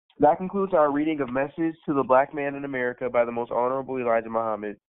That concludes our reading of Message to the Black Man in America by the Most Honorable Elijah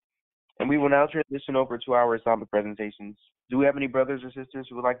Muhammad. And we will now transition over to our Islamic presentations. Do we have any brothers or sisters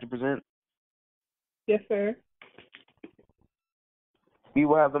who would like to present? Yes, sir. We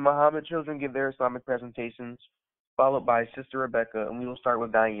will have the Muhammad children give their Islamic presentations, followed by Sister Rebecca, and we will start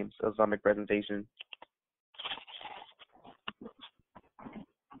with Naeem's Islamic presentation.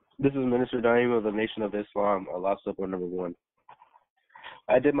 This is Minister Naeem of the Nation of Islam, Allah Support number 1.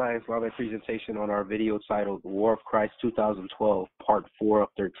 I did my Islamic presentation on our video titled War of Christ 2012, Part 4 of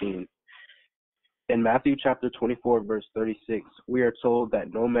 13. In Matthew chapter 24, verse 36, we are told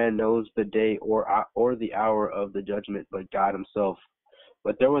that no man knows the day or the hour of the judgment but God himself.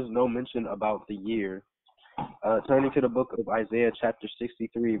 But there was no mention about the year. Turning to the book of Isaiah chapter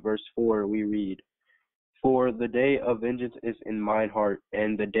 63, verse 4, we read, "For the day of vengeance is in mine heart,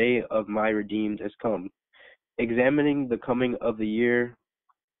 and the day of my redeemed is come. Examining the coming of the year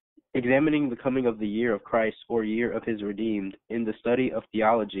of Christ, or year of his redeemed, in the study of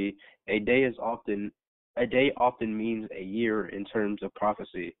theology, a day often means a year in terms of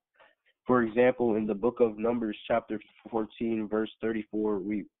prophecy. For example, in the book of Numbers chapter 14, verse 34,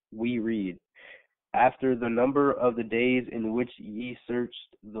 we read, "After the number of the days in which ye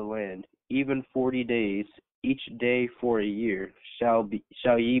searched the land, even 40 days, each day for a year, shall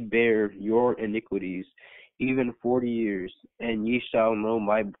ye bear your iniquities, even 40 years, and ye shall know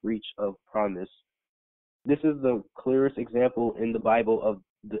my breach of promise." This is the clearest example in the Bible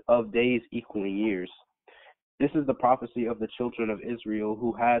of days equaling years. This is the prophecy of the children of Israel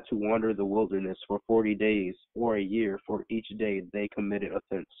who had to wander the wilderness for 40 days or a year for each day they committed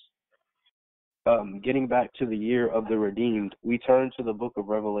offense. Getting back to the year of the redeemed, we turn to the book of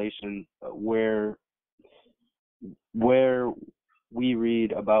Revelation, where we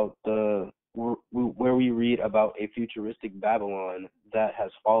read about a futuristic Babylon that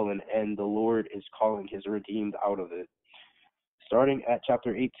has fallen, and the Lord is calling his redeemed out of it. Starting at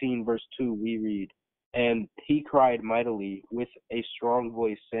chapter 18, verse 2, we read, "And he cried mightily with a strong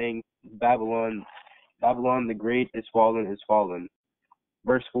voice, saying, Babylon, Babylon the great is fallen, is fallen."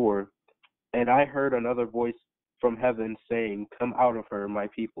 Verse 4, "And I heard another voice from heaven saying, Come out of her, my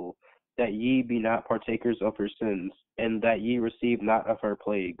people, that ye be not partakers of her sins, and that ye receive not of her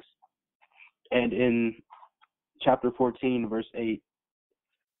plagues." And in chapter 14, verse 8,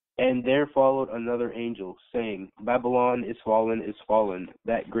 "And there followed another angel, saying, Babylon is fallen,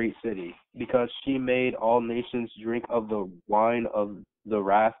 that great city, because she made all nations drink of the wine of the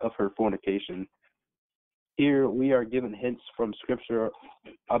wrath of her fornication." Here we are given hints from Scripture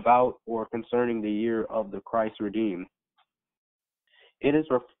about or concerning the year of the Christ redeemed. It is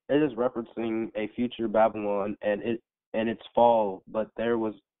referencing a future Babylon and its fall, but there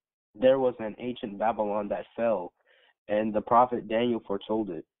was an ancient Babylon that fell, and the prophet Daniel foretold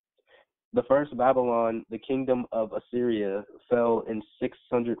it. The first Babylon, the kingdom of Assyria, fell in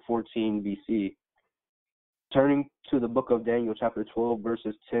 614 BC. Turning to the book of Daniel, chapter 12,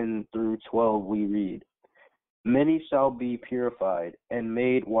 verses 10 through 12, we read, "Many shall be purified and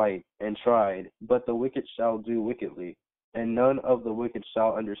made white and tried, but the wicked shall do wickedly, and none of the wicked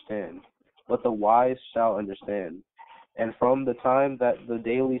shall understand, but the wise shall understand. And from the time that the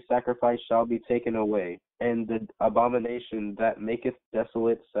daily sacrifice shall be taken away, and the abomination that maketh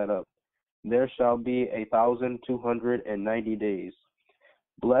desolate set up, there shall be 1,290 days.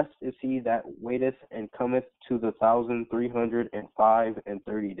 Blessed is he that waiteth and cometh to the 1,305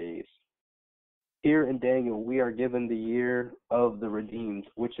 days." Here in Daniel, we are given the year of the redeemed,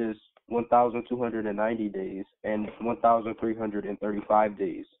 which is 1,290 days and 1,335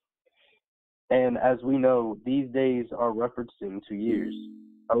 days. And as we know, these days are referring to years.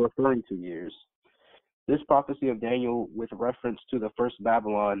 This prophecy of Daniel with reference to the first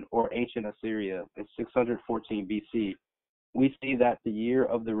Babylon, or ancient Assyria, in 614 BC, we see that the year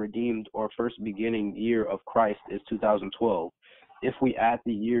of the redeemed, or first beginning year of Christ, is 2012. If we add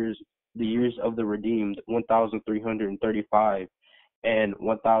the years of the redeemed, 1,335 and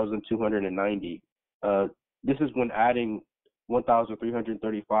 1,290. This is when adding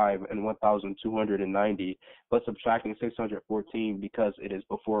 1,335 and 1,290, but subtracting 614 because it is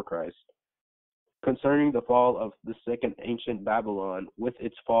before Christ. Concerning the fall of the second ancient Babylon, with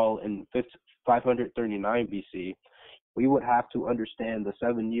its fall in 539 BC, we would have to understand the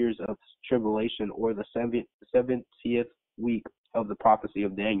 7 years of tribulation, or the 70th week of the prophecy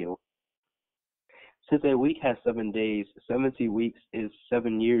of Daniel. Since a week has 7 days, 70 weeks is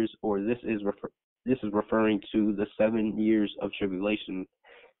 7 years, or this is referring to the 7 years of tribulation.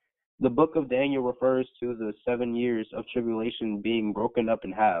 The book of Daniel refers to the 7 years of tribulation being broken up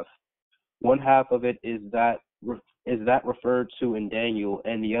in half. One half of it is that is that referred to in Daniel,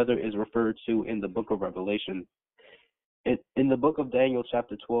 and the other is referred to in the book of Revelation. In the book of Daniel,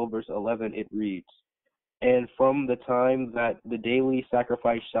 chapter 12, verse 11, it reads, "And from the time that the daily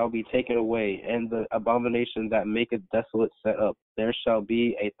sacrifice shall be taken away, and the abomination that maketh desolate set up, there shall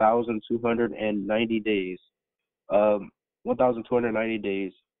be 1,290 days." 1,290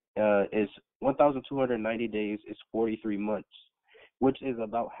 days is 1,290 days is 43 months, which is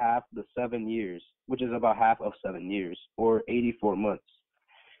about half the 7 years, which is about half of 7 years, or 84 months.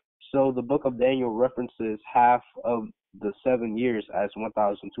 So the book of Daniel references half of the 7 years as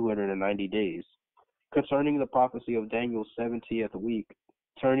 1,290 days. Concerning the prophecy of Daniel's 70th week,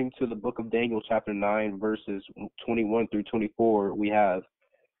 turning to the book of Daniel, chapter 9, verses 21 through 24, we have,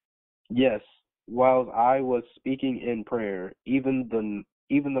 "Yes, while I was speaking in prayer, even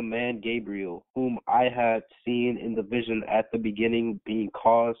the man Gabriel, whom I had seen in the vision at the beginning, being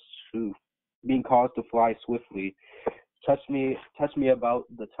caused to fly swiftly, touched me about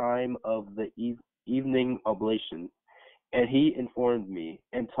the time of the evening oblation. And he informed me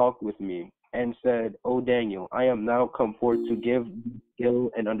and talked with me and said, O Daniel, I am now come forth to give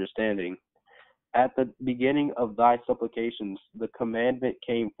skill and understanding. At the beginning of thy supplications the commandment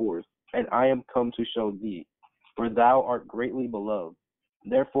came forth, and I am come to show thee, for thou art greatly beloved.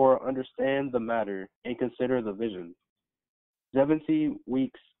 Therefore understand the matter and consider the vision. 70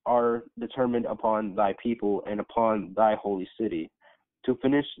 weeks are determined upon thy people and upon thy holy city, to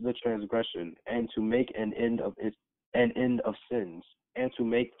finish the transgression, and to make an end of sins, and to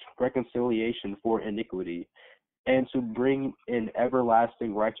make reconciliation for iniquity, and to bring in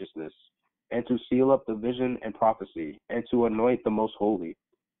everlasting righteousness, and to seal up the vision and prophecy, and to anoint the most holy."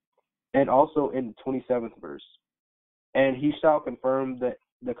 And also in the 27th verse, "And he shall confirm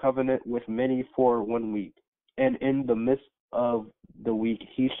the covenant with many for 1 week, and in the midst of the week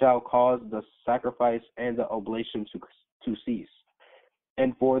he shall cause the sacrifice and the oblation to cease.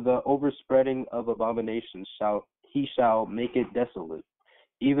 And for the overspreading of abominations he shall make it desolate,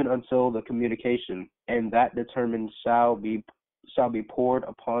 even until the communication, and that determined shall be poured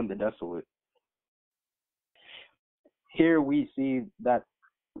upon the desolate." Here we see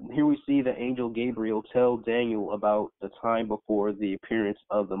the angel Gabriel tell Daniel about the time before the appearance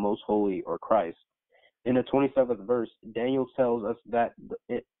of the Most Holy, or Christ. In the 27th verse, Daniel tells us that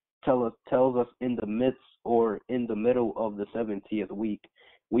it tells us in the midst or in the middle of the 70th week,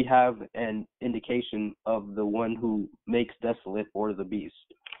 we have an indication of the one who makes desolate, or the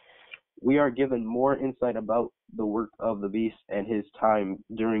beast. We are given more insight about the work of the beast and his time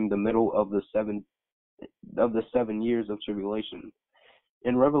during the middle of the 7 years of tribulation.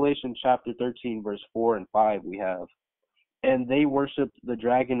 In Revelation chapter 13, verse 4 and 5, we have, "And they worshipped the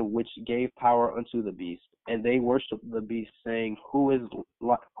dragon which gave power unto the beast, and they worshipped the beast, saying, Who is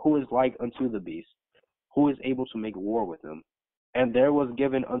like unto the beast? Who is able to make war with him? And there was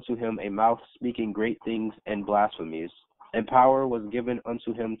given unto him a mouth speaking great things and blasphemies, and power was given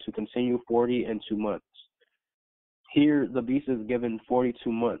unto him to continue 42 months." Here the beast is given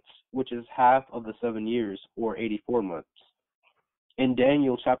 42 months, which is half of the 7 years, or 84 months. In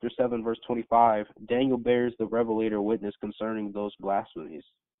Daniel chapter 7, verse 25, Daniel bears the revelator witness concerning those blasphemies.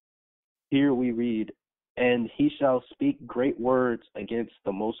 Here we read, "And he shall speak great words against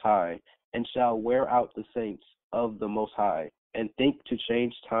the Most High, and shall wear out the saints of the Most High, and think to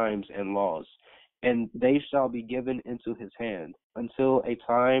change times and laws, and they shall be given into his hand, until a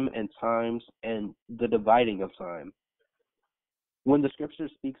time and times and the dividing of time." When the scripture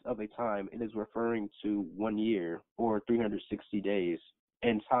speaks of a time, it is referring to 1 year, or 360 days,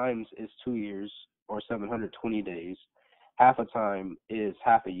 and times is 2 years, or 720 days. Half a time is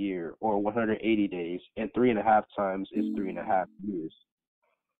half a year, or 180 days, and 3.5 times is 3.5 years.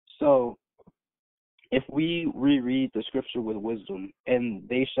 So, if we reread the scripture with wisdom,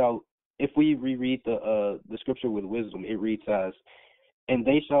 if we reread the scripture with wisdom, it reads as, "And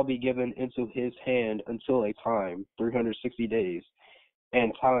they shall be given into his hand until a time, 360 days,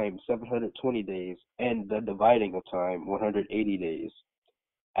 and time, 720 days, and the dividing of time, 180 days."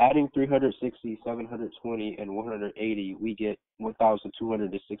 Adding 360, 720, and 180, we get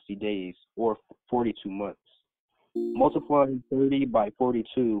 1,260 days, or 42 months. Multiplying 30 by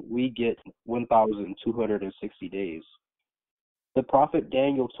 42, we get 1,260 days. The prophet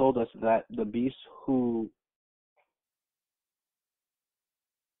Daniel told us that the beast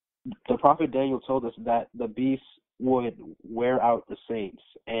would wear out the saints,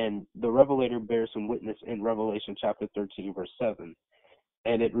 and the revelator bears some witness in Revelation chapter 13, verse 7,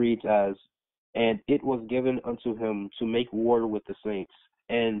 and it reads as, "And it was given unto him to make war with the saints,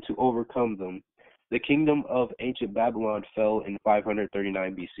 and to overcome them. The kingdom of ancient Babylon fell in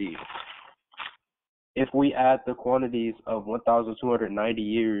 539 BC. If we add the quantities of 1,290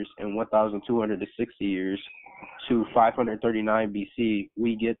 years and 1,260 years to 539 BC,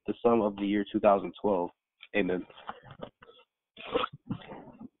 we get the sum of the year 2012. Amen.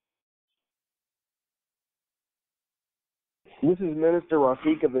 This is Minister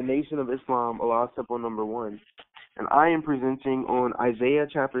Rafiq of the Nation of Islam, Allah's Temple number 1. And I am presenting on Isaiah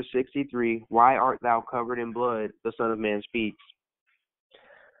chapter 63, Why Art Thou Covered in Blood? The Son of Man Speaks.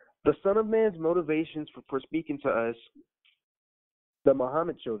 The Son of Man's motivations for speaking to us, the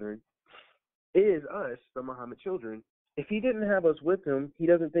Muhammad children, is us, the Muhammad children. If he didn't have us with him, he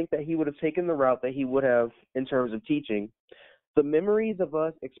doesn't think that he would have taken the route that he would have in terms of teaching. The memories of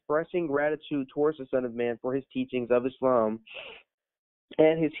us expressing gratitude towards the Son of Man for his teachings of Islam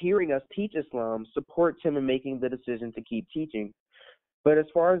and his hearing us teach Islam supports him in making the decision to keep teaching. But as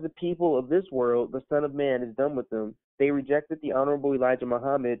far as the people of this world, the Son of Man is done with them. They rejected the Honorable Elijah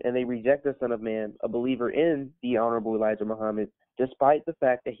Muhammad, and they reject the Son of Man, a believer in the Honorable Elijah Muhammad, despite the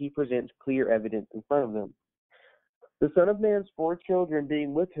fact that he presents clear evidence in front of them. The Son of Man's 4 children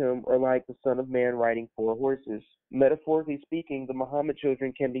being with him are like the Son of Man riding 4 horses. Metaphorically speaking, the Muhammad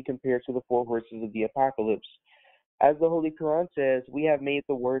children can be compared to the 4 horses of the apocalypse. As the Holy Quran says, we have made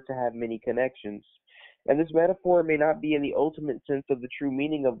the word to have many connections. And this metaphor may not be in the ultimate sense of the true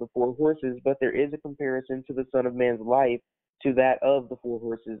meaning of the 4 horses, but there is a comparison to the Son of Man's life to that of the 4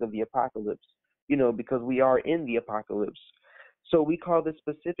 horses of the apocalypse, because we are in the apocalypse. So we call this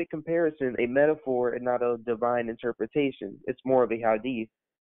specific comparison a metaphor and not a divine interpretation. It's more of a hadith.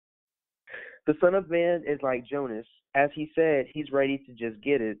 The Son of Man is like Jonas. As he said, he's ready to just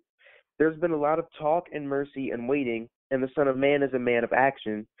get it. There's been a lot of talk and mercy and waiting, and the Son of Man is a man of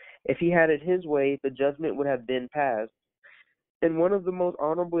action. If he had it his way, the judgment would have been passed. In one of the most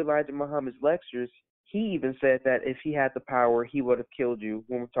honorable Elijah Muhammad's lectures, he even said that if he had the power, he would have killed you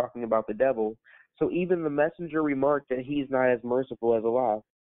when we're talking about the devil. So even the messenger remarked that he is not as merciful as Allah.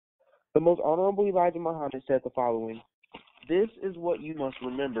 The most honorable Elijah Muhammad said the following: This is what you must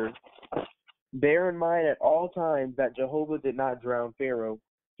remember. Bear in mind at all times that Jehovah did not drown Pharaoh.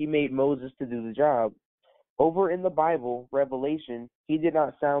 He made Moses to do the job. Over in the Bible, Revelation, he did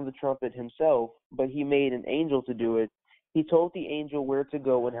not sound the trumpet himself, but he made an angel to do it. He told the angel where to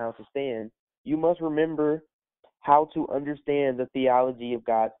go and how to stand. You must remember how to understand the theology of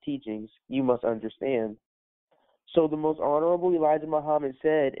God's teachings. You must understand. So the most honorable Elijah Muhammad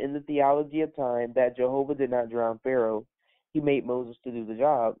said in the theology of time that Jehovah did not drown Pharaoh. He made Moses to do the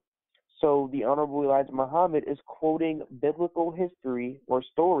job. So the honorable Elijah Muhammad is quoting biblical history or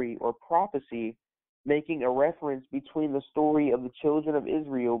story or prophecy, making a reference between the story of the children of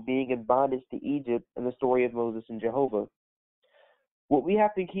Israel being in bondage to Egypt and the story of Moses and Jehovah. What we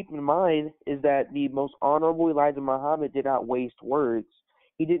have to keep in mind is that the most honorable Elijah Muhammad did not waste words.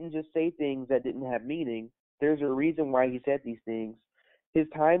 He didn't just say things that didn't have meaning. There's a reason why he said these things. His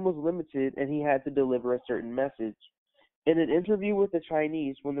time was limited and he had to deliver a certain message. In an interview with the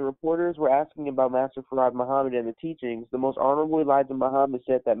Chinese, when the reporters were asking about Master Farad Muhammad and the teachings, the most honorable Elijah Muhammad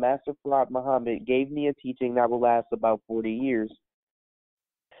said that Master Farad Muhammad gave me a teaching that will last about 40 years.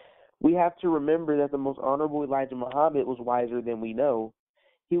 We have to remember that the most honorable Elijah Muhammad was wiser than we know.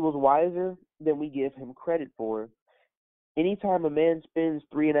 He was wiser than we give him credit for. Anytime a man spends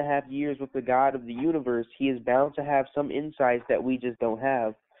 3.5 years with the God of the universe, he is bound to have some insights that we just don't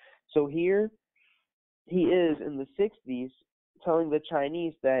have. So here he is in the 60s telling the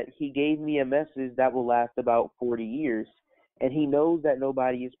Chinese that he gave me a message that will last about 40 years, and he knows that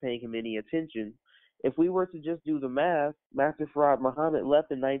nobody is paying him any attention. If we were to just do the math, Master Farad Muhammad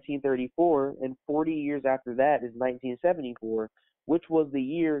left in 1934, and 40 years after that is 1974, which was the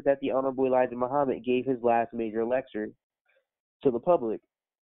year that the Honorable Elijah Muhammad gave his last major lecture to the public.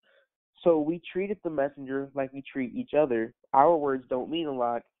 So we treated the messenger like we treat each other. Our words don't mean a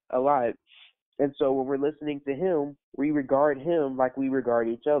lot. And so when we're listening to him, we regard him like we regard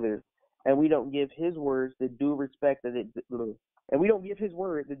each other. And we don't give his words the due respect that it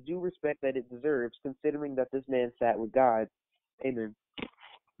deserves, considering that this man sat with God. Amen.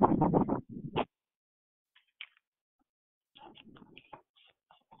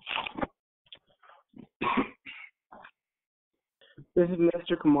 This is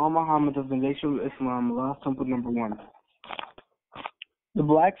Mr. Kamal Muhammad of the Nation of Islam, Allah's Temple number 1. The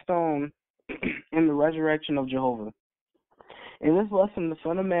Black Stone and the Resurrection of Jehovah. In this lesson, the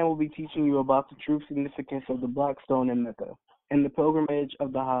Son of Man will be teaching you about the true significance of the Black Stone in Mecca and the pilgrimage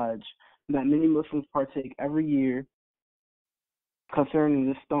of the Hajj that many Muslims partake every year concerning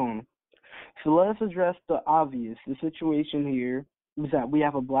this stone. So let us address the obvious. The situation here is that we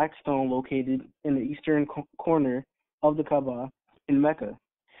have a black stone located in the eastern corner of the Kaaba in Mecca.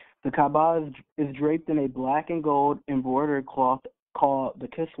 The Kaaba is draped in a black and gold embroidered cloth called the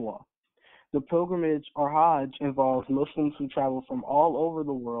Kiswa. The pilgrimage or Hajj involves Muslims who travel from all over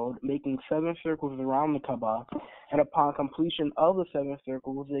the world, making 7 circles around the Kaaba, and upon completion of the 7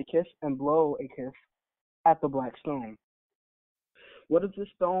 circles, they kiss and blow a kiss at the black stone. What does this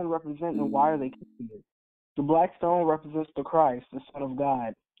stone represent and why are they kissing it? The black stone represents the Christ, the Son of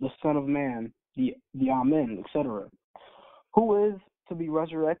God, the Son of Man, the Amen, etc., who is to be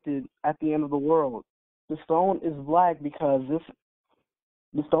resurrected at the end of the world. The stone is black because this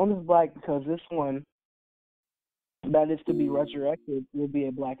one that is to be resurrected will be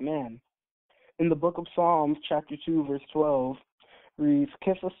a black man. In the book of Psalms, chapter 2, verse 12, reads,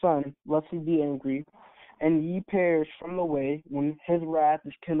 Kiss the Son, lest he be angry, and ye perish from the way when his wrath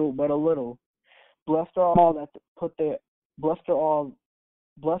is kindled but a little. Blessed are all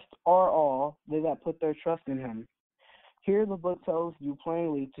they that put their trust in him. Here the book tells you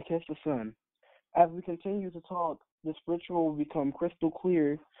plainly to kiss the Son. As we continue to talk, the scripture will become crystal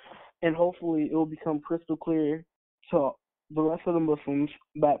clear, and hopefully it will become crystal clear to the rest of the Muslims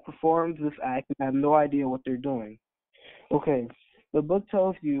that performs this act and have no idea what they're doing. Okay, the book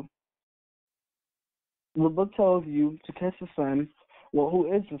tells you to kiss the Son. Well,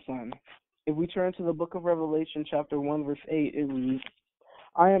 who is the Son? If we turn to the book of Revelation, chapter 1, verse 8, it reads,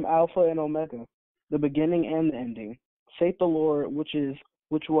 I am Alpha and Omega, the beginning and the ending, saith the Lord, which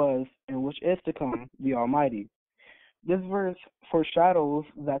was, and which is to come, the Almighty. This verse foreshadows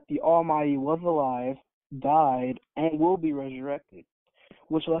that the Almighty was alive, died, and will be resurrected,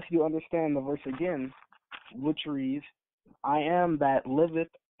 which lets you understand the verse again, which reads, I am that liveth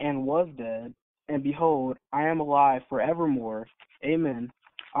and was dead, and behold, I am alive forevermore. Amen.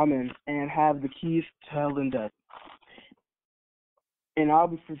 Amen. And have the keys to hell and death. And I'll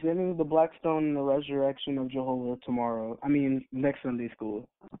be presenting the black stone and the resurrection of Jehovah next Sunday school.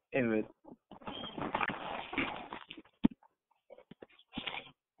 Amen.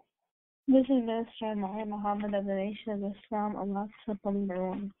 This is Minister Mahir Muhammad of the Nation of Islam, Allah's Temple number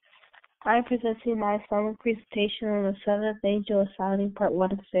 1. I am presenting my Islamic presentation on the 7th Angel of Sounding, Part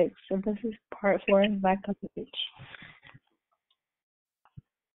 1 of 6, and this is Part 4 of Black Coverage.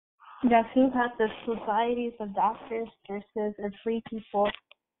 Yaqub had the societies of doctors, nurses, and free people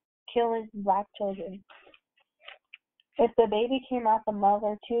killing black children. If the baby came out the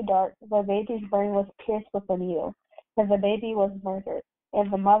mother too dark, the baby's brain was pierced with a needle, and the baby was murdered. And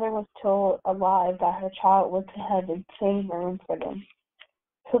the mother was told alive that her child was to have insane room for them.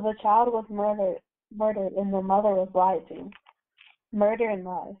 So the child was murdered, and the mother was lied to. Murder and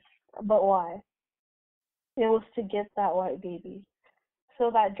lies. But why? It was to get that white baby. So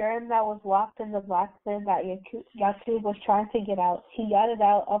that germ that was locked in the black man that Yaqub was trying to get out, he got it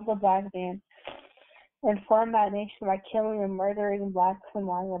out of the black man and formed that nation by killing and murdering blacks and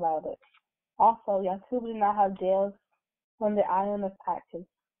lying about it. Also, Yaqub did not have jails on the island of Patras.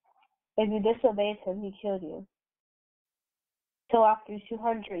 If you disobeyed him, he killed you. So after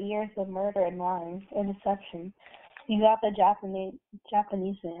 200 years of murder and lying and deception, you got the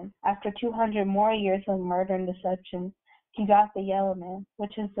Japanese man. After 200 more years of murder and deception, you got the yellow man,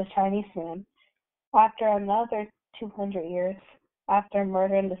 which is the Chinese man. After another 200 years, after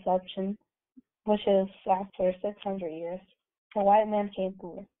murder and deception, which is after 600 years, the white man came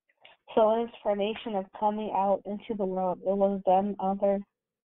through. So in its formation of coming out into the world, it was done under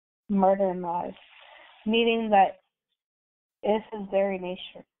murder and lies, meaning that it is his very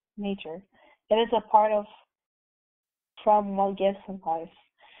nature. It is a part of from what gives him life.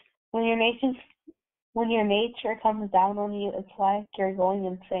 When your nature comes down on you, it's like you're going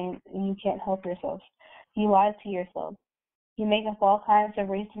insane and you can't help yourself. You lie to yourself. You make up all kinds of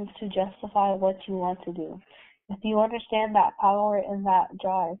reasons to justify what you want to do. If you understand that power and that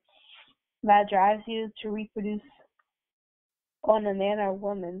drives you to reproduce on a man or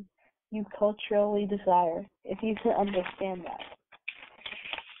woman you culturally desire, if you can understand that.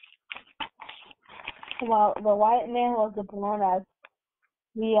 Well, the white man was born as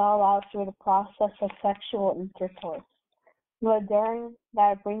we all out through the process of sexual intercourse. But during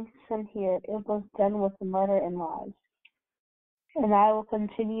that brings him here, it was done with murder and lies. And I will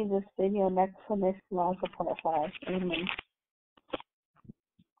continue this video next on this laws of part 5. Amen.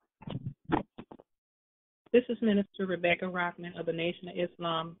 This is Minister Rebecca Rockman of the Nation of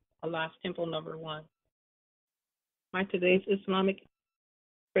Islam, Allah's Temple number 1. My today's Islamic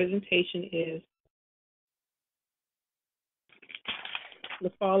presentation is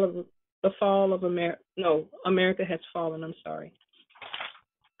America Has Fallen,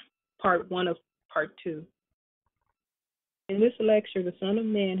 Part 1 of Part 2. In this lecture, the Son of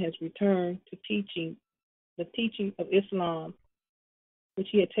Man has returned to the teaching of Islam, which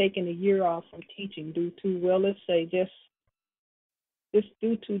he had taken a year off from teaching due to, well, let's say, just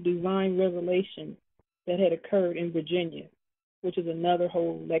due to divine revelation that had occurred in Virginia, which is another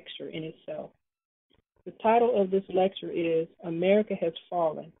whole lecture in itself. The title of this lecture is America Has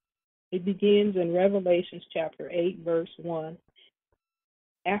Fallen. It begins in Revelations chapter 8, verse 1.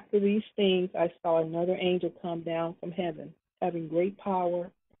 After these things I saw another angel come down from heaven, having great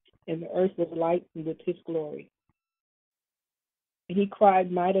power, and the earth was lightened with his glory. And he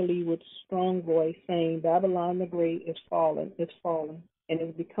cried mightily with strong voice, saying, Babylon the Great is fallen, and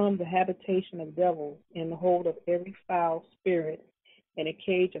is become the habitation of devils, and the hold of every foul spirit, and a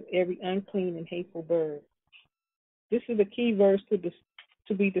cage of every unclean and hateful bird. This is a key verse to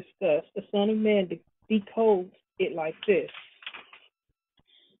be discussed. The Son of Man decodes it like this.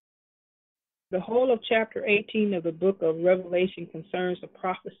 The whole of chapter 18 of the book of Revelation concerns the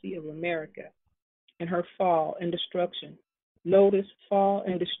prophecy of America and her fall and destruction. Notice, fall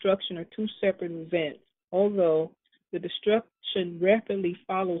and destruction are two separate events. Although the destruction rapidly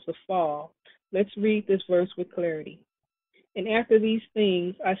follows the fall, let's read this verse with clarity. And after these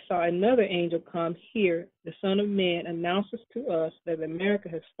things, I saw another angel come. Here, the Son of Man announces to us that America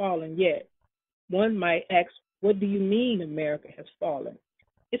has fallen yet. One might ask, what do you mean America has fallen?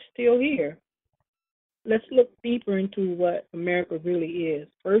 It's still here. Let's look deeper into what America really is.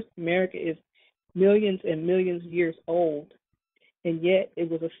 First, America is millions and millions of years old, and yet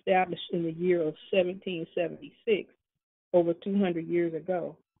it was established in the year of 1776, over 200 years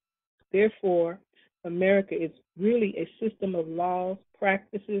ago. Therefore, America is really a system of laws,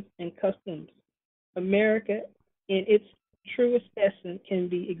 practices, and customs. America, in its truest essence, can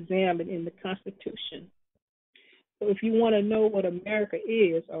be examined in the Constitution. So if you want to know what America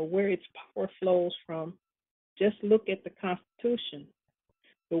is or where its power flows from, just look at the Constitution.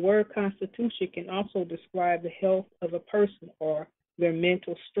 The word Constitution can also describe the health of a person or their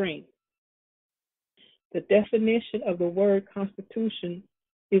mental strength. The definition of the word Constitution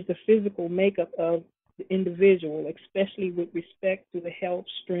is the physical makeup of the individual, especially with respect to the health,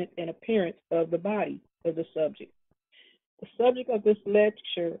 strength, and appearance of the body of the subject. The subject of this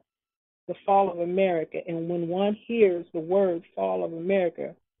lecture, the fall of America, and when one hears the word fall of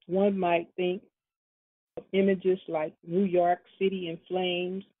America, one might think of images like New York City in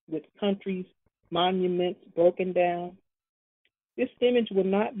flames with countries, monuments broken down. This image will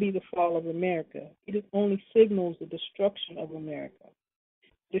not be the fall of America. It only signals the destruction of America.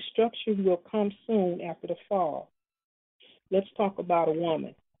 Destruction will come soon after the fall. Let's talk about a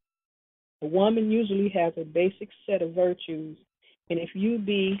woman. A woman usually has a basic set of virtues, and if you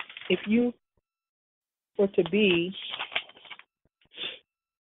were to be,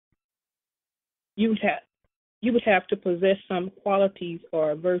 you would have to possess some qualities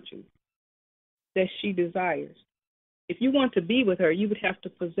or virtues that she desires. If you want to be with her, you would have to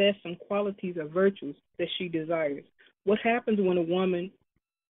possess some qualities or virtues that she desires. What happens when a woman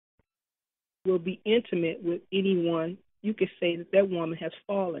will be intimate with anyone? You could say that that woman has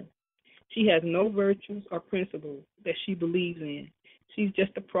fallen. She has no virtues or principles that she believes in. She's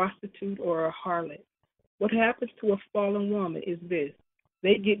just a prostitute or a harlot. What happens to a fallen woman is this.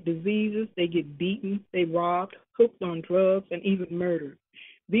 They get diseases, they get beaten, they robbed, hooked on drugs, and even murdered.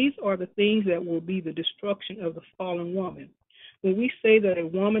 These are the things that will be the destruction of the fallen woman. When we say that a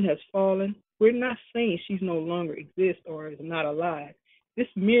woman has fallen, we're not saying she's no longer exists or is not alive. This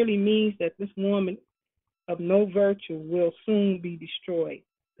merely means that this woman of no virtue will soon be destroyed.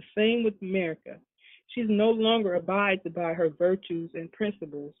 The same with America. She no longer abides by her virtues and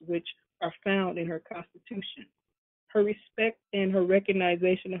principles, which are found in her Constitution. Her respect and her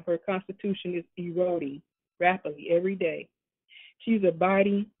recognition of her Constitution is eroding rapidly every day. She's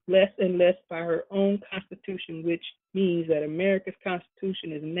abiding less and less by her own Constitution, which means that America's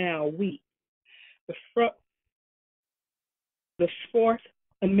Constitution is now weak. The Fourth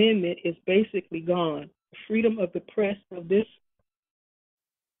Amendment is basically gone. The freedom of the press of this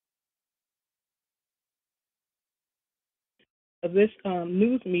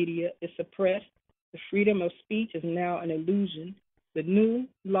news media is suppressed. The freedom of speech is now an illusion. The new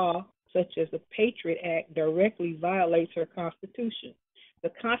law, such as the Patriot Act, directly violates her Constitution.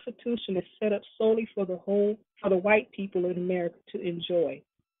 The Constitution is set up solely for the white people in America to enjoy.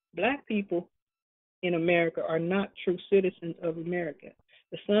 Black people in America are not true citizens of America.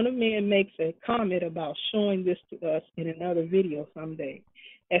 The Son of Man makes a comment about showing this to us in another video someday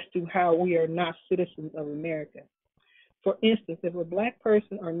as to how we are not citizens of America. For instance, if black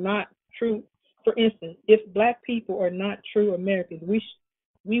people are not true Americans,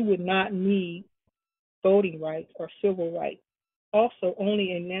 we would not need voting rights or civil rights. Also,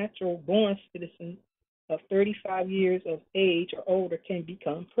 only a natural born citizen of 35 years of age or older can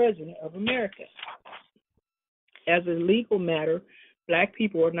become president of America. As a legal matter, black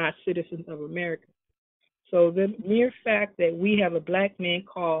people are not citizens of America. So the mere fact that we have a black man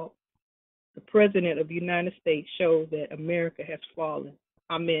called the President of the United States shows that America has fallen.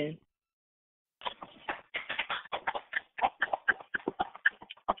 Amen.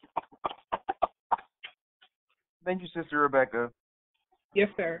 Thank you, Sister Rebecca. Yes,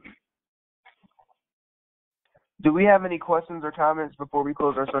 sir. Do we have any questions or comments before we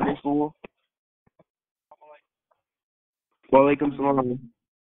close our Sunday school? Walaikum salam.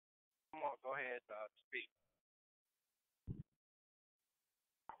 Come on, go ahead, speak.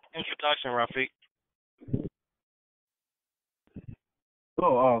 Introduction, Rafiq.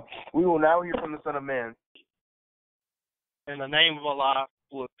 We will now hear from the Son of Man. In the name of Allah,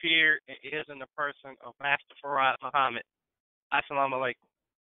 who appeared and is in the person of Master Farad Muhammad. Assalamu alaikum.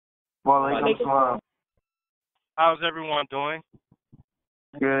 Walaikum salam. How's everyone doing?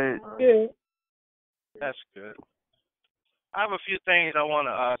 Good. Good. That's good. I have a few things I want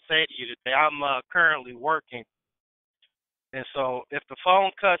to say to you today. I'm currently working, and so if the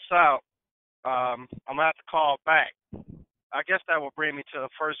phone cuts out, I'm going to have to call back. I guess that will bring me to the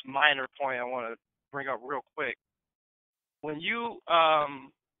first minor point I want to bring up real quick. When you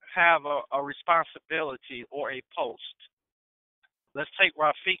have a responsibility or a post, let's take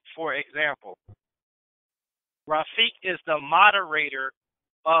Rafiq for example. Rafiq is the moderator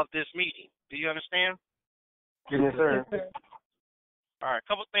of this meeting. Do you understand? Yes, sir. All right, a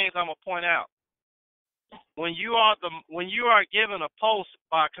couple things I'm gonna point out. When you are given a post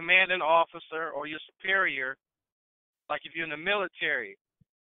by a commanding officer or your superior, like if you're in the military,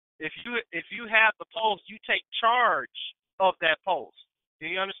 if you have the post, you take charge of that post. Do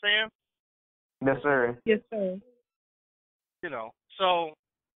you understand? Yes, sir. Yes, sir. So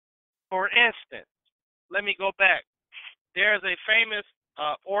for instance, let me go back. There's a famous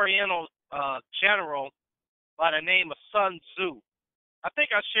Oriental general by the name of Sun Tzu. I think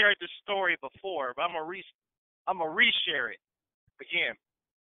I shared this story before, but I'm gonna reshare it again.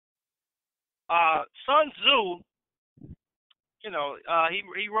 Sun Tzu,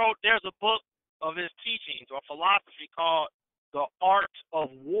 he wrote. There's a book of his teachings or philosophy called The Art of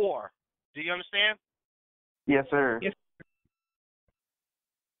War. Do you understand? Yes, sir. Yes.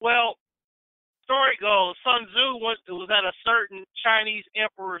 Well, story goes, Sun Tzu was at a certain Chinese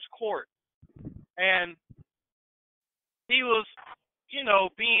emperor's court, and he was,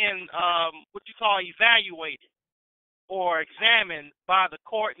 being what you call evaluated or examined by the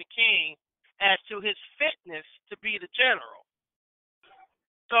court and the king as to his fitness to be the general.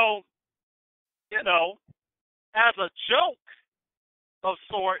 So, as a joke of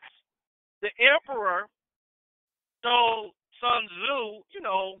sorts, the emperor told Sun Tzu,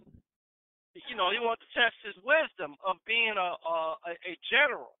 he wanted to test his wisdom of being a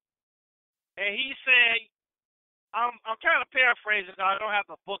general, and he said, I'm kind of paraphrasing because I don't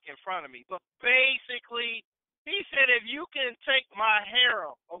have the book in front of me, but basically, he said, if you can take my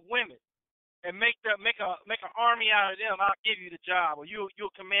harem of women and make an army out of them, I'll give you the job, or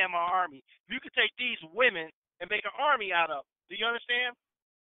you'll command my army. If you can take these women and make an army out of them, do you understand?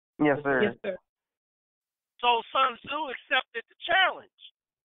 Yes, sir. Yes, sir. So Sun Tzu accepted the challenge.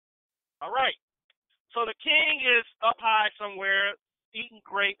 All right. So the king is up high somewhere, eating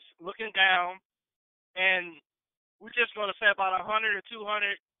grapes, looking down, and we're just going to say about 100 or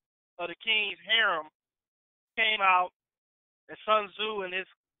 200 of the king's harem came out, and Sun Tzu and his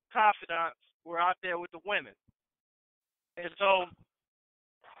confidants were out there with the women. And so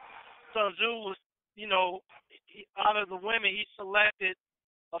Sun Tzu was, out of the women, he selected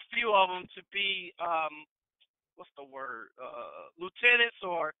a few of them to be, lieutenants,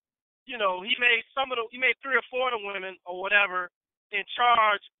 or, he made 3 or 4 of the women or whatever in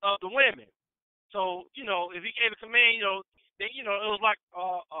charge of the women. So, if he gave a command, it was like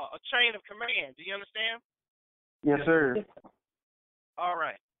a chain of command. Do you understand? Yes, sir. All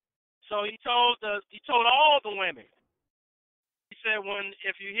right. So he told all the women. He said, when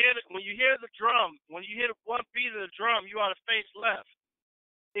you hear the drum, when you hear 1 beat of the drum, you ought to face left.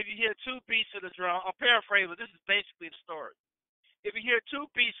 If you hear 2 beats of the drum, I'm paraphrasing, but this is basically the story. If you hear 2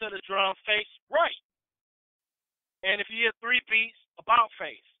 beats of the drum, face right. And if you hear 3 beats, about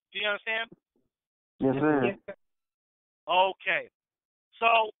face. Do you understand? Yes, sir. Yes, sir. Okay.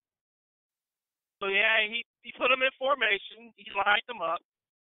 So yeah, he put them in formation. He lined them up,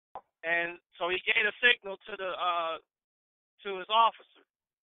 and so he gave a signal to his officer.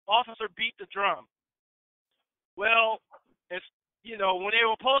 Officer beat the drum. Well, it's when they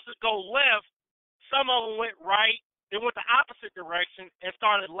were supposed to go left, some of them went right. They went the opposite direction and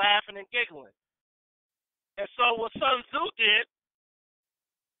started laughing and giggling. And so what Sun Tzu did,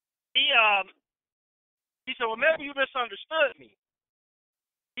 he said, well, maybe you misunderstood me.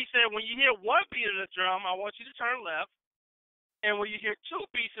 He said, when you hear one beat of the drum, I want you to turn left. And when you hear two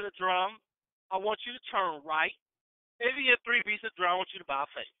beats of the drum, I want you to turn right. If you hear three beats of the drum, I want you to bow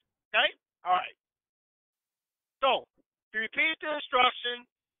face. Okay? All right. So he repeated the instruction,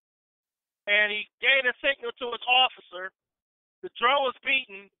 and he gave a signal to his officer. The drum was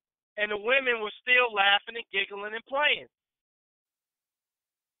beaten, and the women were still laughing and giggling and playing.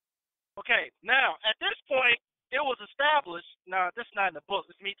 Okay, now, at this point, it was established. Now, this is not in the book.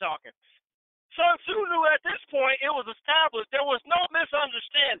 It's me talking. Sun Tzu knew at this point it was established there was no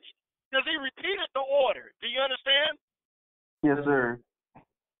misunderstanding because he repeated the order. Do you understand? Yes, sir.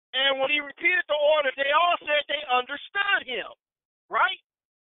 And when he repeated the order, they all said they understood him, right?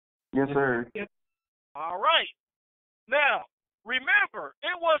 Yes, sir. All right. Now, remember,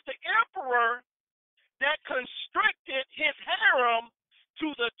 it was the emperor that constricted his harem to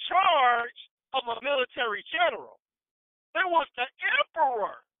the charge of a military general. It was the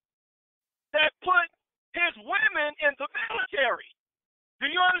emperor that put his women in the military. Do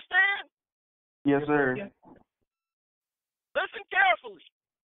you understand? Yes, sir. Listen carefully.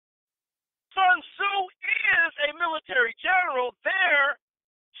 Sun Tzu is a military general there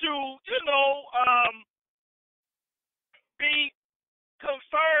to, be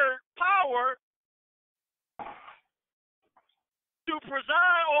conferred power to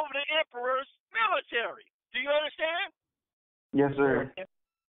preside over the emperor's military. Do you understand? Yes, sir.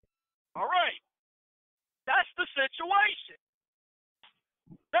 All right. That's the situation.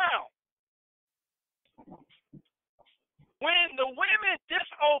 Now, when the women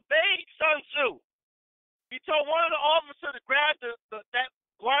disobeyed Sun Tzu, he told one of the officers to grab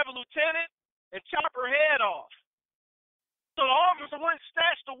grab a lieutenant and chop her head off. So the officer went and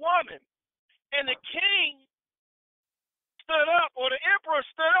snatched the woman, and the king stood up, or the emperor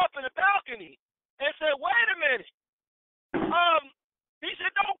stood up in the balcony and said, "Wait a minute." He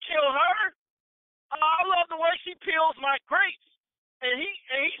said, "Don't kill her. I love the way she peels my grapes." And he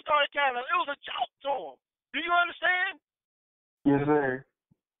started it was a joke to him. Do you understand? Yes, sir.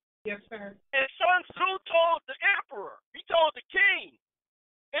 Yes, sir. And Sun Tzu told the emperor, he told the king,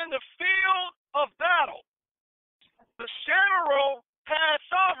 in the field of battle, the general has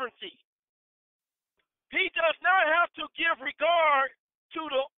sovereignty. He does not have to give regard to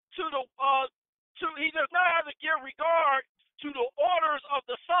he does not have to give regard to the orders of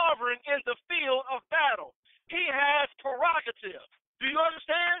the sovereign in the field of battle. He has prerogative. Do you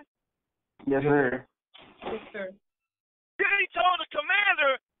understand? Yes, sir. Yes, sir. Then he told the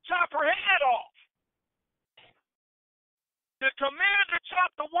commander, chop her head off. The commander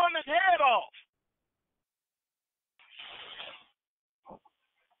chopped the woman's head off.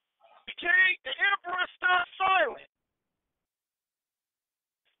 The emperor stood silent.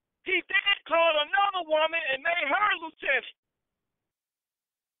 He then called another woman and made her lieutenant.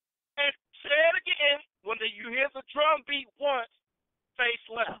 And said again, when you hear the drum beat once, face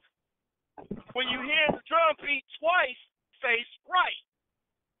left. When you hear the drum beat twice, face right.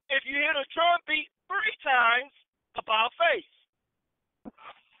 If you hear the drum beat 3 times, about face.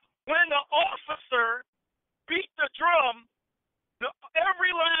 When the officer beat the drum,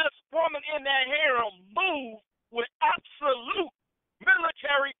 every last woman in that harem moved with absolute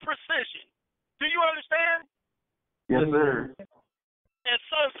military precision. Do you understand? Yes, sir. And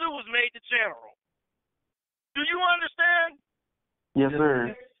Sun Tzu was made the general. Do you understand? Yes,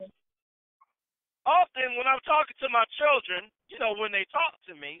 sir. Often when I'm talking to my children, when they talk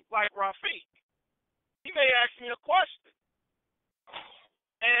to me, like Rafiq, he may ask me a question.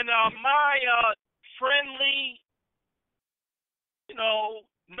 And my friendly,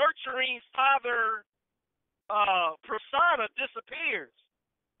 nurturing father persona disappears.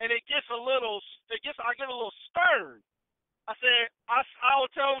 And I get a little stern. I said, I will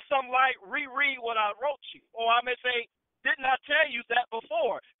tell him something like, reread what I wrote you. Or I may say, didn't I tell you that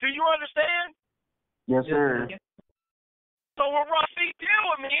before? Do you understand? Yes, sir. So when Rafiq deal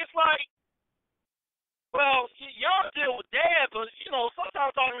with me, it's like, well, y'all deal with Dad, but,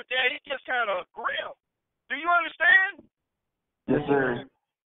 sometimes talking with Dad, he gets kind of grim. Do you understand? Yes, sir.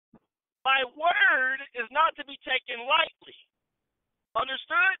 My word is not to be taken lightly.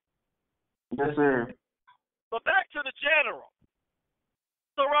 Understood? Yes, sir. But back to the general.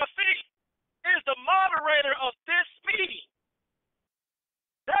 So Rafiq is the moderator of this meeting.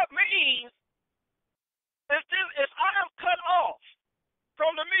 That means if I am cut off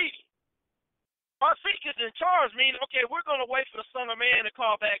from the meeting, Rafiq is in charge, meaning, okay, we're going to wait for the Son of Man to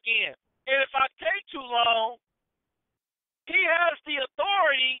call back in. And if I take too long, he has the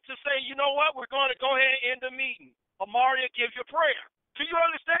authority to say, you know what, we're going to go ahead and end the meeting. Amaria, give your prayer. Do you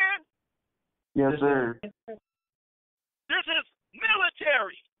understand? Yes, sir. This is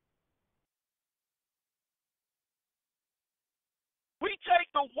military. We take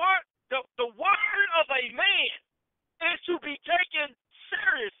the word of a man is to be taken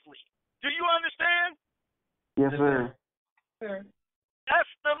seriously. Do you understand? Yes, sir. Sir.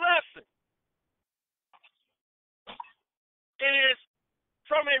 That's the lesson. It is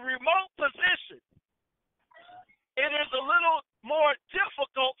from a remote position. It is a little more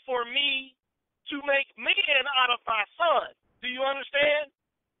difficult for me to make men out of my son. Do you understand?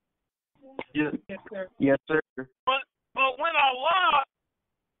 Yes, Yes, sir. yes, sir. But when Allah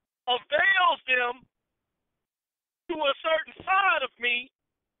avails them to a certain side of me,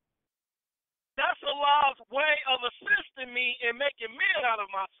 that's Allah's way of assisting me in making men out of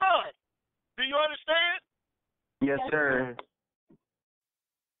my son. Do you understand? Yes, sir.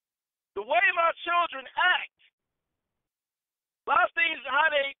 The way my children act, a lot of things,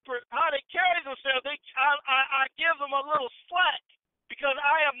 how they carry themselves, I give them a little slack because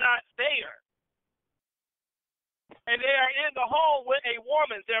I am not there. And they are in the home with a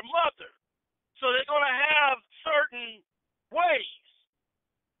woman, their mother. So they're going to have certain ways.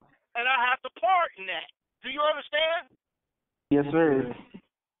 And I have to part in that. Do you understand? Yes, sir.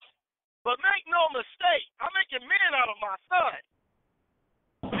 But make no mistake, I'm making men out of my son.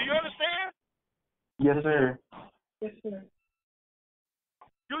 Do you understand? Yes, sir. Yes, sir.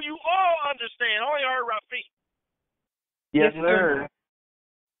 Do you all understand? Only heard Rafi. Yes, sir.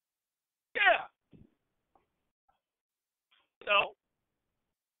 Yeah. So,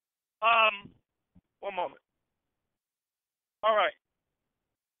 one moment. All right.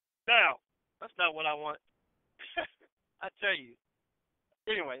 Now, that's not what I want. I tell you.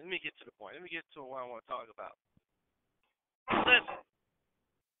 Anyway, let me get to the point. Let me get to what I want to talk about.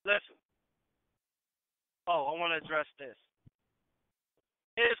 Listen. Oh, I want to address this.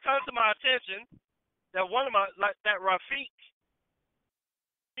 It has come to my attention that that Rafiq,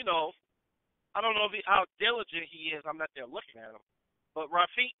 you know, I don't know how diligent he is. I'm not there looking at him. But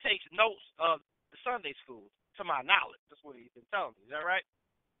Rafiq takes notes of the Sunday school, to my knowledge. That's what he's been telling me. Is that right?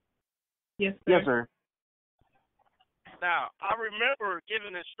 Yes, sir. Yes, sir. Now, I remember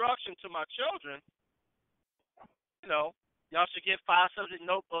giving instruction to my children, you know, y'all should get 5-subject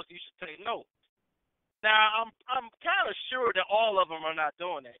notebooks. You should take notes. Now, I'm kind of sure that all of them are not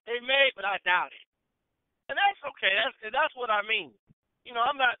doing that. They may, but I doubt it. And that's okay. That's what I mean. You know,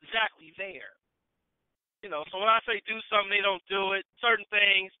 I'm not exactly there. You know, so when I say do something, they don't do it. Certain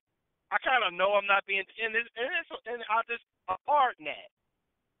things, I kind of know I'm not being, and I just pardon that.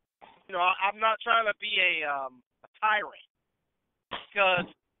 You know, I'm not trying to be a tyrant, because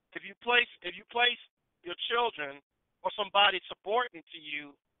if you place your children or somebody subordinate to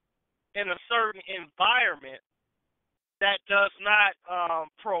you in a certain environment that does not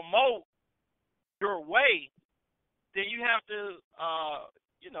promote your way, then you have to,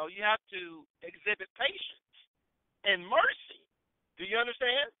 you have to exhibit patience and mercy. Do you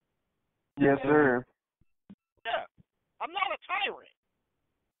understand? Yes, sir. Yeah, I'm not a tyrant.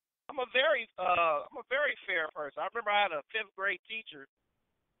 I'm a very fair person. I remember I had a 5th grade teacher,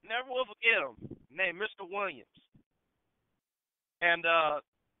 never will forget him, named Mr. Williams. And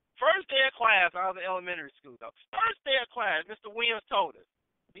first day of class, I was in elementary school though. First day of class, Mr. Williams told us.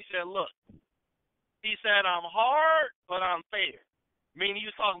 He said, "Look," he said, "I'm hard, but I'm fair." Meaning he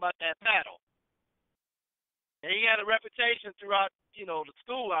was talking about that battle. And he had a reputation throughout, the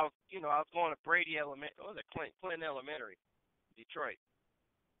school. I was going to Brady Elementary. What was it, Clinton Elementary, Detroit.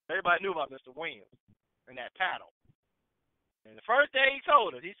 Everybody knew about Mr. Williams and that paddle. And the first day he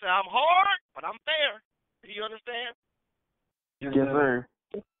told us, he said, "I'm hard, but I'm fair." Do you understand? Yes, sir.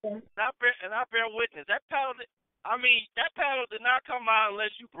 And I bear witness. That paddle did not come out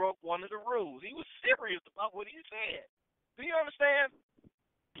unless you broke one of the rules. He was serious about what he said. Do you understand?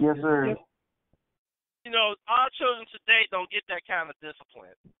 Yes, sir. You know, our children today don't get that kind of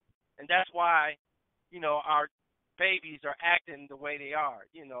discipline. And that's why, our babies are acting the way they are.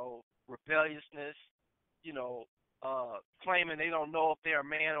 Rebelliousness, claiming they don't know if they're a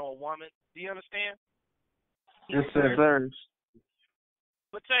man or a woman. Do you understand? Yes, sir.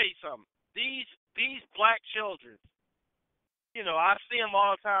 But tell you something. These black children, I see them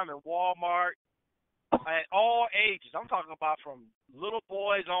all the time in Walmart at all ages. I'm talking about from little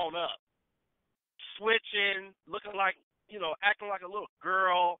boys on up, switching, looking like, acting like a little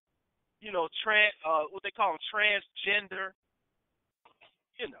girl, what they call them, transgender.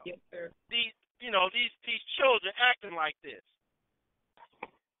 Yes, sir. These children acting like this.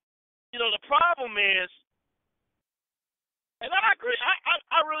 The problem is And I agree.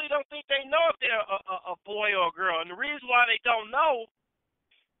 I really don't think they know if they're a boy or a girl. And the reason why they don't know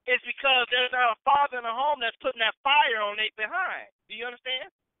is because there's not a father in the home that's putting that fire on their behind. Do you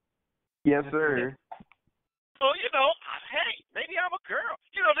understand? Yes, sir. So, hey, maybe I'm a girl.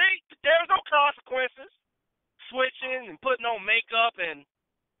 There's no consequences. Switching and putting on makeup and,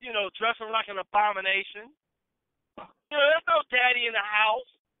 dressing like an abomination. There's no daddy in the house.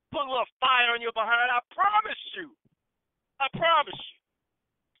 Put a little fire on your behind. I promise you. I promise you.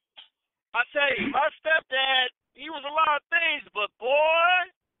 I tell you, my stepdad, he was a lot of things, but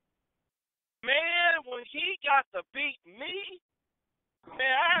boy, man, when he got to beat me,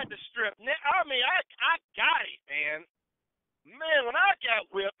 man, I had to strip. I mean, I got it, man. Man, when I got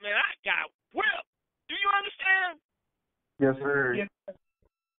whipped, man, I got whipped. Do you understand? Yes, sir. Yes.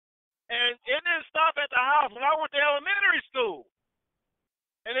 And it didn't stop at the house. When I went to elementary school,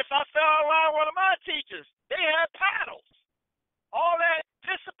 and if I fell in line with one of my teachers, they had paddles. All that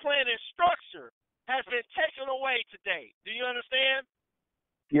discipline and structure has been taken away today. Do you understand?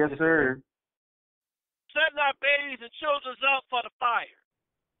 Yes, sir. Setting our babies and children up for the fire.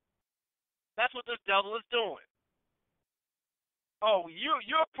 That's what this devil is doing. Oh,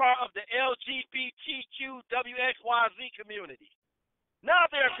 you're part of the LGBTQWXYZ community.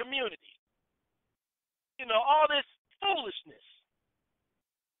 Now they're a community. All this foolishness.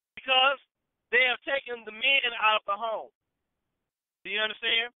 Because they have taken the men out of the home. Do you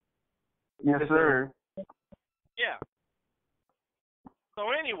understand? Yes, sir. Yeah.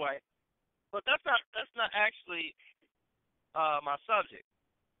 So anyway, but that's not actually my subject.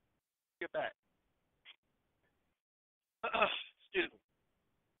 Get back. Excuse me.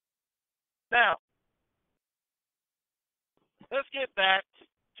 Now, let's get back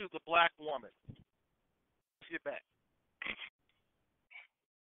to the black woman. Let's get back.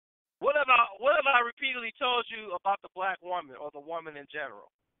 What have I repeatedly told you about the black woman or the woman in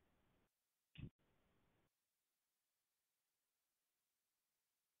general?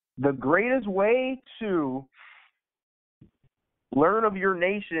 The greatest way to learn of your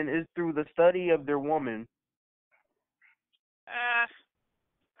nation is through the study of their woman.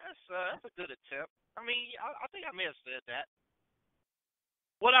 That's a good attempt. I mean, I think I may have said that.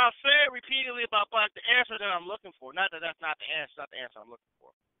 What I've said repeatedly about black, the answer that I'm looking for, not that that's not the answer I'm looking for.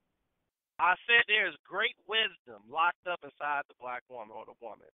 I said there's great wisdom locked up inside the black woman or the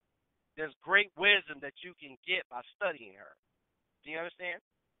woman. There's great wisdom that you can get by studying her. Do you understand?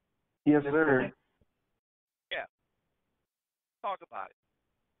 Yes, sir. Yeah. Talk about it.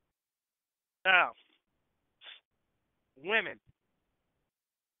 Now, women.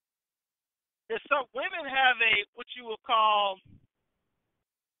 There's some women have what you will call,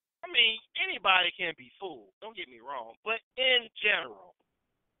 I mean, anybody can be fooled. Don't get me wrong, but in general,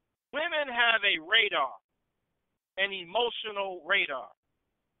 women have a radar, an emotional radar,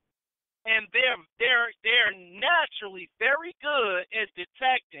 and they're naturally very good at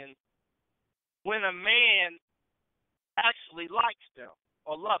detecting when a man actually likes them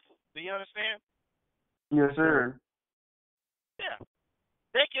or loves them. Do you understand? Yes, sir. Yeah,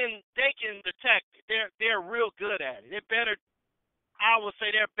 they can detect it. They're real good at it. They're better. I would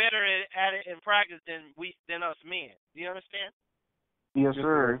say they're better at it in practice than us men. Do you understand? Yes,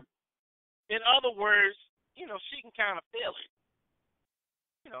 sir. In other words, she can kind of feel it.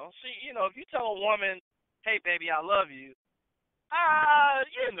 If you tell a woman, "Hey, baby, I love you,"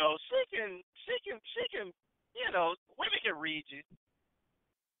 she can, women can read you.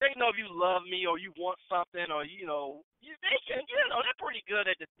 They know if you love me or you want something or they can, they're pretty good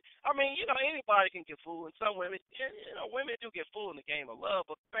at it. I mean, anybody can get fooled, and some women, women do get fooled in the game of love,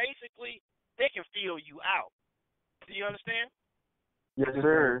 but basically they can feel you out. Do you understand? Yes,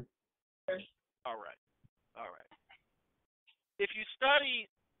 sir. All right. If you study,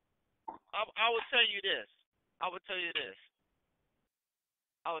 I would tell you this. I would tell you this.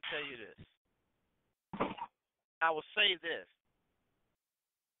 I will say this.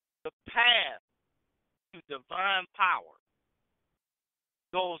 The path to divine power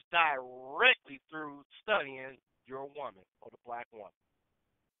goes directly through studying your woman or the black woman.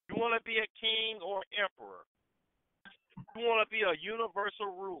 You want to be a king or emperor. You want to be a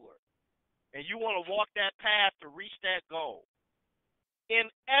universal ruler. And you want to walk that path to reach that goal.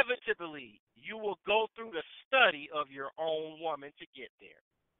 Inevitably, you will go through the study of your own woman to get there.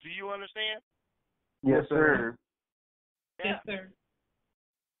 Do you understand? Yes, sir. Yeah. Yes, sir.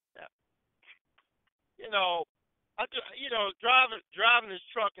 Yeah. Driving this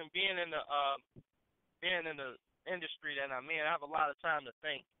truck and being in the industry that I'm in, I have a lot of time to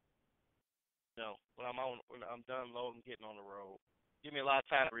think. When I'm done loading, getting on the road, give me a lot of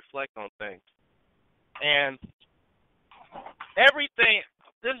time to reflect on things. And Everything.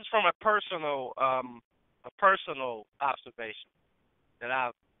 This is from a personal observation that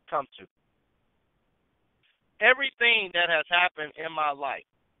I've come to. Everything that has happened in my life,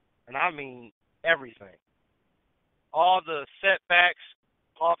 and I mean everything, all the setbacks,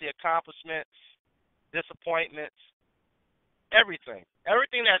 all the accomplishments, disappointments, everything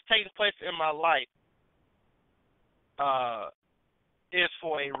that's taken place in my life is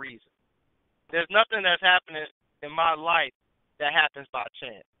for a reason. There's nothing that's happening in my life that happens by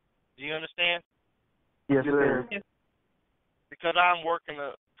chance. Do you understand? Yes, sir. Because I am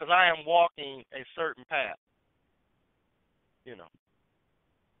walking a certain path. You know,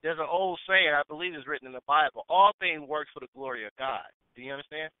 there's an old saying, I believe it's written in the Bible: all things work for the glory of God. Do you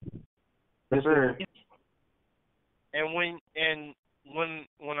understand? Yes, sir. And when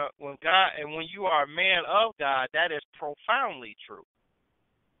God, and when you are a man of God, that is profoundly true.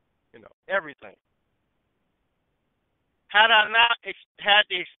 You know, everything. Had I not had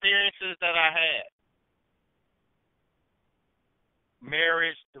the experiences that I had,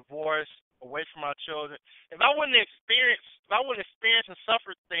 marriage, divorce, away from my children, if I wouldn't experience and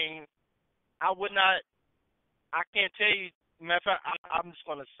suffer things, I would not. I can't tell you. Matter of fact, I'm just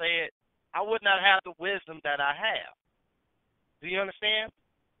going to say it. I would not have the wisdom that I have. Do you understand?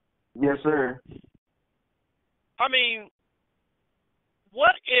 Yes, sir. I mean,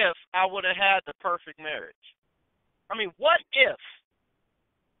 what if I would have had the perfect marriage? I mean, what if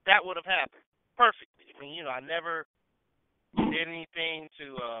that would have happened perfectly? I mean, I never did anything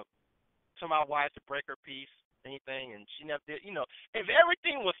to my wife to break her peace, anything, and she never did. If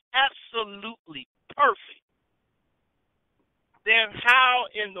everything was absolutely perfect, then how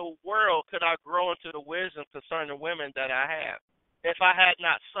in the world could I grow into the wisdom concerning women that I have if I had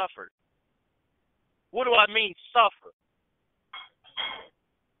not suffered? What do I mean, suffer?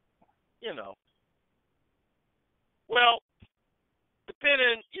 Well,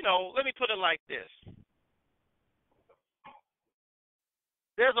 depending, let me put it like this.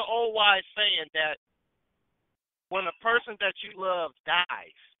 There's an old wise saying that when a person that you love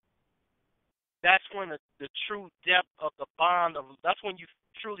dies, that's when the true depth of the bond that's when you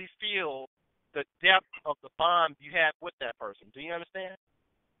truly feel the depth of the bond you have with that person. Do you understand?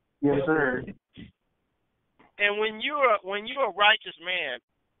 Yes, sir. And when you're a righteous man,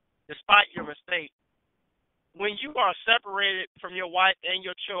 despite your mistake, when you are separated from your wife and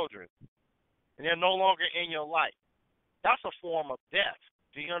your children, and they're no longer in your life, that's a form of death.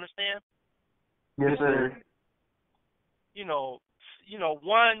 Do you understand? Yes, sir.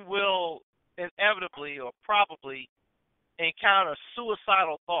 One will inevitably or probably encounter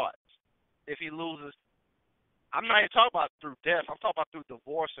suicidal thoughts if he loses. I'm not even talking about through death. I'm talking about through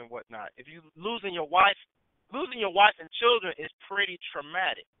divorce and whatnot. If you losing your wife and children is pretty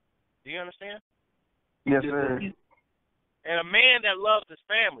traumatic. Do you understand? Yes, sir. And a man that loves his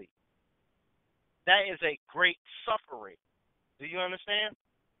family, that is a great suffering. Do you understand?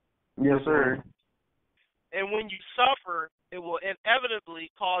 Yes, sir. And when you suffer, it will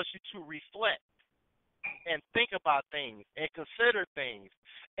inevitably cause you to reflect and think about things and consider things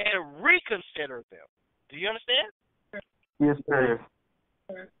and reconsider them. Do you understand? Yes, sir.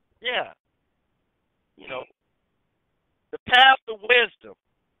 Yeah. The path to wisdom,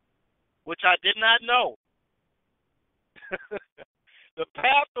 which I did not know. The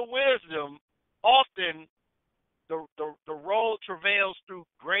path to wisdom, often the road travails through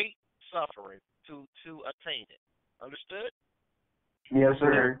great suffering to attain it. Understood? Yes,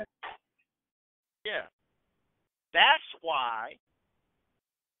 sir. Yeah. That's why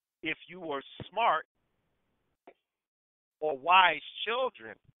if you were smart or wise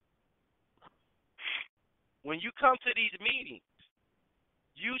children, when you come to these meetings,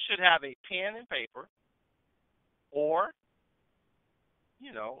 you should have a pen and paper, or,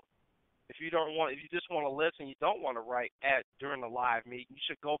 if you just want to listen, you don't want to write during the live meeting, you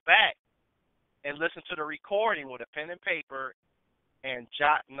should go back and listen to the recording with a pen and paper and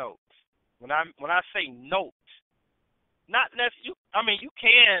jot notes. When I say notes, not necessarily. You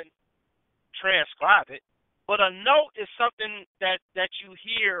can transcribe it, but a note is something that you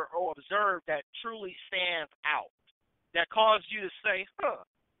hear or observe that truly stands out, that causes you to say, "Huh,"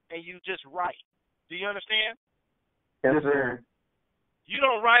 and you just write. Do you understand? Yes, sir. You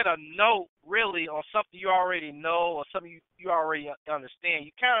don't write a note really on something you already know or something you already understand.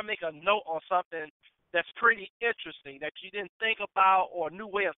 You kind of make a note on something that's pretty interesting that you didn't think about or a new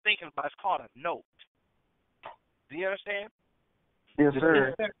way of thinking about. It's called a note. Do you understand? Yes,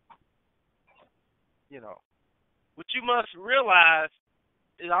 sir. What you must realize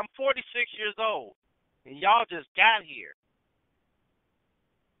is I'm 46 years old, and y'all just got here.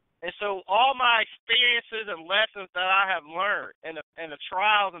 And so all my experiences and lessons that I have learned and the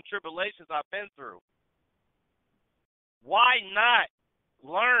trials and tribulations I've been through, why not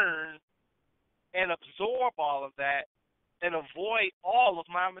learn and absorb all of that and avoid all of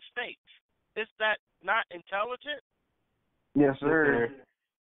my mistakes? Is that not intelligent? Yes, sir.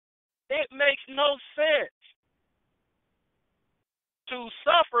 It makes no sense to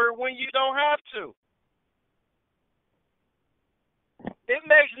suffer when you don't have to. It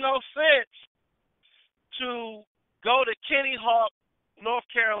makes no sense to go to Kitty Hawk, North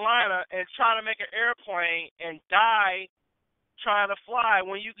Carolina, and try to make an airplane and die trying to fly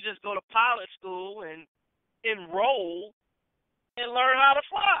when you can just go to pilot school and enroll and learn how to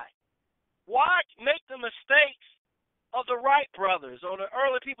fly. Why make the mistakes of the Wright brothers or the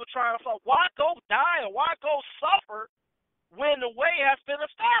early people trying to fly? Why go die or why go suffer when the way has been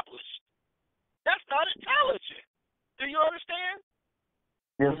established? That's not intelligent. Do you understand?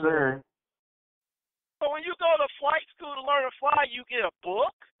 Yes, sir. So when you go to flight school to learn to fly, you get a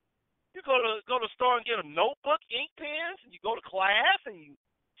book. You go to the store and get a notebook, ink pens, and you go to class and you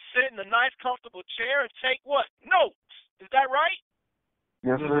sit in a nice, comfortable chair and take what? Notes. Is that right?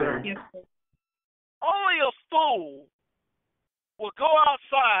 Yes, sir. Yes, sir. Only a fool will go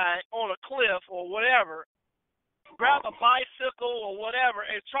outside on a cliff or whatever, grab a bicycle or whatever,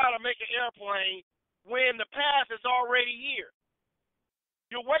 and try to make an airplane when the path is already here.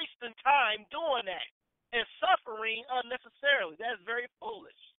 You're wasting time doing that and suffering unnecessarily. That's very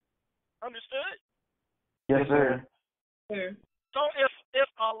foolish. Understood? Yes, sir. Sir. So if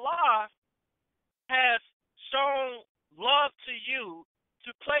Allah has shown love to you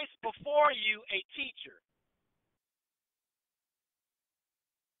to place before you a teacher,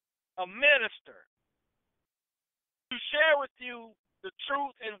 a minister, to share with you the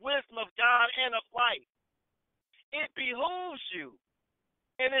truth and wisdom of God and of life, it behooves you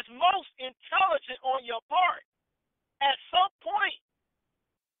and is most intelligent on your part at some point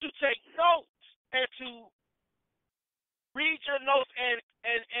to take notes and to read your notes and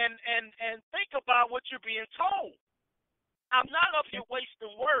think about what you're being told. I'm not up here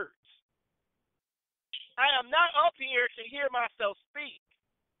wasting words. I am not up here to hear myself speak.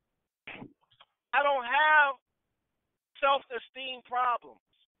 I don't have self-esteem problems.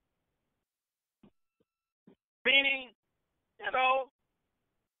 Meaning, I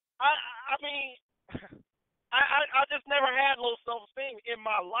mean, I just never had low self-esteem in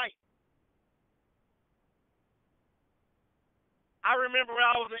my life. I remember when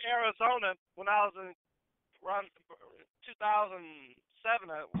I was in Arizona, when I was in around 2007,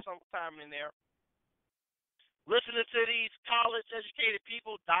 sometime in there, listening to these college-educated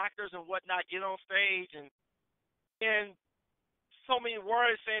people, doctors and whatnot, get on stage and so many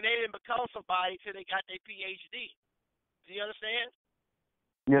words saying they didn't become somebody till they got their PhD. Do you understand?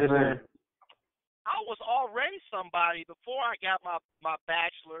 Yes, sir. I was already somebody before I got my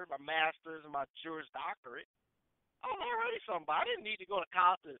bachelor, my master's, and my Juris Doctorate. I was already somebody. I didn't need to go to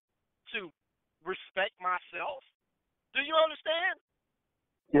college to respect myself. Do you understand?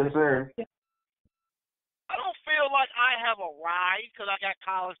 Yes, sir. I don't feel like I have arrived because I got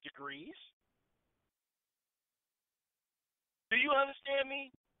college degrees. Do you understand me?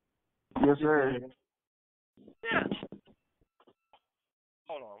 Yes, sir. Yeah.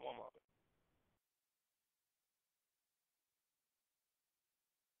 Hold on one moment.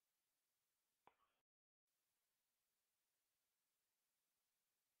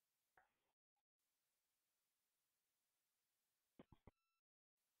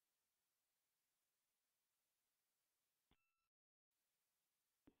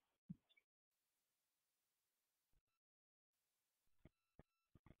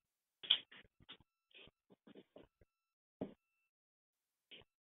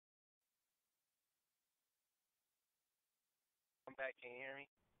 I'm back. Can you hear me?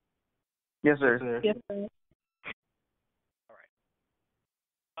 Yes, sir. Yes, sir. All right.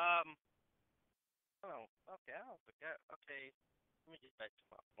 Oh, okay. I don't forget. Okay. Let me get back to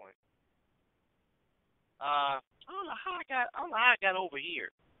my point. I don't know how I got over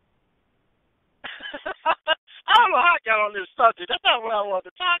here. I don't know how I got on this subject. That's not what I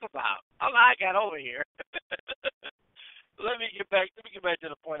wanted to talk about. I don't know how I got over here. Let me get back to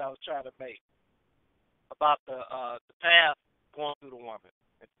the point I was trying to make about the path going through the woman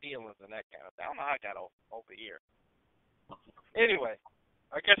and feelings and that kind of thing. I don't know how I got over here. Anyway,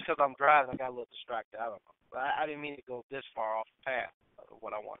 I guess because I'm driving, I got a little distracted. I don't know. I didn't mean to go this far off the path of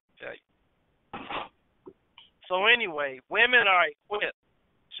what I wanted to tell you. So anyway, women are equipped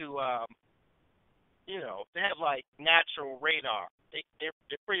to, they have like natural radar. They're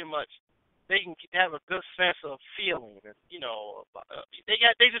pretty much, they can have a good sense of feeling. They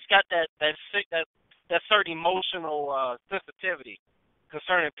just got that certain emotional sensitivity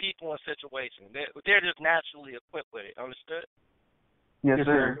concerning people and situations. They're just naturally equipped with it. Understood? Yes,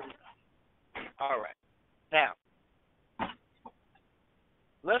 sir. All right. Now,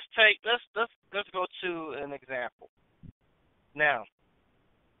 let's go to an example. Now,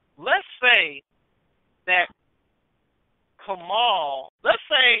 let's say that let's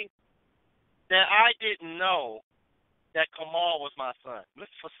say that I didn't know that Kamal was my son.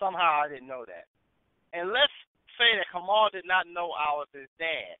 Somehow I didn't know that. And let's say that Kamal did not know I was his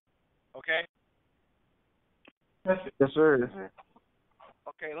dad. Okay? Yes, sir.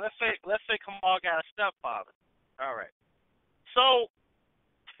 Okay, let's say Kamal got a stepfather. All right. So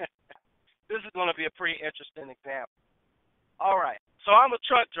this is going to be a pretty interesting example. All right. So I'm a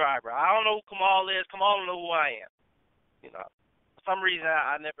truck driver. I don't know who Kamal is. Kamal don't know who I am. For some reason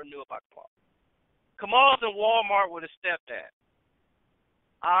I never knew about Kamal. Kamal's in Walmart with his stepdad.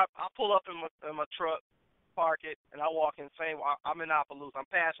 I pull up in my truck, park it, and I walk in. I'm in Opelousas. I'm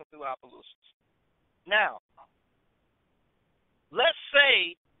passing through Opelousas. Now, let's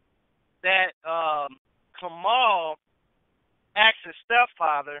say that Kamal asks his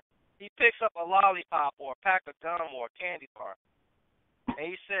stepfather. He picks up a lollipop or a pack of gum or a candy bar, and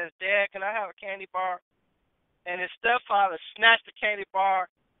he says, "Dad, can I have a candy bar?" And his stepfather snatched the candy bar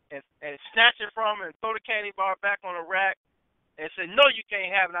and snatched it from him and throw the candy bar back on the rack and said, "No, you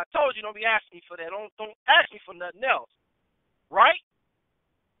can't have it. I told you don't be asking me for that. Don't ask me for nothing else." Right?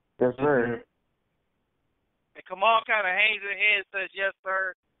 Yes, sir. And Kamal kind of hangs his head and says, "Yes,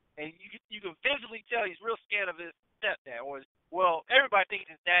 sir." And you can visually tell he's real scared of his stepdad. Well, everybody thinks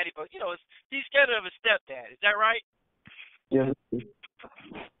his daddy, but he's scared of his stepdad. Is that right? Yes.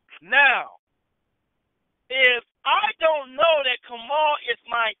 Now, if I don't know that Kamal is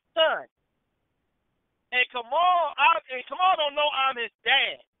my son, and Kamal don't know I'm his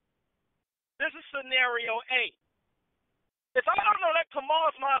dad, this is scenario A. If I don't know that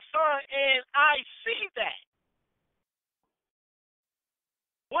Kamal's my son and I see that,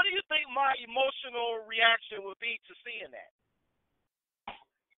 what do you think my emotional reaction would be to seeing that?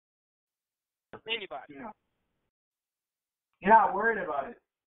 Anybody? You're not worried about it.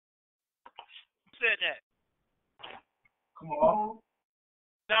 Who said that? Come on.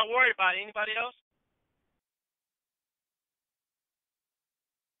 Not worried about it. Anybody else?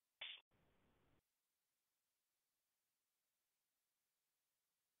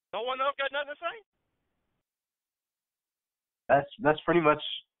 No one else got nothing to say? That's pretty much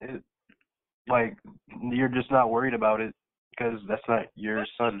it. Like, you're just not worried about it because that's not your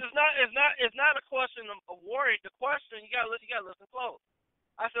son. It's not a question of worry. The question, you gotta listen close.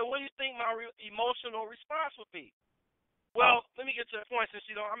 I said, what do you think my emotional response would be? Well, let me get to the point. Since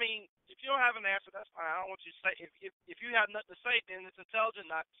if you don't have an answer, that's fine. I don't want you to say. If you have nothing to say, then it's intelligent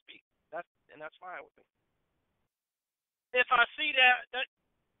not to speak. That's fine with me. If I see that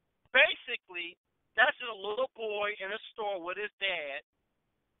basically that's just a little boy in a store with his dad,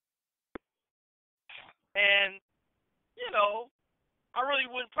 and I really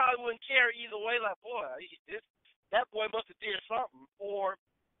probably wouldn't care either way. Like, boy, that boy must have did something, or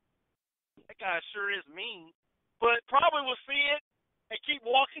that guy sure is mean. But probably will see it and keep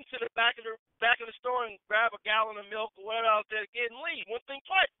walking to the back of the store and grab a gallon of milk or whatever else there and leave. Wouldn't think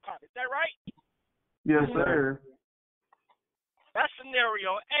twice about it. Is that right? Yes, sir. That's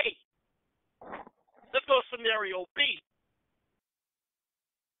scenario A. Let's go to scenario B.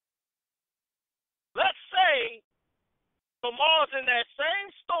 Let's say Kamal's in that same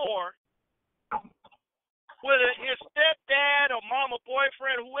store with his stepdad or mama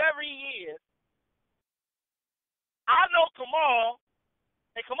boyfriend, whoever he is. I know Kamal,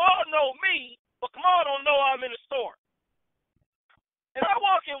 and Kamal know me, but Kamal don't know I'm in the store. And I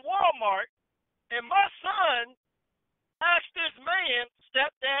walk in Walmart, and my son asked this man,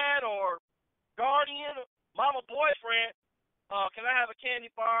 stepdad or guardian, mama boyfriend, can I have a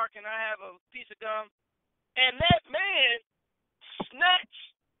candy bar? Can I have a piece of gum? And that man snatched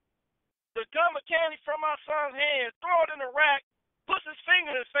the gum of candy from my son's hand, throw it in the rack, puts his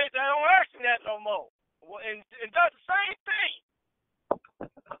finger in his face, and I don't ask him that no more. And does the same thing.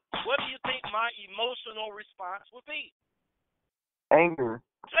 What do you think my emotional response would be? Anger.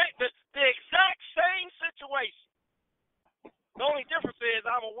 The exact same situation. The only difference is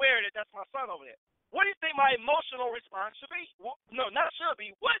I'm aware that that's my son over there. What do you think my emotional response should be? Well, no, not should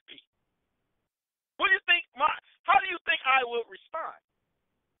be, would be. What do you think how do you think I would respond?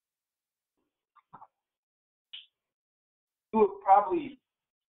 You would probably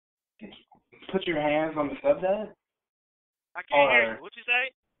put your hands on the stepdad. I can't hear you. What you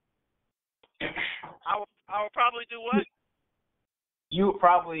say? I would probably do what? You would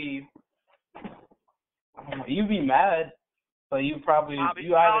probably, I don't know, you'd be mad, but you probably, I would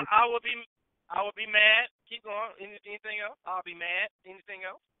be mad. Keep going. Anything else? I'll be mad. Anything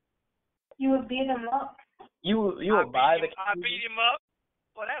else? You would beat him up. You would buy the. I beat him up.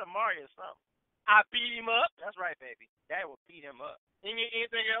 Well, that'll Mario something. I beat him up. That's right, baby. That will beat him up.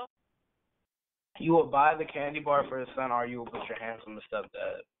 Anything else? You would buy the candy bar for his son, or you would put your hands on the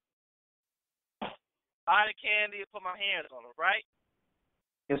stepdad. Buy the candy and put my hands on him, right?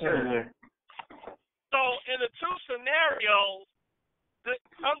 Yes, sir. So in the two scenarios,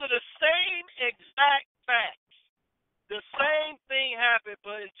 under the same exact facts, the same thing happened,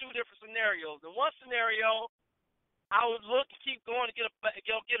 but in two different scenarios. In one scenario, I would look and keep going to get a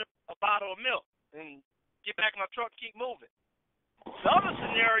bottle of milk and get back in my truck and keep moving. The other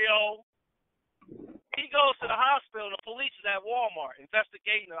scenario, he goes to the hospital and the police is at Walmart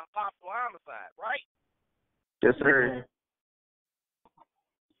investigating a possible homicide, right? Yes, sir.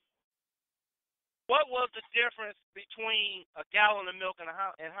 What was the difference between a gallon of milk and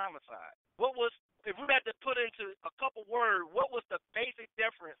homicide? What was, if we had to put into a couple words, what was the basic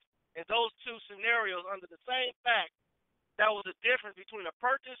difference in those two scenarios under the same fact? That was the difference between the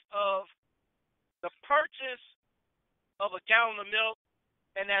purchase of a gallon of milk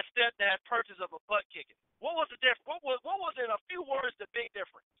and that purchase of a butt kicking. What was the difference? What was in a few words the big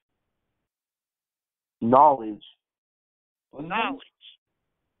difference? Knowledge. Knowledge.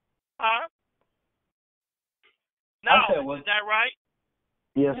 Huh? Knowledge. Is that right?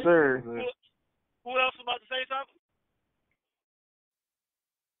 Yes, sir. Who else was about to say something?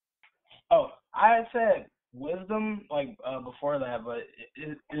 Oh, I had said wisdom before that, but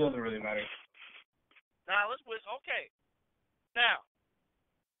it doesn't really matter. Okay. Now,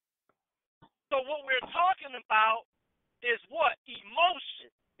 so what we're talking about is what?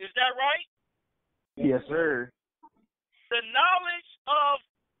 Emotion. Is that right? Yes, sir. The knowledge of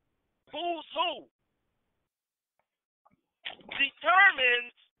who's who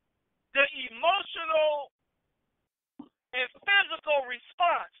determines the emotional and physical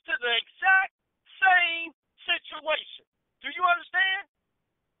response to the exact same situation. Do you understand?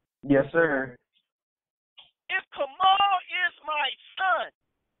 Yes, sir. If Kamal is my son,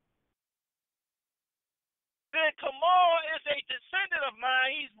 then Kamal is a descendant of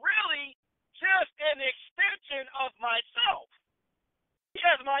mine. He's really just an extension of myself. He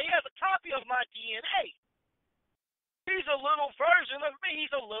has a copy of my DNA. He's a little version of me.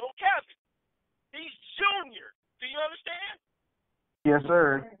 He's a little Kevin. He's Junior. Do you understand? Yes,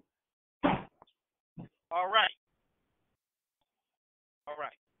 sir. All right.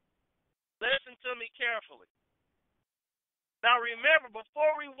 Listen to me carefully. Now remember,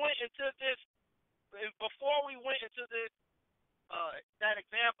 before we went into this, that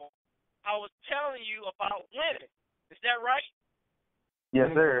example, I was telling you about women. Is that right?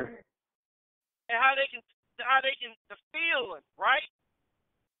 Yes, sir. And how they can the feeling, right?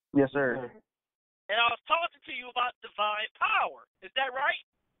 Yes, sir. And I was talking to you about divine power. Is that right?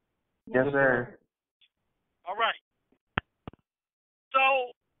 Yes, sir. All right.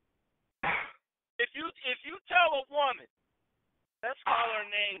 So if you tell a woman, let's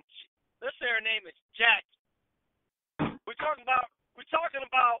say her name is Jackie. We're talking about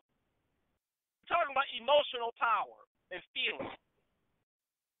emotional power and feeling.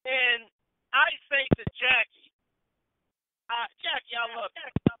 And I say to Jackie, Jackie, I love you.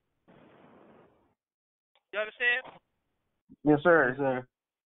 You understand? Yes, sir. Yes, sir.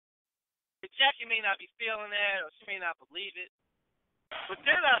 Jackie may not be feeling that, or she may not believe it. But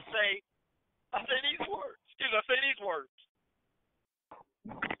then I say these words.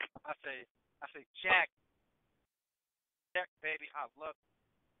 I say, Jack, baby, I love you.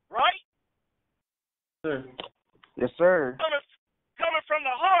 Right? Sir. Yes, sir. Coming from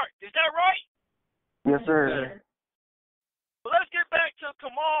the heart. Is that right? Yes, sir. But let's get back to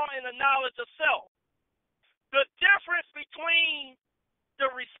Kamal and the knowledge of self. The difference between the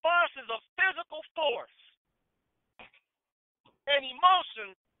responses of physical force and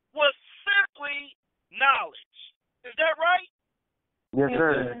emotion was simply knowledge. Is that right? Yes,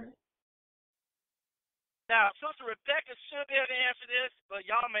 sir. Now, Sister Rebecca should be able to answer this, but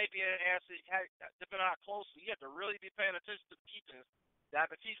y'all may be able to answer it, depending on how closely. You have to really be paying attention to the teachings that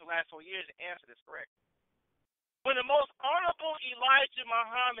I've been teaching the last 4 years to answer this correctly. When the most honorable Elijah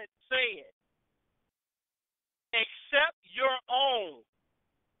Muhammad said, accept your own,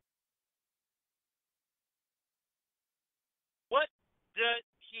 what did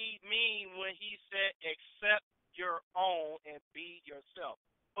he mean when he said accept your own and be yourself?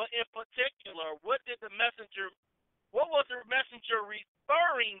 But in particular, what was the messenger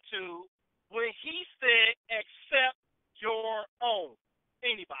referring to when he said, accept your own?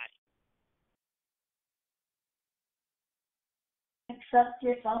 Anybody? Accept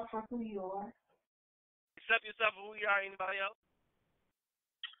yourself for who you are. Accept yourself for who you are. Anybody else?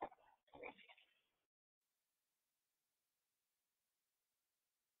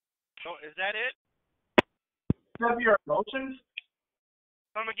 So is that it? Accept your emotions.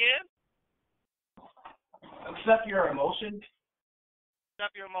 Come again? Accept your emotions.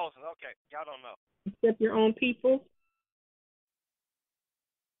 Accept your emotions. Okay, y'all don't know. Accept your own people.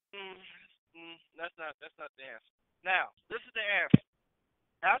 That's not the answer. Now, this is the answer.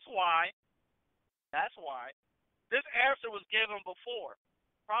 That's why this answer was given before,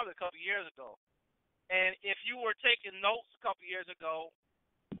 probably a couple years ago. And if you were taking notes a couple years ago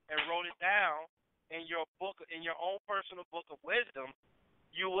and wrote it down in your book, in your own personal book of wisdom,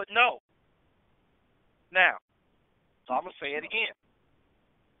 you would know. Now, so I'm gonna say it again.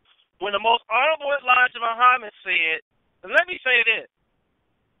 When the most honorable Elijah Muhammad said, and let me say this.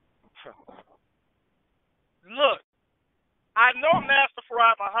 Look, I know Master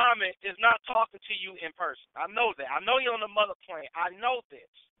Farad Muhammad is not talking to you in person. I know that. I know you're on the mother plane. I know this.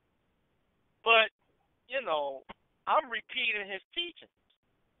 But, I'm repeating his teachings.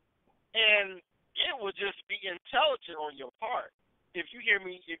 And it would just be intelligent on your part. When you hear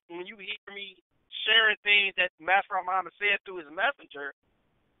me sharing things that Master Farad Muhammad said through his messenger,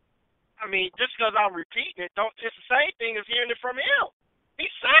 I mean, just because I'm repeating it, it's the same thing as hearing it from him. He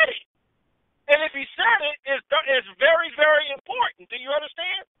said it. And if he said it, it's very, very important. Do you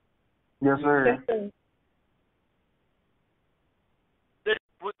understand? Yes, sir.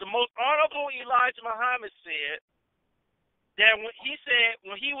 What the most honorable Elijah Muhammad said, that when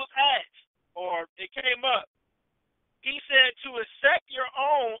he was asked, or it came up, he said to accept your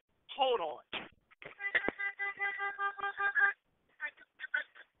own. Hold on.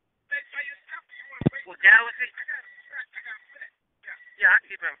 Well, Galaxy. Yeah, I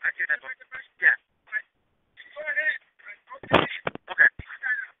keep that book. Yeah. Okay.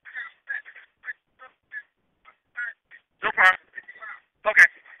 No problem. Okay.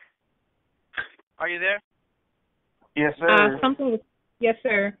 Are you there? Yes, sir. Yes,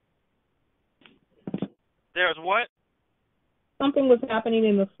 sir. There's what? Something was happening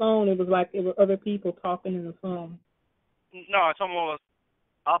in the phone. It was like it were other people talking in the phone. No, someone was.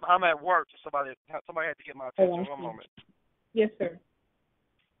 I'm at work. Somebody had to get my attention. One moment. Yes, sir.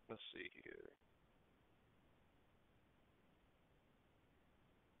 Let's see here.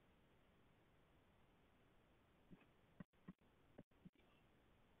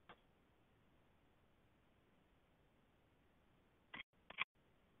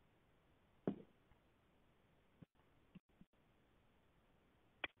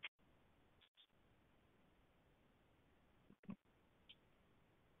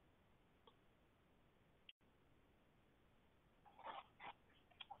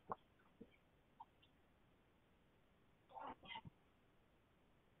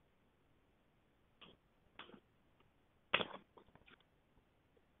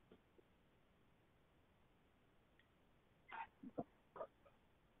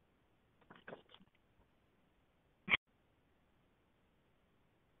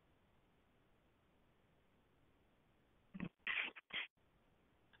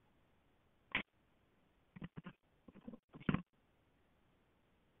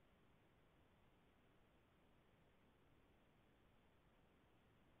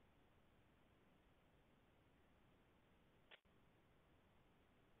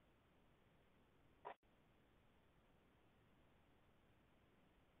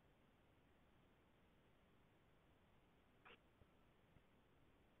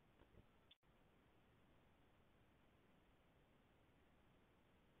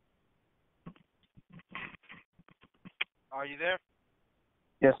 Are you there?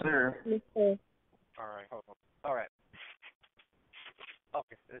 Yes, sir. Yes, sir. All right, hold on. All right.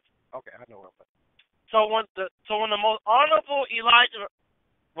 Okay, okay. I know where I'm at. So when the most honorable Elijah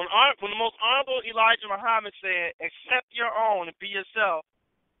Muhammad said, "Accept your own and be yourself,"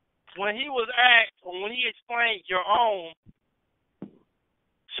 when he was asked, or when he explained your own,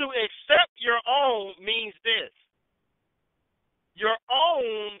 to accept your own means this: your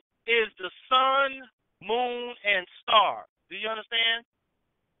own is the sun, moon, and star. Do you understand?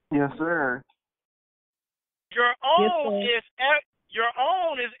 Yes, sir. Your own Yes,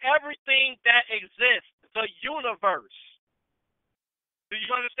 is everything that exists, the universe. Do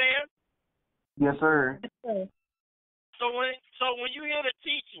you understand? Yes, sir. sir. So when you hear the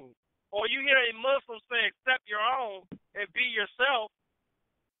teaching, or you hear a Muslim say, "Accept your own and be yourself,"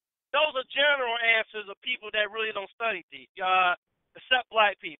 those are general answers of people that really don't study deep. accept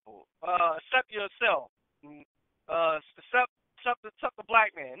black people, accept yourself, accept the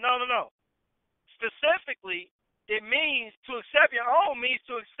black man. No, no, no. Specifically, it means to accept your own means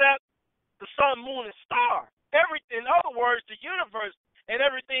to accept the sun, moon, and star. In other words, the universe and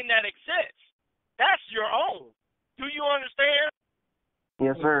everything that exists. That's your own. Do you understand?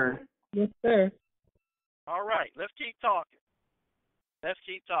 Yes, sir. Yes, sir. All right, let's keep talking. Let's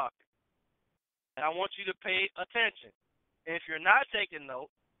keep talking. And I want you to pay attention. And if you're not taking notes,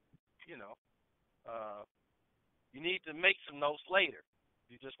 you know, you need to make some notes later.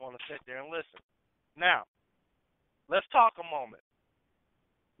 You just want to sit there and listen. Now, let's talk a moment.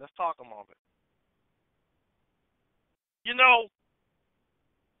 Let's talk a moment. You know,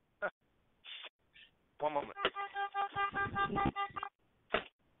 one moment.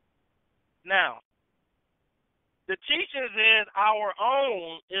 Now, the teachings is our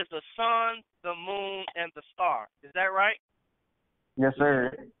own is the sun, the moon, and the star. Is that right? Yes,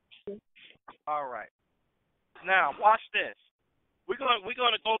 sir. All right. Now, watch this. We're going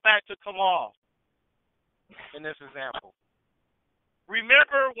to go back to Kamal in this example.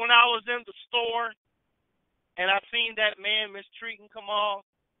 Remember when I was in the store and I seen that man mistreating Kamal,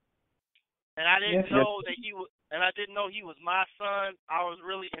 and I didn't know that he was, and I didn't know he was my son. I was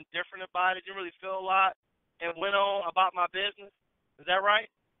really indifferent about it. Didn't really feel a lot, and went on about my business. Is that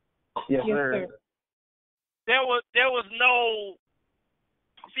right? Yes, sir. There was no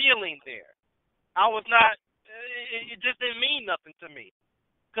feeling there. I was not. It just didn't mean nothing to me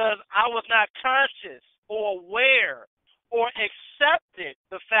because I was not conscious or aware or accepted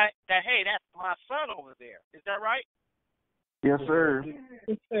the fact that, hey, that's my son over there. Is that right? Yes, sir.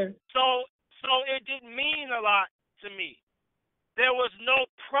 Yes, sir. So it didn't mean a lot to me. There was no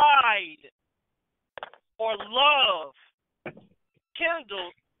pride or love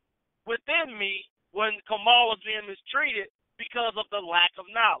kindled within me when Kamal was being mistreated because of the lack of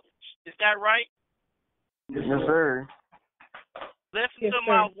knowledge. Is that right? Yes, sir. Listen to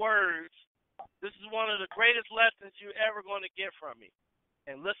my words. This is one of the greatest lessons you're ever going to get from me.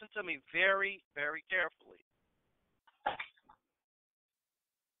 And listen to me very, very carefully.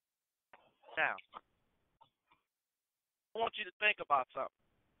 Now, I want you to think about something.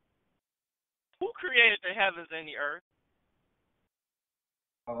 Who created the heavens and the earth?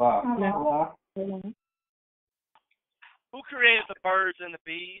 Allah. Who created the birds and the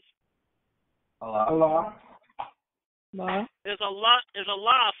bees? Allah. Is Allah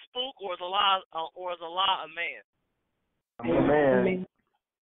a spook or is Allah a man? Amen.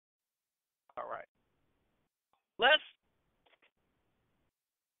 All right. Let's.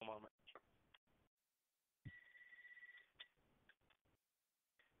 A moment.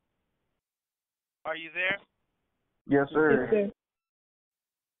 Are you there? Yes, sir. Yes, sir.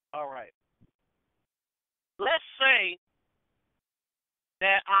 All right. Let's say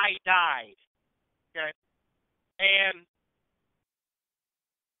that I died. Okay. And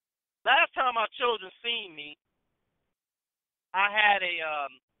last time my children seen me, I had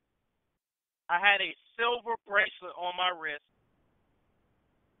a silver bracelet on my wrist,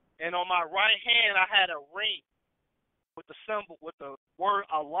 and on my right hand I had a ring with the symbol, with the word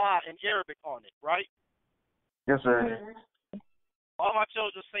Allah in Arabic on it, right? Yes, sir. All my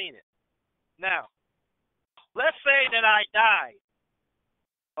children seen it. Now, let's say that I died.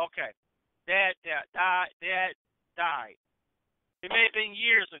 Okay. Dad died. It may have been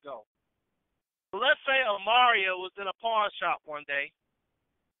years ago. But let's say Amaria was in a pawn shop one day,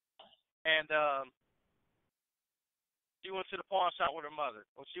 and she went to the pawn shop with her mother,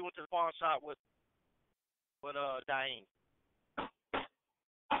 or she went to the pawn shop with Diane.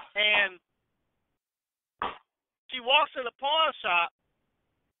 And she walks in the pawn shop,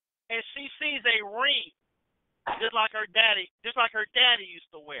 and she sees a ring, just like her daddy used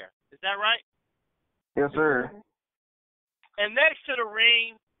to wear. Is that right? Yes, sir. And next to the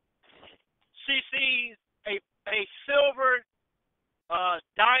ring, she sees a silver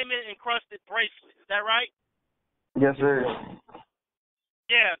diamond encrusted bracelet. Is that right? Yes, sir.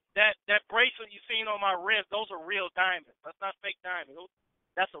 Yeah, that bracelet you seen on my wrist, those are real diamonds. That's not fake diamonds.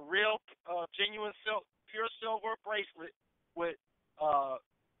 That's a real, genuine, pure silver bracelet with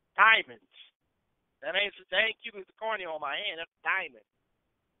diamonds. That ain't cubic zirconia on my hand. That's diamond.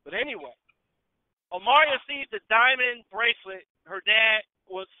 But anyway, Amaria sees the diamond bracelet. Her dad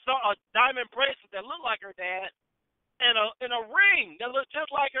saw a diamond bracelet that looked like her dad, and a ring that looked just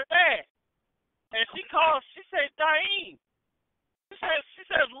like her dad. And she says, Diane. She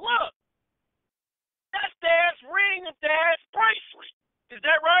says, look, that's Dad's ring and Dad's bracelet. Is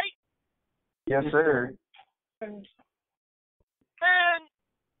that right? Yes, sir. And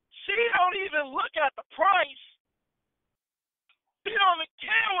she don't even look at the price. She She don't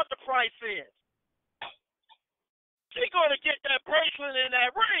care what the price is. She's going to get that bracelet and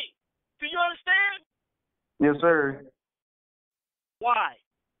that ring. Do you understand? Yes, sir. Why?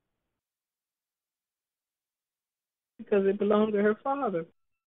 Because it belonged to her father.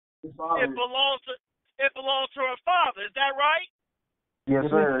 It belongs to her father. Is that right? Yes,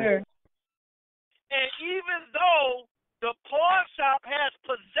 sir. And even though the pawn shop has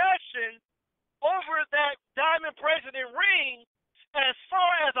possession over that diamond bracelet and ring, as far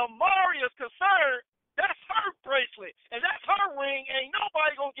as Amari is concerned, that's her bracelet and that's her ring. Ain't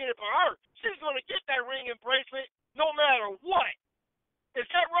nobody gonna get it for her. She's gonna get that ring and bracelet no matter what. Is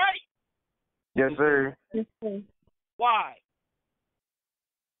that right? Yes, sir. Yes, sir. Why?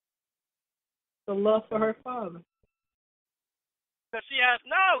 The love for her father. Because she has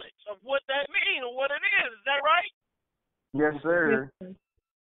knowledge of what that means or what it is. Is that right? Yes, sir. Yes, sir.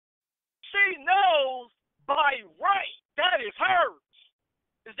 She knows by right that is hers.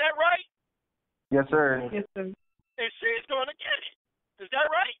 Is that right? Yes, sir. Yes, sir. And she's going to get it. Is that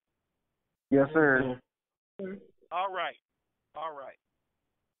right? Yes, sir. All right.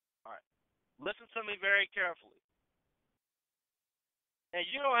 Listen to me very carefully. And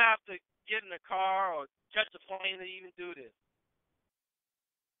you don't have to get in a car or catch a plane to even do this.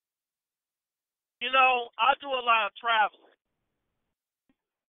 You know, I do a lot of traveling.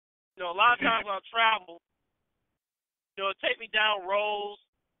 You know, a lot of times when I travel, you know, it take me down roads,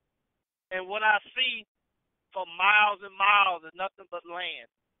 and what I see for miles and miles is nothing but land.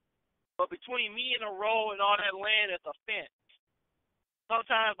 But between me and the road and all that land is a fence.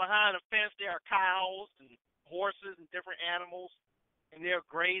 Sometimes behind the fence there are cows and horses and different animals, and they're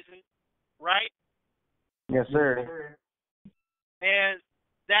grazing, right? Yes, sir. And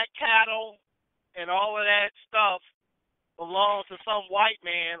that cattle and all of that stuff belongs to some white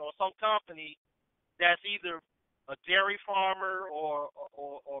man or some company that's either a dairy farmer or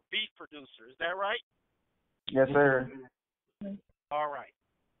beef producer. Is that right? Yes, sir. All right.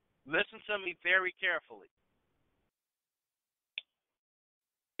 Listen to me very carefully.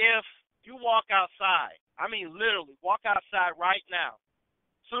 If you walk outside, I mean literally walk outside right now,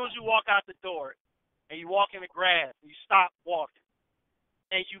 as soon as you walk out the door and you walk in the grass, you stop walking,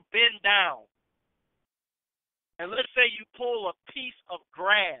 and you bend down, and let's say you pull a piece of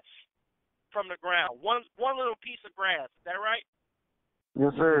grass from the ground, one little piece of grass, is that right?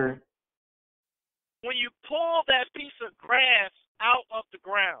 Yes, sir. When you pull that piece of grass out of the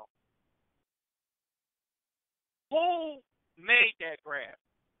ground, who made that grass?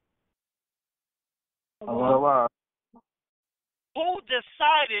 Allah. Who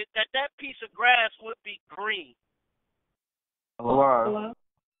decided that that piece of grass would be green? Allah.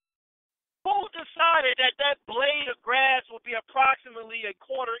 Who decided that that blade of grass would be approximately a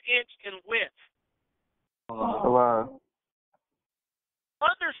quarter-inch in width? Allah.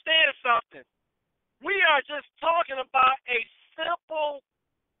 Understand something. We are just talking about a simple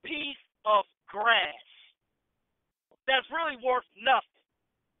piece of grass that's really worth nothing.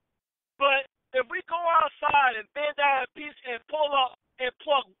 But if we go outside and bend down a piece and pull up and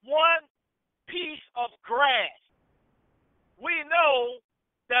pluck one piece of grass, we know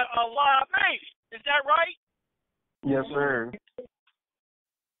that Allah made it. Is that right? Yes, sir.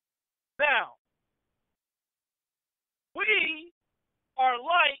 Now, we are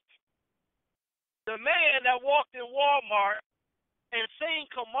like the man that walked in Walmart and seen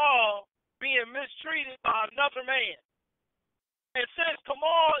Kamal being mistreated by another man. And since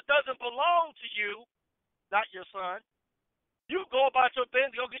Kamal doesn't belong to you, not your son, you go about your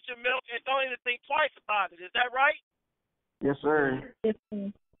business, go get your milk, and don't even think twice about it. Is that right? Yes, sir. Yes,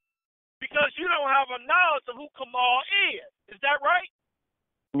 sir. Because you don't have a knowledge of who Kamal is. Is that right?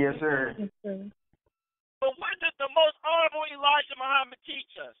 Yes, sir. Yes, sir. But what did the most honorable Elijah Muhammad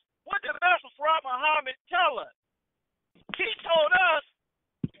teach us? What did Master Farad Muhammad tell us? He told us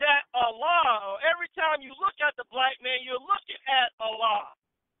that Allah, every time you look at the black man, you're looking at Allah.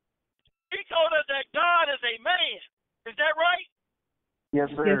 He told us that God is a man. Is that right? Yes,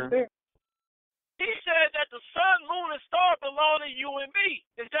 sir. Yes, sir. He said that the sun, moon, and star belong to you and me.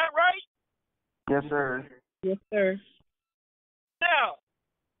 Is that right? Yes, sir. Yes, sir. Now,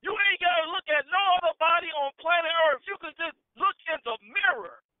 you ain't got to look at no other body on planet Earth. You can just look in the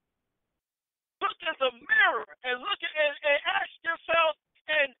mirror. Look in the mirror and look at and ask yourself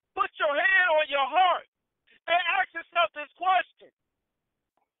and put your hand on your heart and ask yourself this question.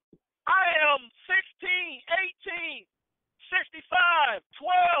 I am 16, 18, 65,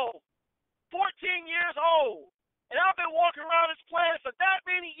 12, 14 years old, and I've been walking around this planet for that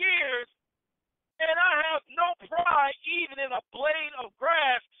many years, and I have no pride even in a blade of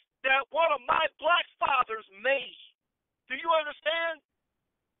grass that one of my black fathers made. Do you understand?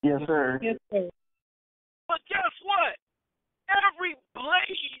 Yes, sir. Yes, sir. But guess what? Every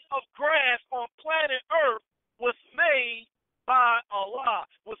blade of grass on planet Earth was made by Allah,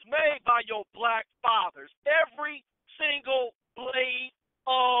 was made by your black fathers. Every single blade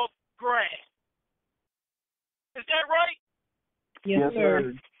of grass. Is that right? Yes,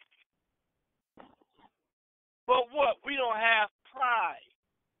 sir. But what? We don't have pride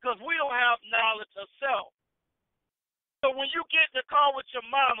because we don't have knowledge of self. So when you get in the car with your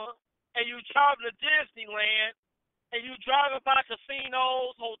mama and you driving to Disneyland and you driving by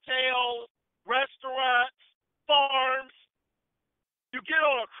casinos, hotels, restaurants, farms, you get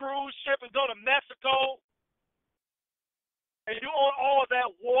on a cruise ship and go to Mexico and you own all that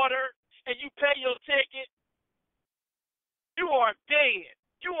water and you pay your ticket, you are dead.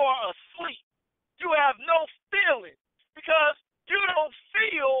 You are asleep. You have no feeling because you don't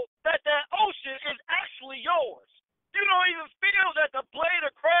feel that that ocean is actually yours. You don't even feel that the blade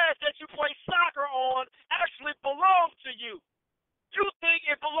of grass that you play soccer on actually belongs to you. You think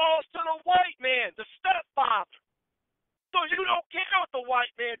it belongs to the white man, the stepfather. So you don't care what the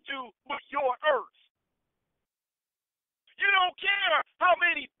white man do with your earth. You don't care how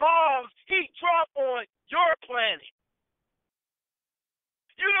many bombs he dropped on your planet.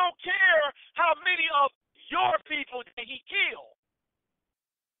 You don't care how many of your people that he killed.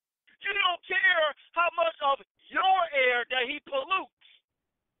 You don't care how much of your air that he pollutes.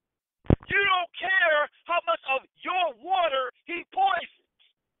 You don't care how much of your water he poisons.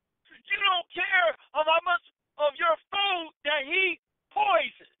 You don't care how much of your food that he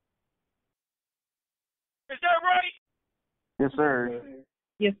poisons. Is that right? Yes, sir.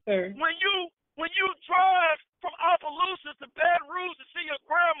 Yes, sir. When you drive from Opelousas to Baton Rouge to see your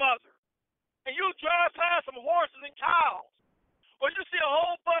grandmother, and you drive past some horses and cows, or you see a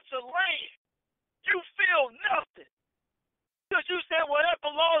whole bunch of land, you feel nothing. Because you say, well, that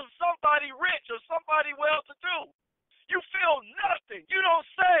belongs to somebody rich or somebody well-to-do. You feel nothing. You don't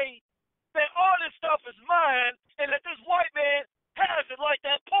say that all this stuff is mine and that this white man has it like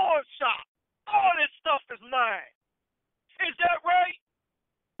that pawn shop. All this stuff is mine. Is that right?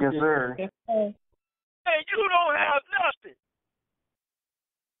 Yes, sir. Yes, sir. And you don't have nothing.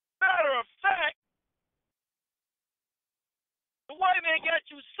 Matter of fact, the white man got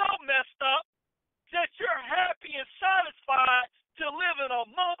you so messed up that you're happy and satisfied to live in a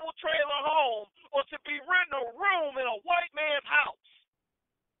mobile trailer home or to be renting a room in a white man's house.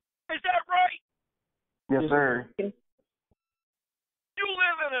 Is that right? Yes, sir. You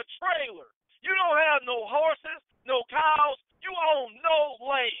live in a trailer. You don't have no horses, no cows. You own no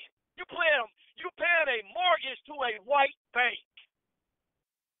land. You paying a mortgage to a white bank.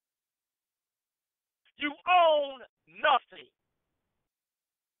 You own nothing.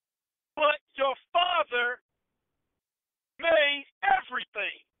 But your father made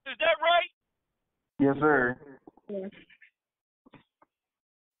everything. Is that right? Yes, sir. Yes.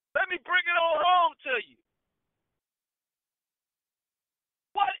 Let me bring it on home to you.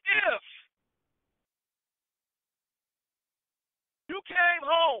 What if you came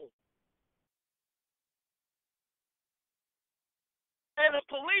home and a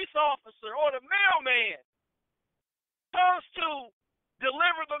police officer or the mailman comes to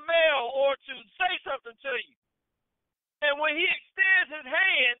deliver the mail or to say something to you, and when he extends his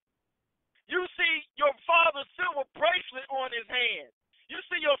hand, you see your father's silver bracelet on his hand. You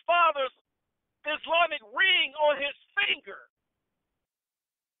see your father's Islamic ring on his finger,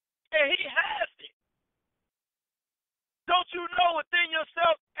 and he has it. Don't you know within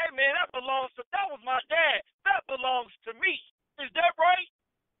yourself, hey man, that was my dad. That belongs to me. Is that right?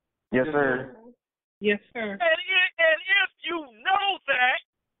 Yes, sir. Yes, sir. And if you know that,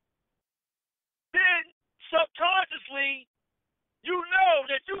 then subconsciously you know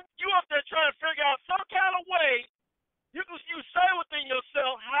that you up there trying to figure out some kind of way. You say within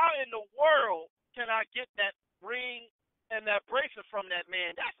yourself, how in the world can I get that ring and that bracelet from that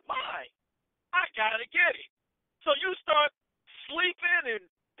man? That's mine. I gotta get it. So you start sleeping and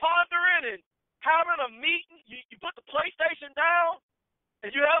pondering and having a meeting. You put the PlayStation down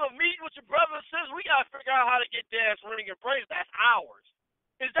and you have a meeting with your brother and sister. We gotta figure out how to get Dad's ring and bracelet. That's ours.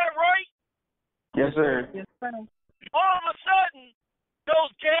 Is that right? Yes, sir. Yes, sir. All of a sudden,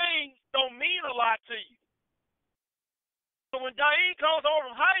 those games don't mean a lot to you. So when Daeed comes home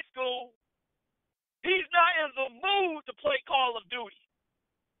from high school, he's not in the mood to play Call of Duty.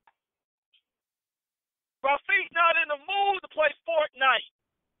 Rafiq's not in the mood to play Fortnite.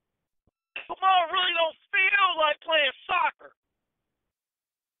 Kamal really don't feel like playing soccer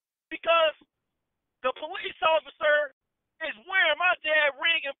because the police officer is wearing my dad's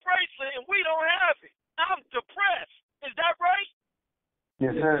ring and bracelet and we don't have it. I'm depressed. Is that right?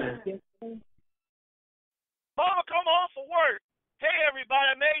 Yes, sir. Mama, come home from work. Hey,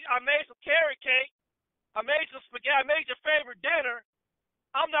 everybody, I made some carrot cake. I made some spaghetti. I made your favorite dinner.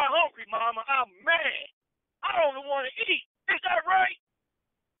 I'm not hungry, Mama. I'm mad. I don't even want to eat. Is that right?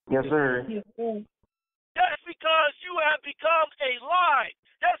 Yes, sir. That's because you have become a lie.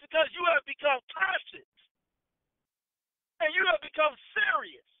 That's because you have become conscious. And you have become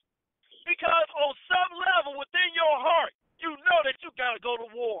serious. Because on some level within your heart, you know that you got to go to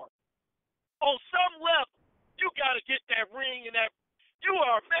war. On some level, you got to get that ring and that. You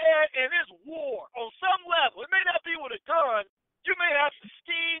are mad and it's war. On some level, it may not be with a gun. You may have to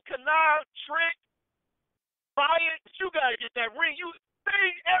scheme, connive, trick, buy it, but you got to get that ring.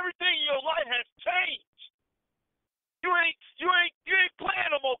 Everything in your life has changed. You ain't playing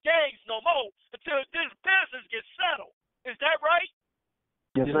no more games no more until this business gets settled. Is that right?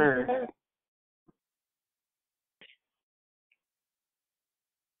 Yes, sir.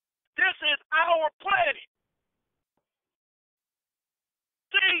 This is our planet.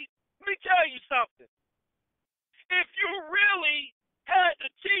 See, let me tell you something. If you really had the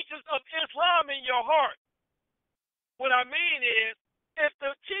teachings of Islam in your heart, what I mean is, if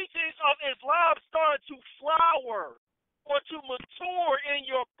the teachings of Islam started to flower or to mature in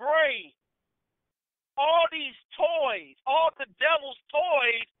your brain, all these toys, all the devil's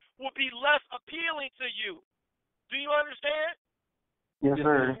toys, will be less appealing to you. Do you understand? Yes,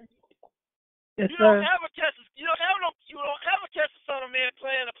 sir. Yes, You sir. don't ever catch a son of man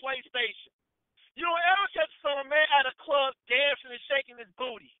playing a PlayStation. You don't ever catch a son of man at a club dancing and shaking his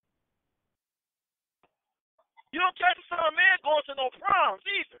booty. You don't catch a son of man going to no proms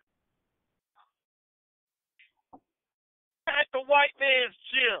either. At the white man's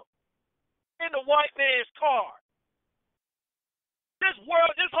gym, in the white man's car. This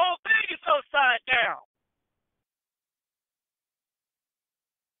whole thing is upside down.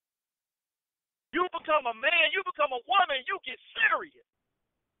 You become a man, you become a woman, you get serious.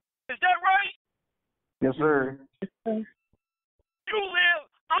 Is that right? Yes, sir.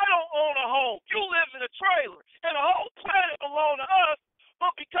 I don't own a home. You live in a trailer. And the whole planet belongs to us.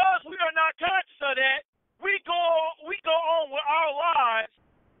 But because we are not conscious of that, we go on with our lives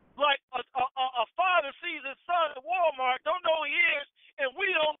like a father sees his son at Walmart, don't know who he is, and we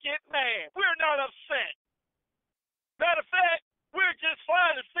don't get mad. We're not upset. Matter of fact, we're just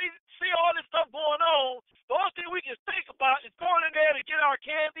fine to see all this stuff going on. The only thing we can think about is going in there to get our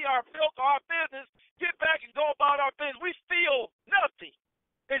candy, our milk, our business, get back and go about our business. We feel nothing.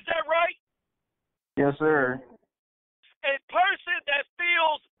 Is that right? Yes, sir. A person that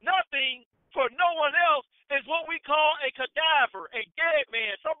feels nothing for no one else is what we call a cadaver, a dead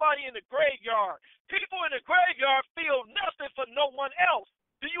man, somebody in the graveyard. People in the graveyard feel nothing for no one else.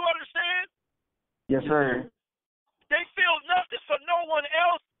 Do you understand? Yes, sir. They feel nothing for no one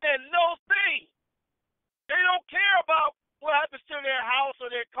else and no thing. They don't care about what happens to their house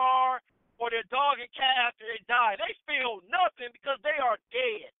or their car or their dog and cat after they die. They feel nothing because they are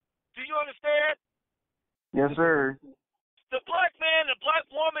dead. Do you understand? Yes, sir. The black man and black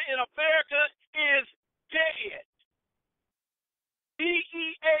woman in America is dead.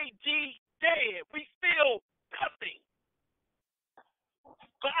 D-E-A-D, dead. We feel nothing.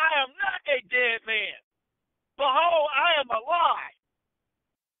 But I am not a dead man. Behold, I am alive.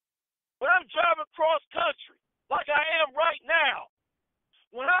 When I'm driving cross country, like I am right now,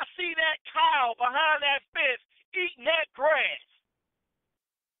 when I see that cow behind that fence eating that grass,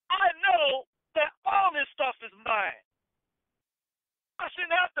 I know that all this stuff is mine. I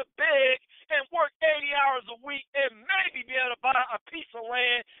shouldn't have to beg and work 80 hours a week and maybe be able to buy a piece of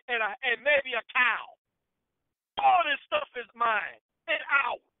land and maybe a cow. All this stuff is mine and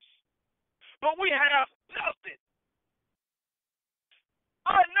ours. But we have nothing.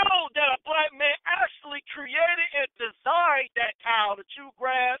 I know that a black man actually created and designed that cow to chew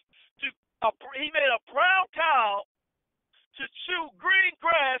grass. He made a brown cow to chew green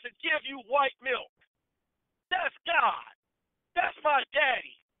grass and give you white milk. That's God. That's my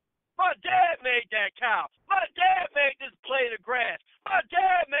daddy. My dad made that cow. My dad made this blade of grass. My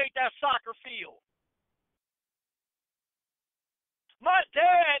dad made that soccer field. My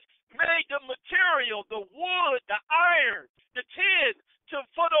dad made the material, the wood, the iron, the tin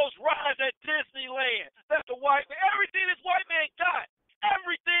for those rides at Disneyland. That's the white man. Everything this white man got,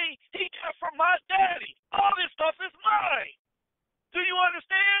 everything he got from my daddy. All this stuff is mine. Do you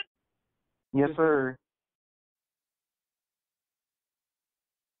understand? Yes, sir.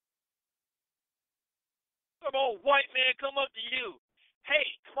 Some old white man come up to you. Hey,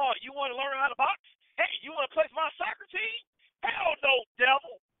 come on, you want to learn how to box? Hey, you want to play for my soccer team? Hell no,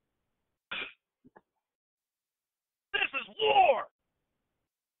 devil. This is war.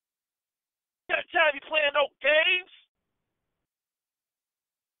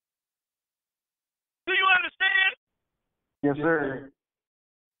 Yes, sir.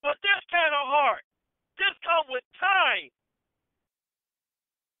 But this kind of heart, this comes with time.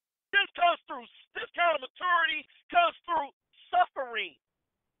 This kind of maturity comes through suffering.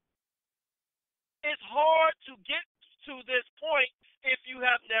 It's hard to get to this point if you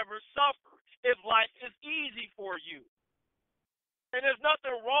have never suffered, if life is easy for you. And there's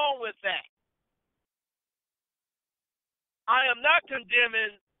nothing wrong with that. I am not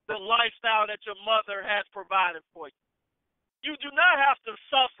condemning the lifestyle that your mother has provided for you. You do not have to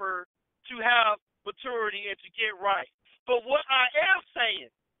suffer to have maturity and to get right. But what I am saying,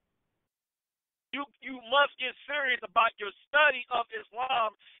 you must get serious about your study of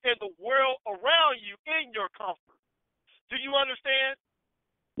Islam and the world around you in your comfort. Do you understand?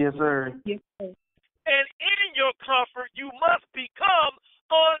 Yes, sir. Yes, sir. And in your comfort, you must become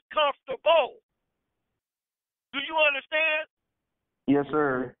uncomfortable. Do you understand? Yes,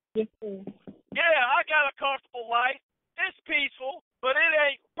 sir. Yes, sir. Yeah, I got a comfortable life. It's peaceful, but it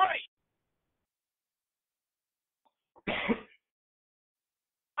ain't right.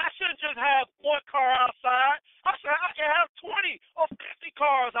 I shouldn't just have one car outside. I can have 20 or 50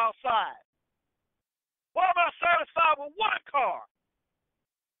 cars outside. Why am I satisfied with one car?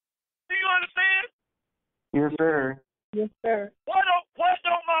 Do you understand? Yes, sir. Yes, sir. Why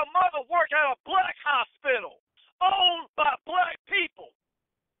don't my mother work at a black hospital owned by black people?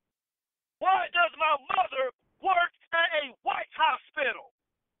 Why does my mother work at a white hospital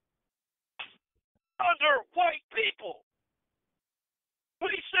under white people? We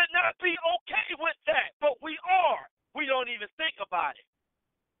should not be okay with that, but we are. We don't even think about it.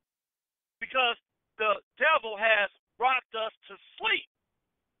 Because the devil has rocked us to sleep.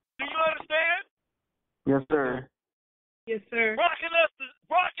 Do you understand? Yes, sir. Yes, sir. Rocking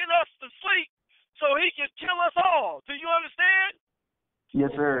us to sleep so he can kill us all. Do you understand? Yes,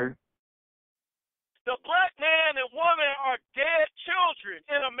 sir. The black man and woman are dead children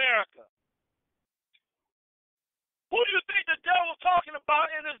in America. Who do you think the devil's talking about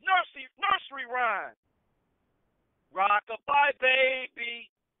in his nursery rhyme? Rockabye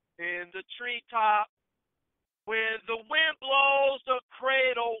baby in the treetop. When the wind blows, the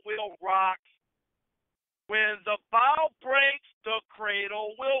cradle will rock. When the bow breaks, the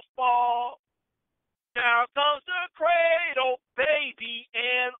cradle will fall. Now comes the cradle, baby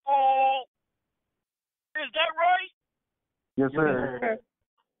and all. Is that right? Yes, sir.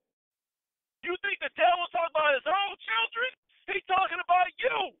 You think the devil's talking about his own children? He's talking about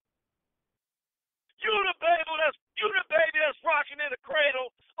you. You the baby that's rocking in the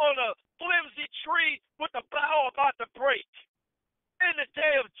cradle on a flimsy tree with the bough about to break. In the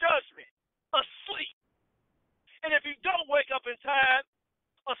day of judgment, asleep. And if you don't wake up in time,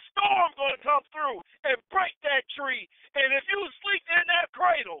 a storm going to come through and break that tree. And if you sleep in that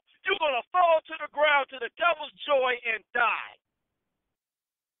cradle, you're going to fall to the ground to the devil's joy and die.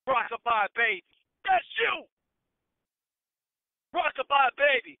 Rockabye baby. That's you. Rockabye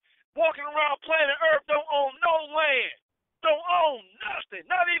baby. Walking around planet Earth, don't own no land. Don't own nothing.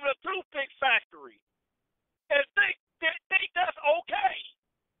 Not even a toothpick factory. And think that's okay.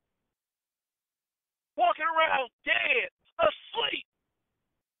 Walking around dead, asleep.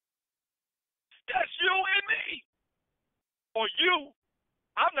 That's you and me. Or you.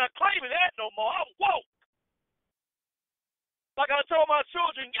 I'm not claiming that no more. I'm woke. Like I told my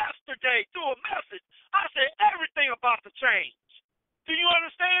children yesterday through a message, I said everything about to change. Do you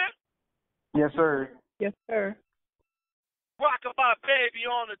understand? Yes, sir. Yes, sir. Rockabye baby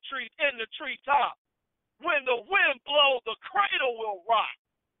on the tree, in the treetop. When the wind blows, the cradle will rock.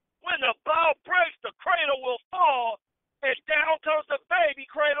 When the bough breaks, the cradle will fall, and down comes the baby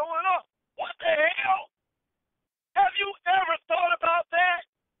cradling up. What the hell? Have you ever thought about that?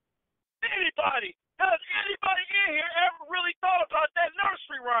 Anybody? Has anybody in here ever really thought about that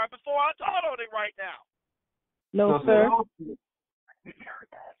nursery rhyme before I taught on it right now? No, sir.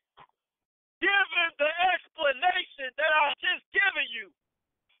 Given the explanation that I've just given you,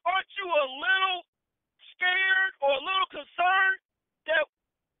 aren't you a little scared or a little concerned that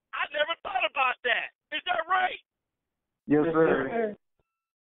I never thought about that? Is that right? Yes, sir.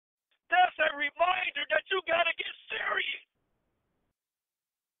 That's a reminder that you got to get serious.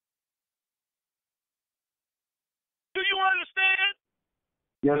 Do you understand?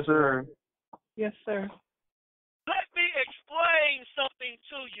 Yes, sir. Yes, sir. Let me explain something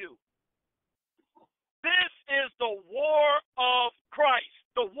to you. This is the war of Christ,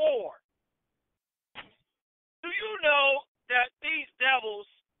 the war. Do you know that these devils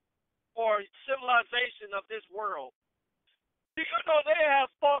or civilization of this world, do you know they have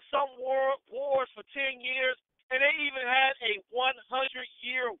fought some wars for 10 years and they even had a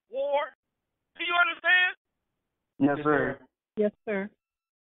 100-year war? Do you understand? Yes, sir. Yes, sir.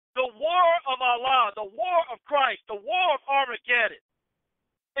 The war of Allah, the war of Christ, the war of Armageddon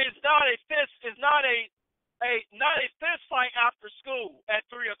is not a fist fight after school at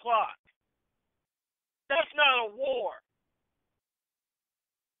 3:00. That's not a war.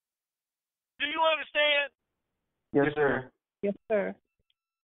 Do you understand? Yes, sir. Yes, sir.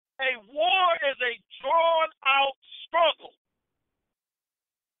 A war is a drawn out struggle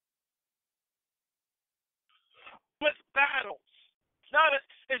with battles.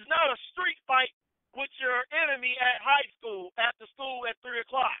 It's not a street fight with your enemy at high school, after school at 3:00.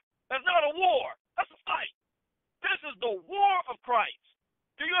 That's not a war. That's a fight. This is the war of Christ.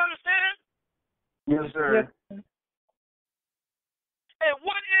 Do you understand? Yes, sir. Yes, sir. And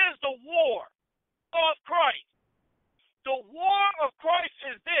what is the war of Christ? The war of Christ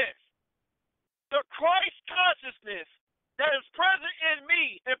is this. The Christ consciousness that is present in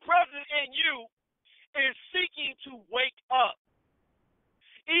me and present in you is seeking to wake up.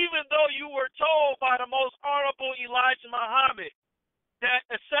 Even though you were told by the most honorable Elijah Muhammad that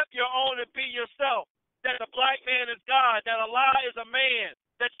accept your own and be yourself, that the black man is God, that Allah is a man,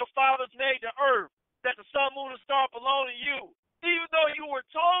 that your fathers made the earth, that the sun, moon, and star belong to you. Even though you were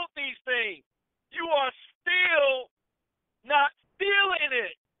told these things, you are still not feeling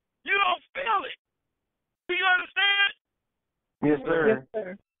it. You don't feel it. Do you understand? Yes, sir. Yes,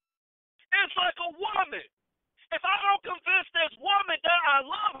 sir. It's like a woman. If I don't convince this woman that I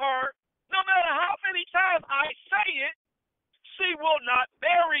love her, no matter how many times I say it, she will not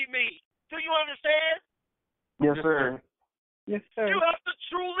marry me. Do you understand? Yes, sir. Yes, sir. You have to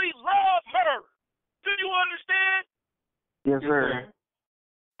truly love her. Do you understand? Yes, sir.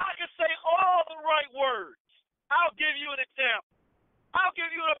 I can say all the right words. I'll give you an example. I'll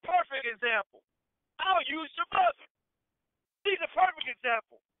give you a perfect example. I'll use your mother. She's a perfect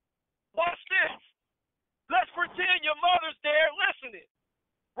example. Watch this. Let's pretend your mother's there listening,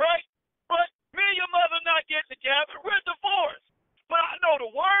 right? But me and your mother not getting together. We're divorced. But I know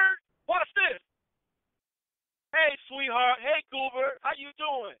the word. Watch this. Hey, sweetheart. Hey, Goober. How you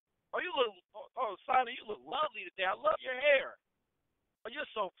doing? Oh, you look. Oh, Sonny, you look lovely today. I love your hair. Oh,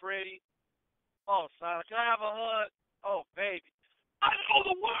 you're so pretty. Oh, Sonny, can I have a hug? Oh, baby. I know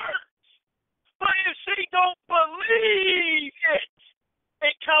the words. But if she don't believe it,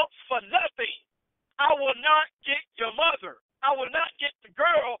 it counts for nothing. I will not get your mother. I will not get the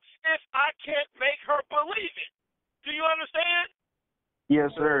girl if I can't make her believe it. Do you understand? Yes,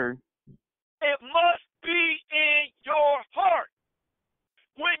 sir. It must be in your heart.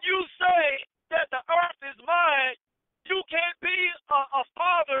 When you say that the earth is mine, you can't be a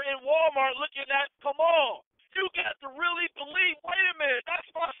father in Walmart looking at, come on. You got to really believe, wait a minute, that's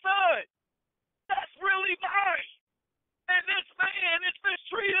my son. That's really mine. And this man is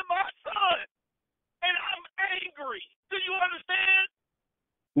mistreating my son. And I'm angry. Do you understand?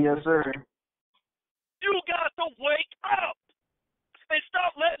 Yes, sir. You got to wake up and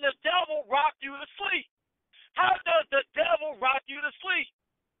stop letting the devil rock you to sleep. How does the devil rock you to sleep?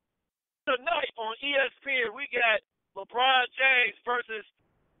 Tonight on ESPN, we got LeBron James versus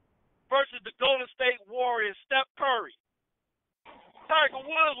the Golden State Warriors, Steph Curry. Tiger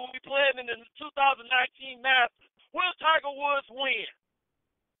Woods will be playing in the 2019 Masters. Will Tiger Woods win?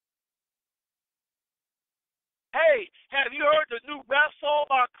 Hey, have you heard the new rap song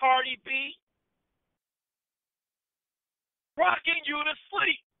by Cardi B? Rocking you to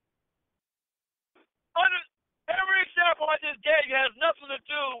sleep. Every example I just gave you has nothing to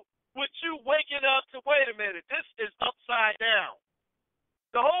do with you waking up to, wait a minute, this is upside down.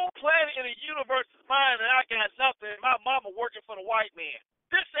 The whole planet in the universe is mine and I got nothing. My mama working for the white man.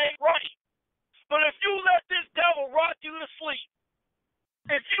 This ain't right. But if you let this devil rock you to sleep,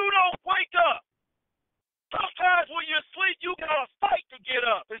 if you don't wake up, sometimes when you're asleep, you got to fight to get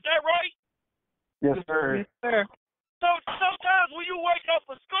up. Is that right? Yes, sir. Yes, sir. So sometimes when you wake up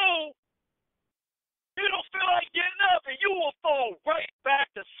for school, you don't feel like getting up and you will fall right back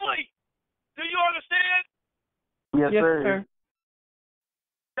to sleep. Do you understand? Yes, Yes, sir. sir.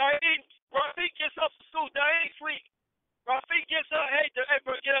 Diane, Rafiq gets up for school. Diane sleep. Rafiq gets up, hey,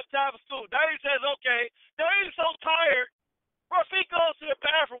 bro, get up time for school. Diane says, okay. Diane's so tired. Rafiq goes to the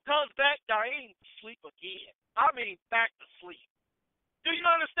bathroom, comes back. Diane sleep again. I mean, back to sleep. Do you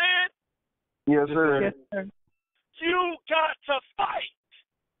understand? Yes, sir. Yes, sir. You got to fight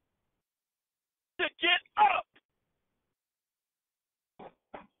to get up.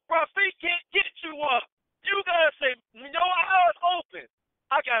 Rafiq can't get you up. You got to say, no eyes open.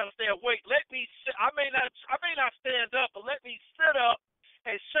 I got to stay awake. Let me sit. I may not stand up, but let me sit up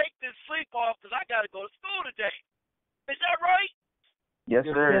and shake this sleep off because I got to go to school today. Is that right? Yes,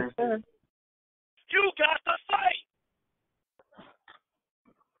 sir. Yes, sir. You got to fight.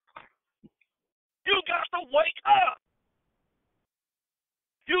 to wake up.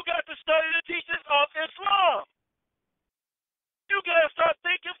 You got to study the teachings of Islam. You got to start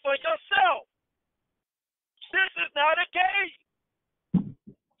thinking for yourself. This is not a game.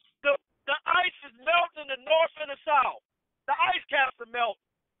 The ice is melting in the north and the south. The ice caps are melting.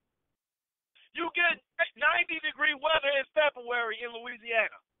 You get 90-degree weather in February in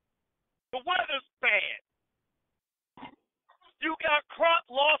Louisiana. The weather's bad. You got crop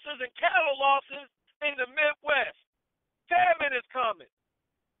losses and cattle losses in the Midwest. Famine is coming.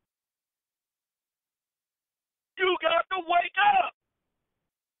 You got to wake up.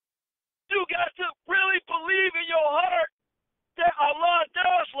 You got to really believe in your heart that Allah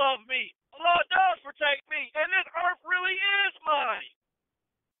does love me. Allah does protect me. And this earth really is mine.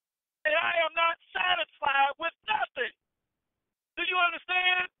 And I am not satisfied with nothing. Do you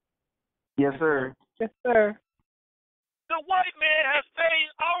understand? Yes, sir. Yes, sir. The white man has made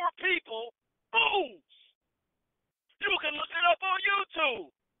our people fools. You can look it up on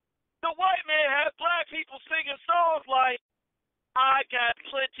YouTube. The white man had black people singing songs like, I got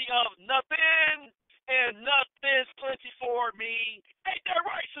plenty of nothing, and nothing's plenty for me. Ain't that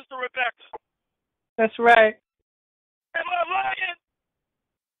right, Sister Rebecca? That's right. Am I lying?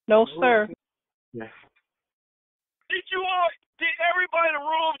 No, sir. Yeah. Did everybody in the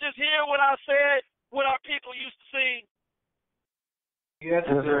room just hear what I said, what our people used to sing? Yes,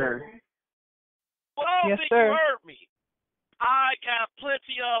 sir. Well, I don't Yes, think sir. you heard me. I got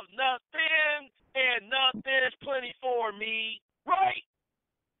plenty of nothing, and nothing's plenty for me. Right?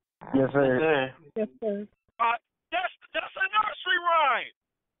 Yes, sir. Yes, sir. That's a nursery rhyme.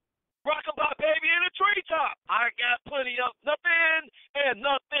 Rockabye baby in the treetop. I got plenty of nothing, and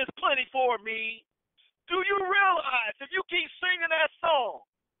nothing's plenty for me. Do you realize if you keep singing that song,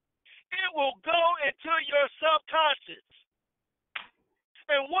 it will go into your subconscious.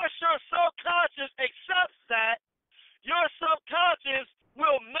 And once your subconscious accepts that, your subconscious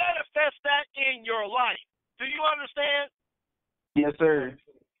will manifest that in your life. Do you understand? Yes, sir.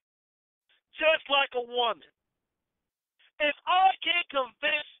 Just like a woman. If I can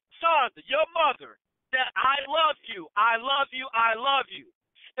convince Sandra, your mother, that I love you, I love you, I love you,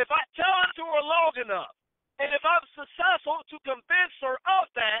 if I tell it to her long enough, and if I'm successful to convince her of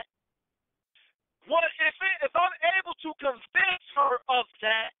that, if I'm able to convince her of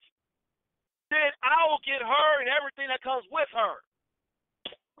that, then I will get her and everything that comes with her.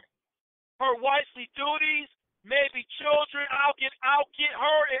 Her wifely duties, maybe children, I'll get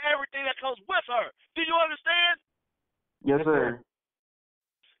her and everything that comes with her. Do you understand? Yes, sir.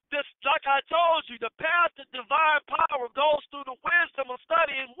 This, like I told you, the path to divine power goes through the wisdom of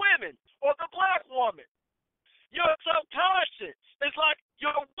studying women or the black woman. Your subconscious is like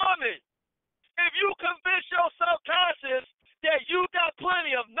your woman. If you convince your subconscious that you got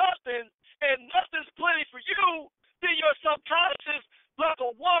plenty of nothing and nothing's plenty for you, then your subconscious, like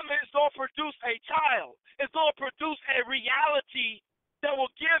a woman, is going to produce a child. It's going to produce a reality that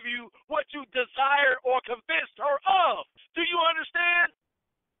will give you what you desire or convinced her of. Do you understand?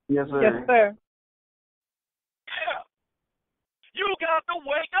 Yes, sir. Yes, sir. Yeah. You got to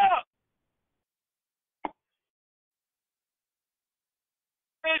wake up.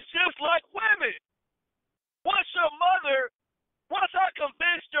 It's just like women. Once I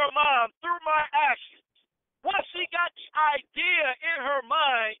convinced your mom through my actions, once she got the idea in her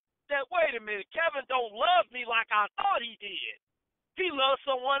mind that, wait a minute, Kevin don't love me like I thought he did. He loves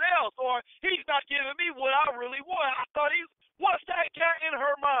someone else, or he's not giving me what I really want. Once that got in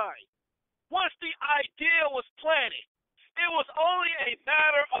her mind, once the idea was planted, it was only a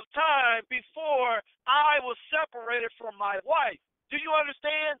matter of time before I was separated from my wife. Do you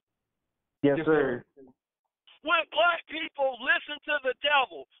understand? Yes, sir. When black people listen to the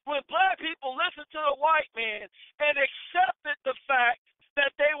devil, when black people listen to the white man and accepted the fact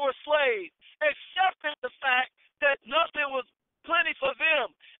that they were slaves, accepted the fact that nothing was plenty for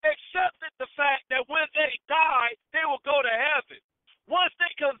them, accepted the fact that when they died, they will go to heaven. Once they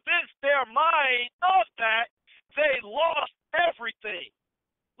convinced their mind of that, they lost everything.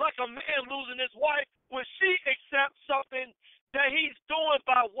 Like a man losing his wife when she accepts something that he's doing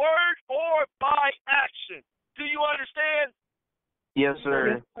by word or by action. Do you understand? Yes,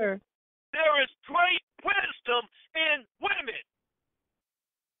 sir. Yes, sir. There is great wisdom in women.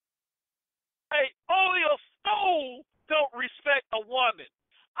 Only a fool don't respect a woman.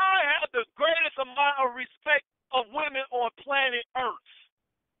 I have the greatest amount of respect of women on planet Earth.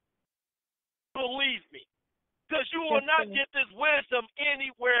 Believe me. Because you will not get this wisdom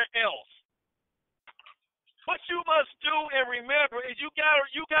anywhere else. What you must do and remember is you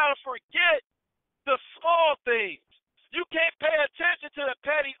gotta forget the small things. You can't pay attention to the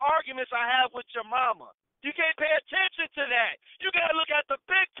petty arguments I have with your mama. You can't pay attention to that. You got to look at the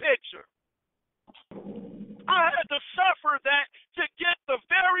big picture. I had to suffer that to get the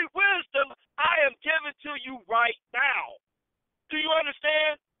very wisdom I am giving to you right now. Do you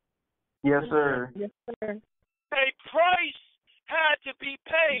understand? Yes, sir. Yes, sir. A price had to be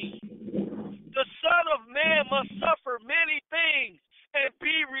paid. The Son of Man must suffer many things and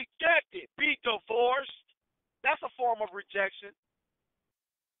be rejected, be divorced. That's a form of rejection.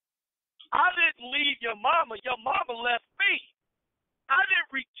 I didn't leave your mama left me. I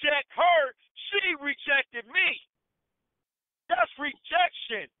didn't reject her, she rejected me. That's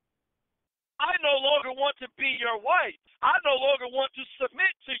rejection. I no longer want to be your wife. I no longer want to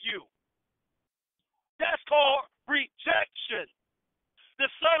submit to you. That's called rejection. The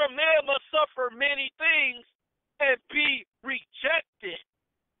Son of Man must suffer many things and be rejected.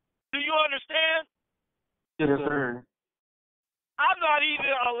 Do you understand? Yes, sir. I'm not even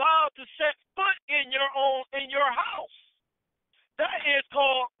allowed to set foot in your house. That is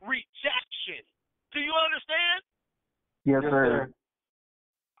called rejection. Do you understand? Yes, sir.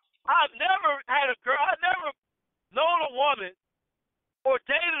 I've never had a girl, I've never known a woman or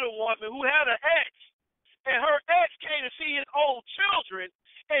dated a woman who had an ex, and her ex came to see his old children,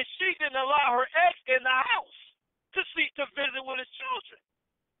 and she didn't allow her ex in the house to visit with his children.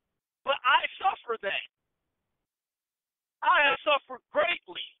 But I suffered that. I have suffered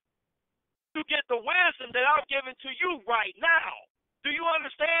greatly to get the wisdom that I'm giving to you right now. Do you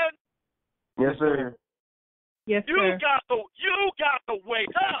understand? Yes, sir. Yes, You sir. got to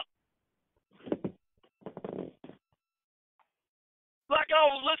wake up. Like I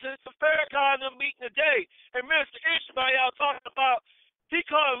was listening to Farrakhan in the meeting today, and Mr. Ishmael talking about he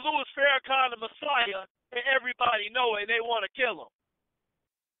called Louis Farrakhan the Messiah, and everybody know it, and they want to kill him.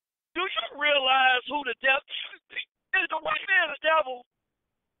 Do you realize who the devil is? The white man the devil?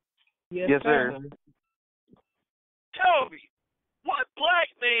 Yes, sir. Tell me, what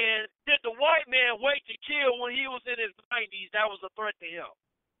black man did the white man wait to kill when he was in his 90s? That was a threat to him.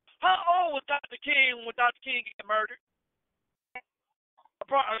 How old was Dr. King when Dr. King got murdered?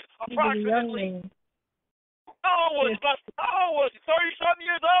 Approximately. How old was he? 30-something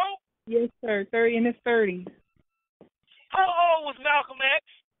years old? Yes, sir. 30 in his 30s. How old was Malcolm X?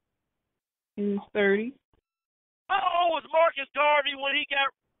 In his 30s. How old was Marcus Garvey when he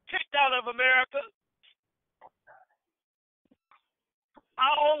got kicked out of America?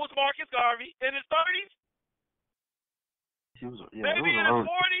 How old was Marcus Garvey? In his 30s? Maybe in his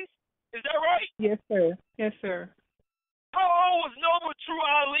 40s? Is that right? Yes, sir. Yes, sir. How old was Noble True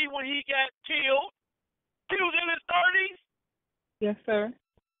Ali when he got killed? He was in his 30s? Yes, sir.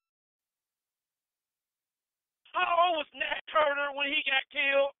 How old was Nat Turner when he got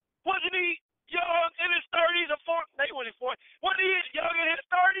killed? Wasn't he young in his 30s or 40s? They weren't in 40s. Wasn't he young in his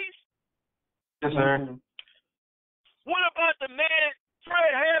 30s? Yes, sir. What about the man,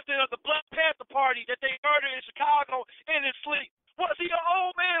 Fred Hampton of the Black Panther Party that they murdered in Chicago in his sleep? Was he an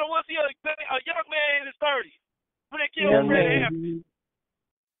old man or was he a young man in his 30s when they killed Fred Hampton?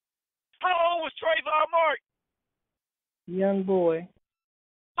 How old was Trayvon Martin? Young boy.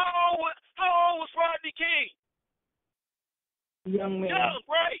 How old was Rodney King? Young man. Young,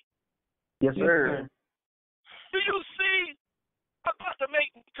 right? Yes, sir. Do you see? I'm about to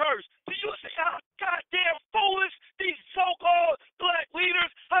make me curse. Do you see how goddamn foolish these so-called black leaders,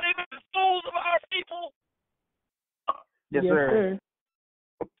 how they make fools of our people? Yes, sir.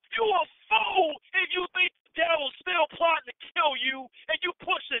 You a fool if you think the devil's still plotting to kill you and you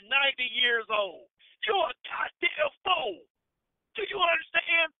pushing 90 years old. You a goddamn fool. Do you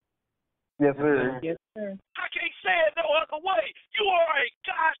understand? Yes, sir. Yes, sir. I can't say it no other way. You are a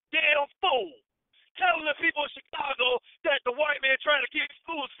goddamn fool. Telling the people in Chicago that the white man trying to kill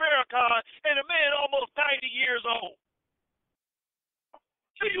Louis Farrakhan and a man almost 90 years old.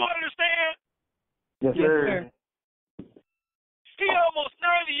 Do you understand? Yes, sir. He almost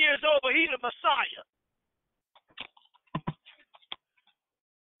 90 years old, but he the Messiah.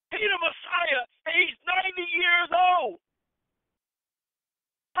 He the Messiah, and he's 90 years old.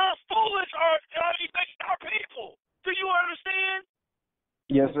 How foolish are he making our people? Do you understand?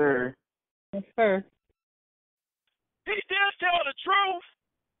 Yes, sir. Yes, sir. He did tell the truth.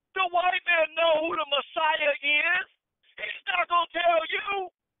 The white man know who the Messiah is. He's not going to tell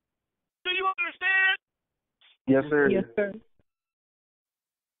you. Do you understand? Yes, sir. Yes, sir.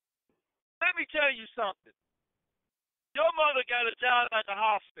 Let me tell you something. Your mother got a job at the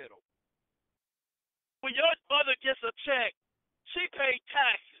hospital. When your mother gets a check, she pays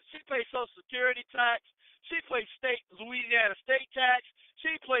taxes. She pays Social Security tax. She pays Louisiana state tax.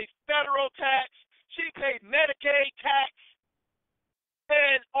 She pays federal tax. She pays Medicaid tax.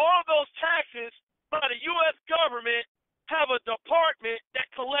 And all those taxes by the U.S. government have a department that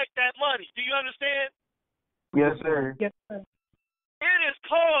collect that money. Do you understand? Yes, sir. Yes, sir. It is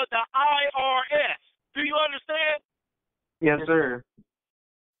called the IRS. Do you understand? Yes, sir.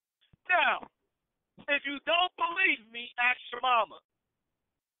 Now, if you don't believe me, ask your mama.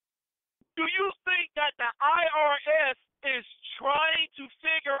 Do you think that the IRS is trying to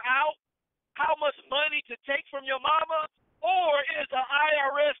figure out how much money to take from your mama, or is the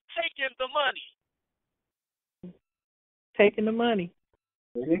IRS taking the money? Taking the money.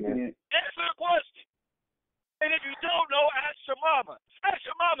 Answer the question. And if you don't know, ask your mama. Ask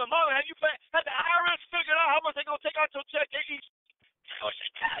your mama. Mama, had the IRS figured out how much they're going to take out your check each? Or she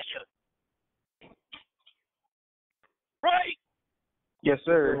tell you. Right? Yes,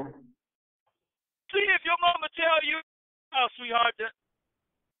 sir. See if your mama tell you, oh, sweetheart,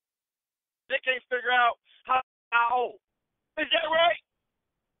 they can't figure out how old. Is that right?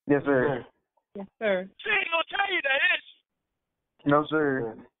 Yes, sir. Yes, sir. She ain't going to tell you that, is she? No,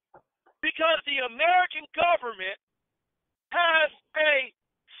 sir. Because the American government has a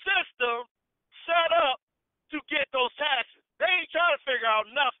system set up to get those taxes. They ain't trying to figure out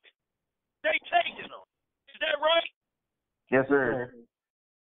nothing. They taking them. Is that right? Yes, sir.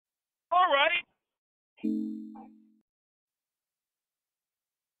 All right.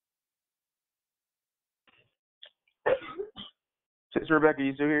 Sister Rebecca,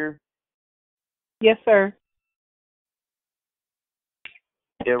 you still here? Yes, sir.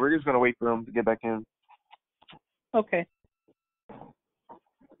 Yeah, we're just going to wait for him to get back in. Okay.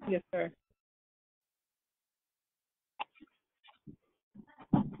 Yes, sir.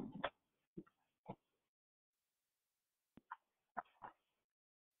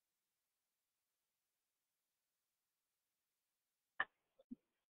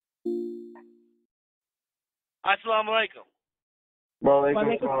 Assalamu alaikum.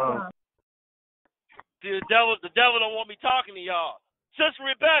 Walaikum salam. The devil don't want me talking to y'all. Sister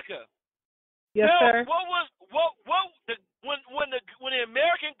Rebecca. Yes, sir. When the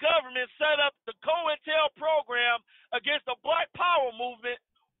American government set up the COINTEL program against the Black Power movement,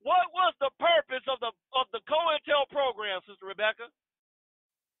 what was the purpose of the COINTEL program, Sister Rebecca?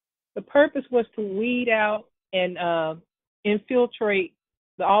 The purpose was to weed out and infiltrate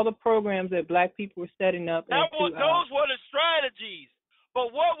all the programs that Black people were setting up. Those were the strategies.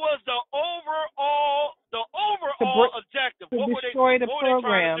 But what was the overall objective? What were they trying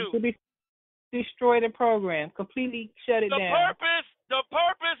to do? Destroy the program, completely shut it down. The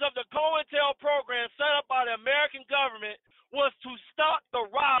purpose of the COINTEL program set up by the American government was to stop the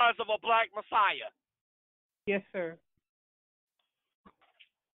rise of a Black Messiah. Yes, sir.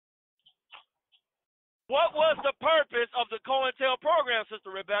 What was the purpose of the COINTEL program,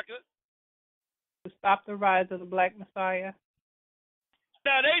 Sister Rebecca? To stop the rise of the Black Messiah.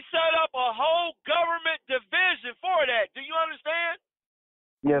 Now, they set up a whole government division for that. Do you understand?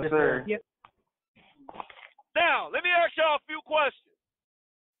 Yes, sir. Yes. Now, let me ask y'all a few questions.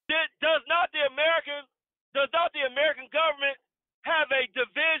 Does not the American government have a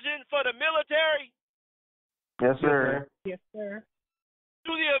division for the military? Yes, sir. Yes, sir.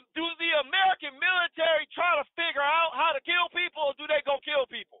 Do the American military try to figure out how to kill people, or do they go kill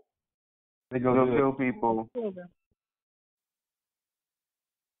people? They go kill people.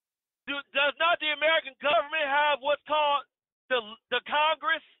 Does not the American government have what's called the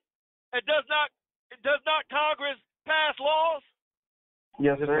Congress? And does not Congress pass laws?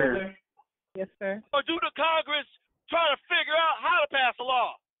 Yes, sir. Yes, sir. Or do the Congress try to figure out how to pass a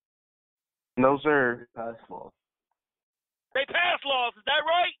law? No, sir. Pass laws. They pass laws, is that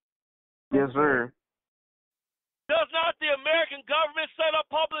right? Yes, sir. Does not the American government set up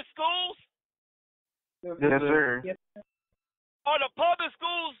public schools? Yes, sir. Yes, sir. Do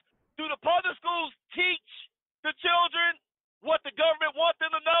the public schools teach the children what the government wants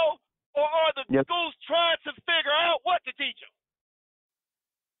them to know? Or are the schools trying to figure out what to teach them?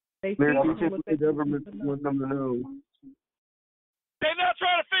 They're teaching what the government wants them to know. They're not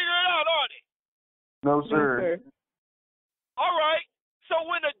trying to figure it out, are they? No, sir. Yes, sir. All right. So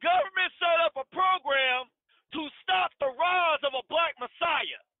when the government set up a program to stop the rise of a Black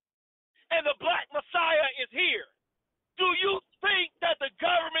Messiah, and the Black Messiah is here, do you think that the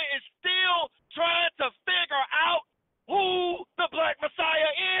government is still trying to figure out who the Black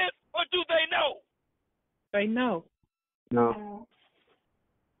Messiah is, or do they know? They know. No.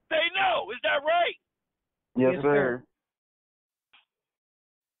 They know. Is that right? Yes, sir.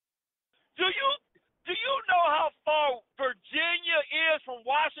 Do you know how far Virginia is from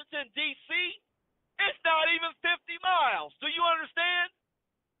Washington, D.C.? It's not even 50 miles. Do you understand?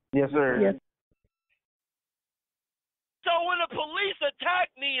 Yes, sir. Yes. So when the police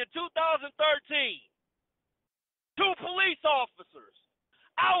attacked me in 2013. Two police officers.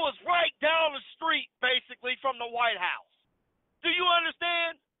 I was right down the street, basically, from the White House. Do you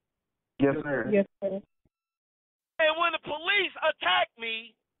understand? Yes, sir. Yes, sir. And when the police attacked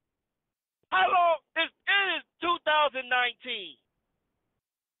me, how long? It is 2019.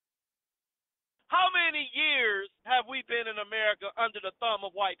 How many years have we been in America under the thumb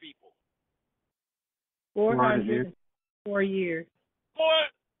of white people? 404 years.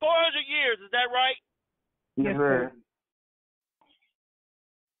 400 years, is that right? Yes, sir.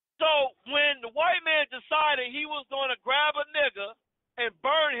 So when the white man decided he was going to grab a nigga and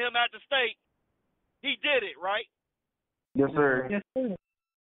burn him at the stake, he did it, right? Yes, sir. Yes, sir.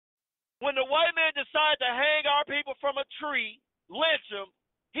 When the white man decided to hang our people from a tree, lynch them,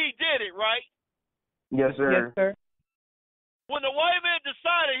 he did it, right? Yes, sir. Yes, sir. When the white man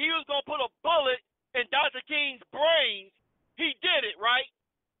decided he was going to put a bullet in Dr. King's brains, he did it, right?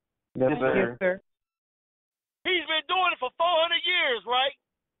 Yes, sir. Yes, sir. He's been doing it for 400 years, right?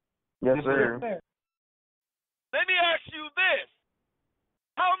 Yes, Yes, sir. sir. Let me ask you this.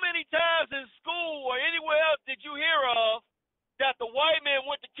 How many times in school or anywhere else did you hear of that the white man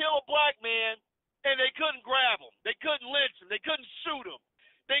went to kill a black man and they couldn't grab him? They couldn't lynch him. They couldn't shoot him.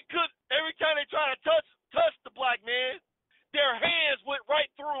 They could every time they tried to touch the black man, their hands went right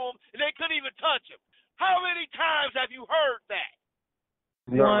through him and they couldn't even touch him. How many times have you heard that?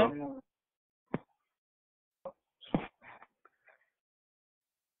 One.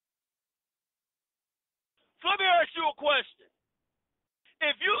 So let me ask you a question.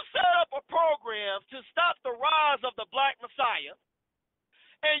 If you set up a program to stop the rise of the black messiah,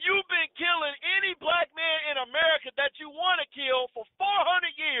 and you've been killing any black man in America that you want to kill for 400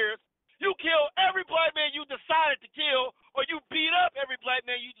 years, you kill every black man you decided to kill, or you beat up every black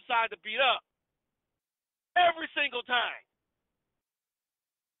man you decided to beat up. Every single time.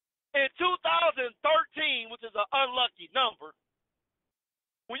 In 2013, which is an unlucky number,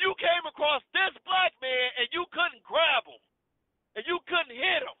 when you came across this black man and you couldn't grab him, and you couldn't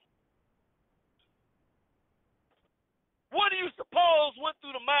hit him, what do you suppose went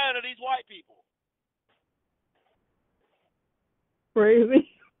through the mind of these white people? Crazy.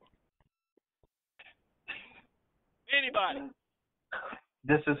 Anybody?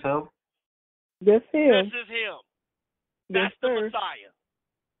 This is him. That's him. This is him. Yes, That's the sir. Messiah.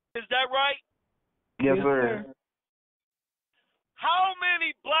 Is that right? Yes, Yes, sir. sir. How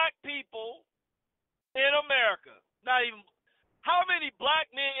many black people in America, how many black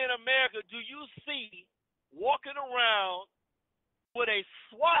men in America do you see walking around with a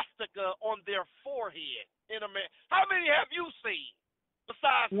swastika on their forehead in America? How many have you seen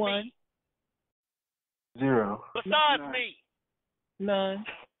besides One. me? Zero. Besides me. None.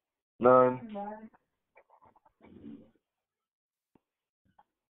 None.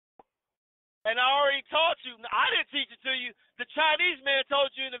 And I already taught you. I didn't teach it to you. The Chinese man told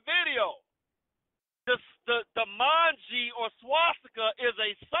you in the video. The manji or swastika is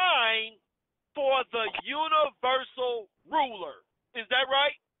a sign for the universal ruler. Is that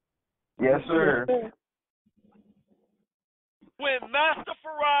right? Yes, sir. When Master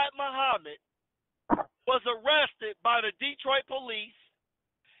Farad Muhammad was arrested by the Detroit police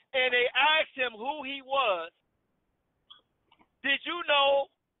and they asked him who he was, did you know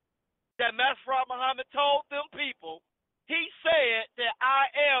that Master Farad Muhammad told them people, he said that I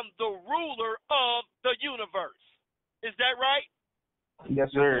am the ruler of the universe. Is that right? Yes,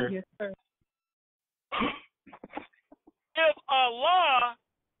 sir. Yes, sir. If Allah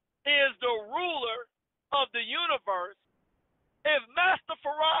is the ruler of the universe, if Master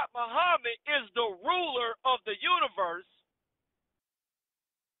Farad Muhammad is the ruler of the universe,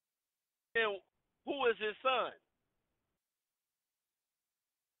 then who is his son?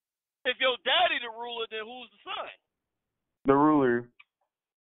 If your daddy the ruler, then who's the son? The ruler.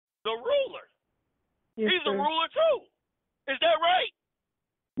 The ruler. Yes, He's sir. a ruler too. Is that right?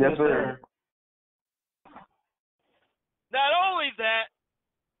 Yes, sir. Not only that,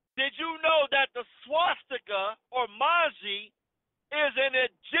 did you know that the swastika or manji is an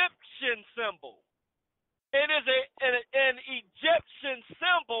Egyptian symbol? It is an Egyptian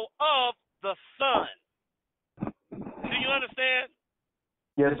symbol of the sun. Do you understand?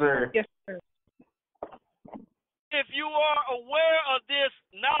 Yes, sir. Yes, sir. If you are aware of this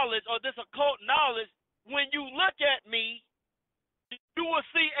knowledge or this occult knowledge, when you look at me, you will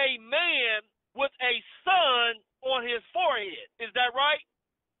see a man with a sun on his forehead. Is that right?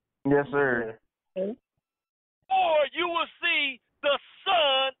 Yes, sir. Okay. Or you will see the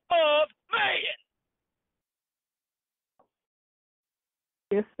Son of Man.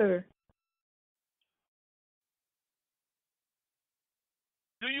 Yes, sir.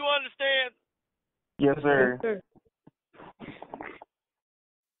 Do you understand? Yes, sir. Yes, sir.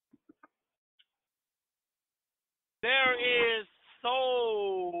 There is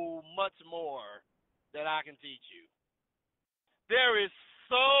so much more that I can teach you. There is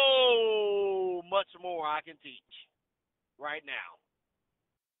so much more I can teach right now.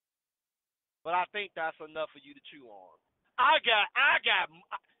 But I think that's enough for you to chew on. I got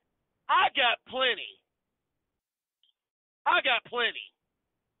plenty. I got plenty.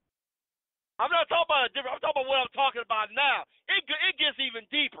 I'm not talking about a different. I'm talking about what I'm talking about now. It gets even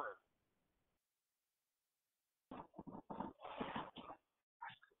deeper.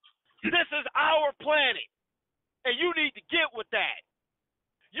 This is our planet, and you need to get with that.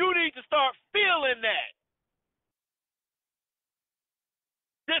 You need to start feeling that.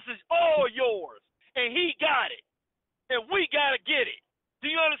 This is all yours, and he got it, and we got to get it. Do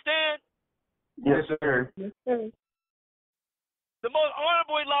you understand? Yes, sir. Yes, sir. The most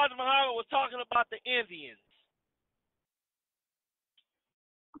honorable Elijah Muhammad was talking about the Indians.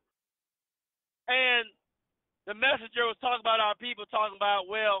 And the messenger was talking about our people, talking about,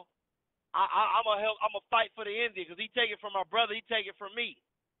 well, I'm gonna fight for the Indian because he take it from my brother, he take it from me.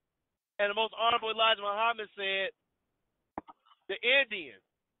 And the most honorable Elijah Muhammad said, the Indian,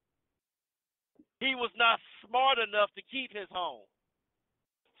 he was not smart enough to keep his home,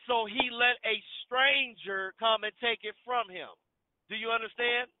 so he let a stranger come and take it from him. Do you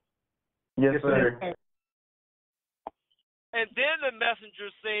understand? Yes, sir. And then the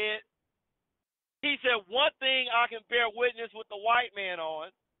messenger said, he said, one thing I can bear witness with the white man on,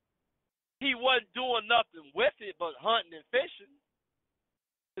 he wasn't doing nothing with it but hunting and fishing.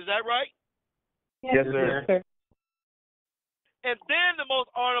 Is that right? Yes, sir. Yes, sir. And then the most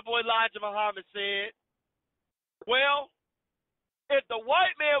honorable Elijah Muhammad said, well, if the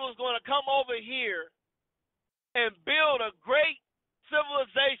white man was going to come over here and build a great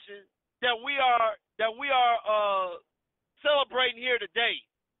civilization that we are celebrating here today,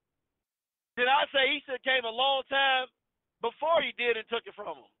 did I say he should have came a long time before he did and took it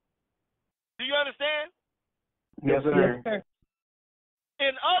from him? Do you understand? Yes, sir. Yes, sir.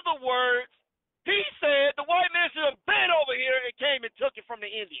 In other words, he said the white man should have been over here and came and took it from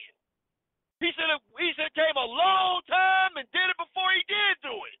the Indian. He should have came a long time and did it before he did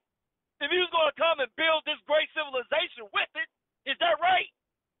do it. If he was going to come and build this great civilization with it, is that right?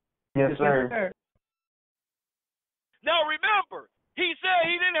 Yes, sir. Yes, sir. Now remember, he said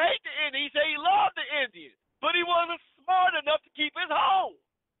he didn't hate the Indian. He said he loved the Indian, but he wasn't smart enough to keep his home.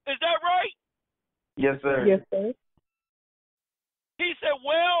 Is that right? Yes, sir. Yes, sir. He said,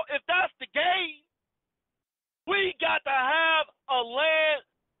 well, if that's the case, we got to have a land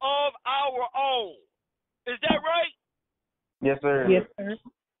of our own. Is that right? Yes, sir. Yes, sir.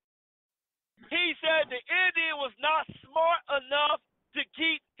 He said the Indian was not smart enough to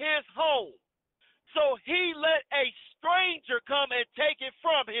keep his home, so he let a stranger come and take it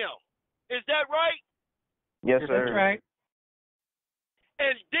from him. Is that right? Yes, sir. That's right.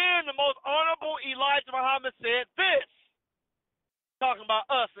 And then the most honorable Elijah Muhammad said this, talking about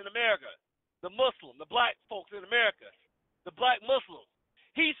us in America, the Muslim, the black folks in America, the black Muslims.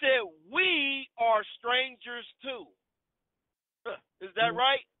 He said, we are strangers too. Is that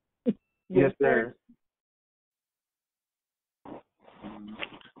right? Yes, sir.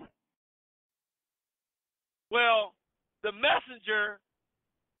 Well, the messenger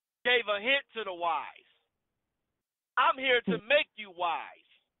gave a hint to the wise. I'm here to make you wise.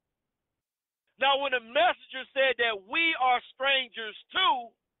 Now, when the messenger said that we are strangers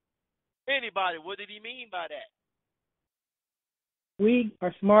too, anybody, what did he mean by that? We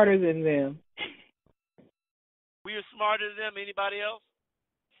are smarter than them. We are smarter than them. Anybody else?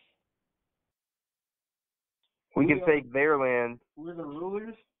 We can take their land. We're the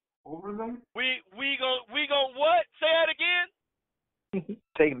rulers over them. We gon' what? Say that again?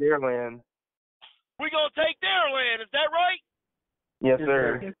 Take their land. We gonna take their land. Is that right? Yes,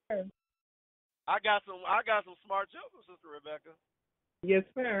 sir. Yes, sir. I got some smart children, Sister Rebecca. Yes,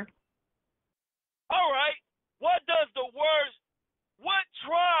 sir. All right. What tribe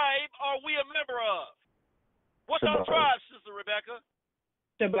are we a member of? What's our tribe, Sister Rebecca?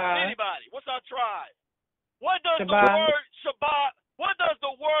 Shabbat. Anybody? What's our tribe? What does Shabbat. the word Shabbat? What does the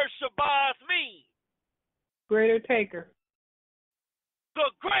word Shabbat mean? Greater taker.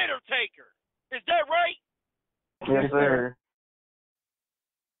 The greater taker. Is that right? Yes, sir.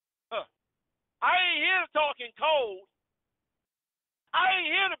 I ain't here to talk in code. I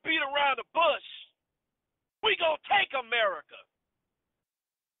ain't here to beat around the bush. We gonna take America.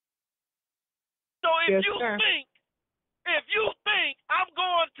 So if Yes, sir. you think I'm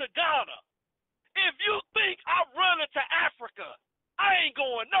going to Ghana, if you think I'm running to Africa, I ain't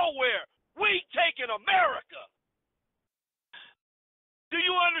going going nowhere. We taking America. Do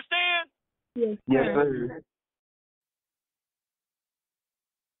you understand? Yes, Yes, sir. sir.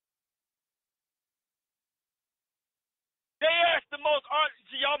 They asked the most,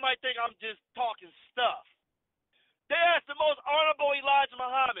 so y'all might think I'm just talking stuff. They asked the most honorable Elijah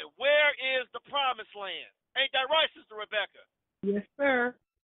Muhammad, where is the promised land? Ain't that right, Sister Rebecca? Yes, sir.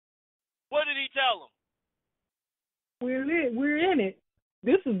 What did he tell them? We're in it.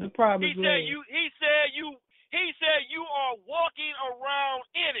 This is the promised land. He said you are walking around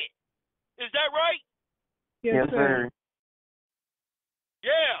in it. Is that right? Yes, Yes, sir.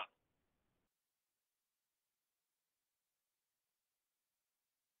 Yeah.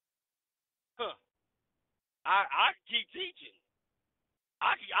 Huh. I can keep teaching.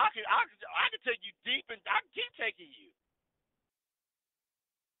 I can take you deep, and I can keep taking you.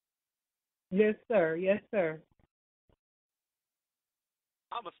 Yes, sir. Yes, sir.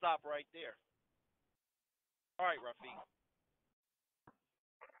 I'm gonna stop right there. All right, Rafiq.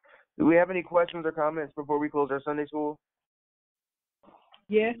 Do we have any questions or comments before we close our Sunday school?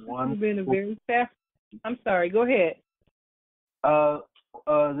 Yes, it's been a very fast. I'm sorry. Go ahead.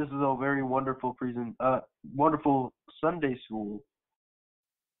 This is a very wonderful wonderful Sunday school.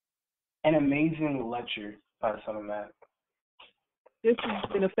 An amazing lecture by the Son of Man. This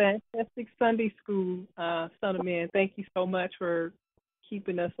has been a fantastic Sunday school, Son of Man. Thank you so much for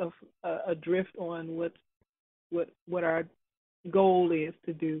keeping us adrift on what our goal is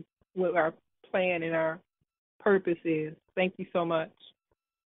to do, what our plan and our purpose is. Thank you so much.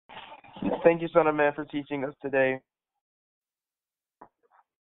 Thank you, Son of Man, for teaching us today.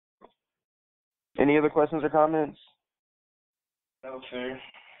 Any other questions or comments? No, sir.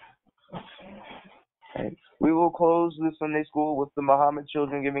 Okay. We will close the Sunday school with the Muhammad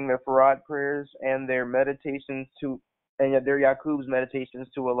children giving their Farad prayers and their meditations and their Yaqub's meditations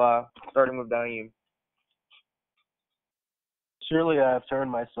to Allah, starting with Daim. Surely I have turned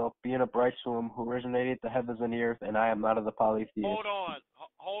myself, being upright to him who originated the heavens and the earth, and I am not of the polytheists. Hold on.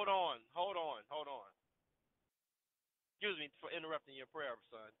 Excuse me for interrupting your prayer,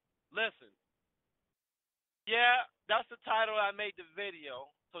 son. Listen. Yeah, that's the title I made the video.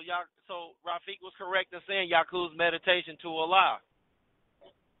 So Rafiq was correct in saying Yaqub's meditation to Allah.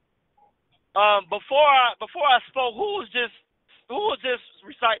 Before I spoke, who was just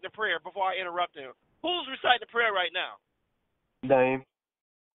reciting the prayer before I interrupted him? Who's reciting the prayer right now? Daim.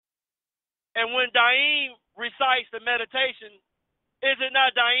 And when Daim recites the meditation, is it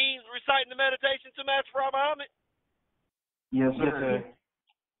not Daim reciting the meditation to Master Muhammad? Yes, sir.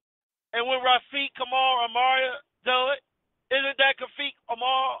 And when Rafiq, Kamal, Amaria do it, isn't that Kafiq,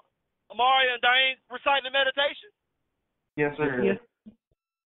 Amaria, and Daim reciting the meditation? Yes, sir. Yes.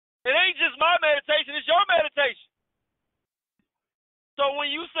 It ain't just my meditation, it's your meditation. So when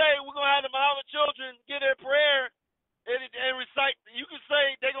you say we're going to have the Muhammad children get their prayer and recite, you can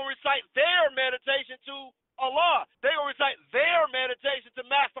say they're going to recite their meditation to Allah. They're going to recite their meditation to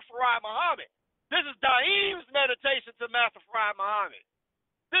Master Farad Muhammad. This is Daim's meditation to Master Farad Muhammad.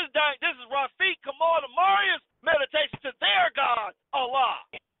 This is Rafiq, Kamal, and Maria's meditation to their God, Allah.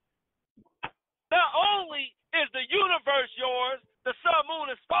 Not only is the universe yours, the sun, moon,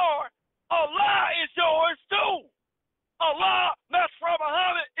 and star, Allah is yours too. Allah, Master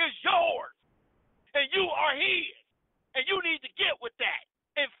Muhammad, is yours. And you are his. And you need to get with that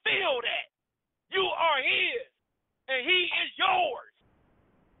and feel that. You are his. And he is yours.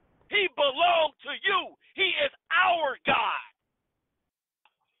 He belongs to you. He is our God.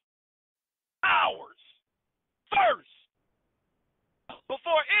 Ours. First.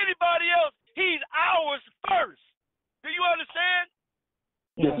 Before anybody else, he's ours first. Do you understand?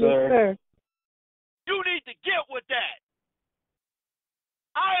 Yes, Yes, sir. You need to get with that.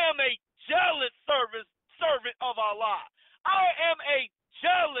 I am a jealous servant of Allah. I am a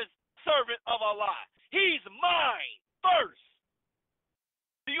jealous servant of Allah. He's mine first.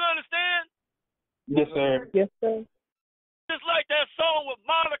 Do you understand? Yes, sir. Yes, sir. Just like that song with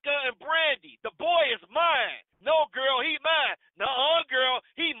Monica and Brandy. The boy is mine. No, girl, he mine. No, girl,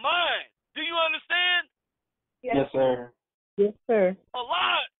 he mine. Do you understand? Yes, sir. Yes, sir.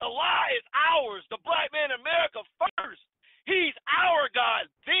 Allah is ours. The black man in America first. He's our God.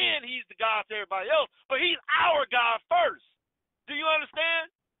 Then he's the God to everybody else. But he's our God first. Do you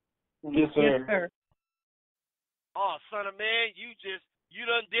understand? Yes, sir. Yes, sir. Oh, son of man, you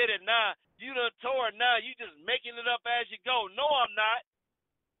done did it now. You done tore it now. You just making it up as you go. No, I'm not.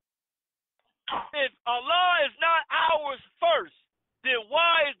 If Allah is not ours first, then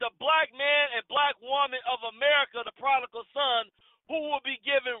why is the black man and black woman of America the prodigal son who will be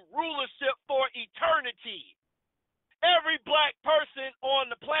given rulership for eternity? Every black person on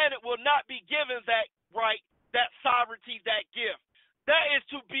the planet will not be given that right, that sovereignty, that gift. That is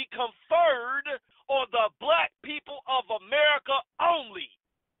to be conferred on the black people of America only.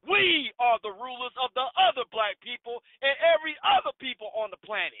 We are the rulers of the other black people and every other people on the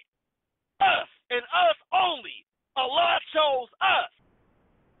planet. Us and us only. Allah chose us.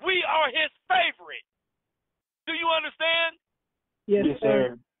 We are his favorite. Do you understand? Yes,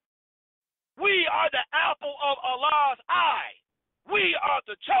 sir. We are the apple of Allah's eye. We are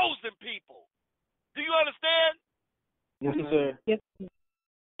the chosen people. Do you understand? Yes, sir. Yes.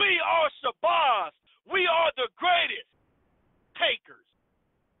 We are Shabazz. We are the greatest takers.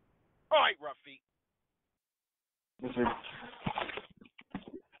 All right, Rafiq. Yes, sir.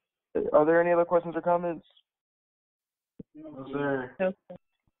 Are there any other questions or comments? No, sir. No,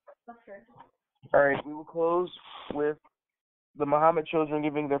 Okay. All right, we will close with the Muhammad children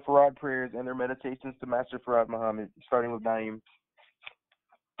giving their Farad prayers and their meditations to Master Farad Muhammad, starting with Naeem.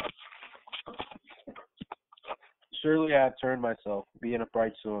 Surely I have turned myself, being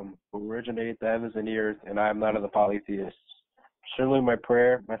upright to him, who originated the heavens and the earth, and I am not of the polytheists. Surely my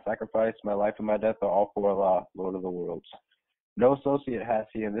prayer, my sacrifice, my life, and my death are all for Allah, Lord of the worlds. No associate has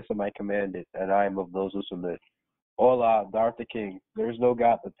he, and this am I commanded, and I am of those who submit. O Allah, thou art the King, there is no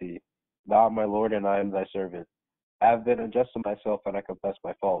God but thee. Thou art my Lord, and I am thy servant. I have been unjust to myself, and I confess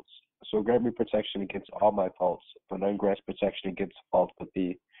my faults. So grant me protection against all my faults, for none grants protection against faults but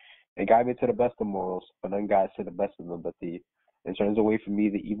thee. And guide me to the best of morals, for none guides to the best of them but thee, and turns away from me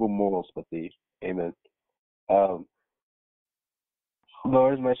the evil morals but thee. Amen. Lord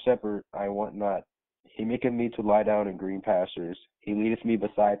is my shepherd, I want not. He maketh me to lie down in green pastures. He leadeth me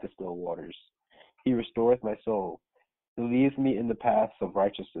beside the still waters. He restoreth my soul. He leadeth me in the paths of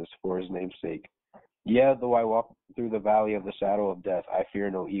righteousness for his name's sake. Yea, though I walk through the valley of the shadow of death, I fear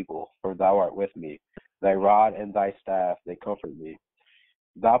no evil, for thou art with me. Thy rod and thy staff, they comfort me.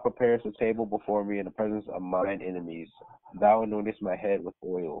 Thou preparest a table before me in the presence of mine enemies. Thou anointest my head with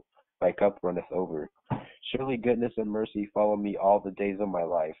oil. My cup runneth over. Surely goodness and mercy follow me all the days of my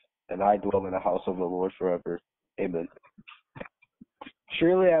life, and I dwell in the house of the Lord forever. Amen.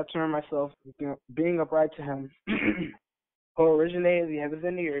 Surely I have turned myself, being upright to him, who originated the heavens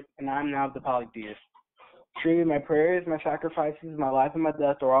and the earth, and I am now the polytheist. Surely my prayers, my sacrifices, my life, and my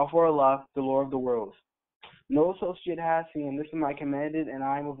death are all for Allah, the Lord of the worlds. No associate has he, and this is my commanded, and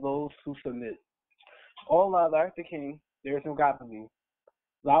I am of those who submit. O Allah, thou art the King, there is no God but thee.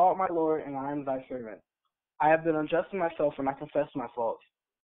 Thou art my Lord, and I am thy servant. I have been unjust to myself, and I confess my faults.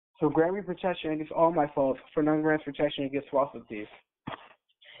 So grant me protection against all my faults, for none grants protection against faults with thee.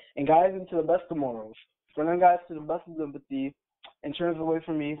 And guide me to the best of morals, for none guides to the best of them but thee, and turns away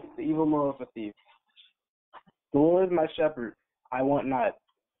from me the evil morals with thee. The Lord is my shepherd, I want not.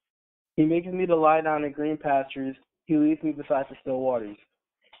 He maketh me to lie down in green pastures. He leads me beside the still waters.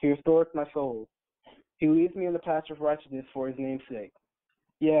 He restoreth my soul. He leads me in the path of righteousness for his name's sake.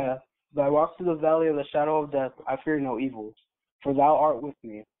 Yeah, though I walk through the valley of the shadow of death, I fear no evil, for thou art with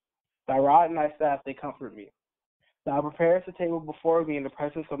me. Thy rod and thy staff, they comfort me. Thou preparest a table before me in the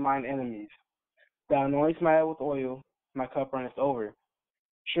presence of mine enemies. Thou anointest my head with oil, my cup runneth over.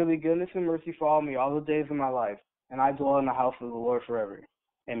 Surely goodness and mercy follow me all the days of my life, and I dwell in the house of the Lord forever.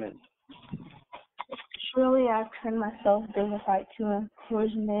 Amen. Surely I have turned myself dignified to him, who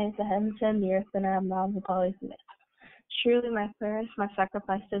originated the heavens and the earth, and I am now the polytheist. Surely my prayers, my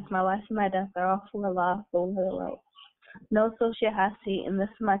sacrifices, my life, and my death are all for Allah, the Lord of the world. No associate has he, and this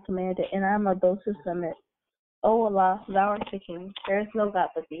is my commanded, and I am of those who submit. O Allah, thou art the King, there is no God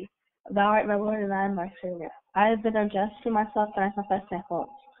but thee. Thou art my Lord, and I am thy servant. I have been unjust to myself, and I confess my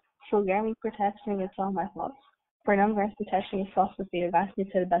faults. So grant me protection against all my faults. For none grants protection against faults with thee, or guides me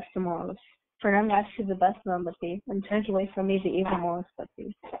to the best of morals. For none guides to the best of them but thee, and turns away from me the evil morals but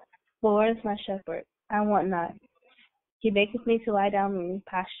thee. The Lord is my shepherd, I want not. He maketh me to lie down in green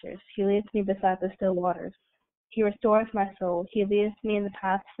pastures. He leads me beside the still waters. He restoreth my soul. He leadeth me in the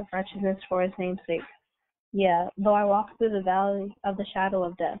paths of righteousness for his name's sake. Yea, though I walk through the valley of the shadow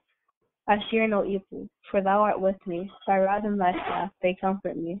of death, I fear no evil, for thou art with me. Thy rod and thy staff, they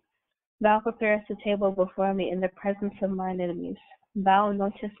comfort me. Thou preparest a table before me in the presence of mine enemies. Thou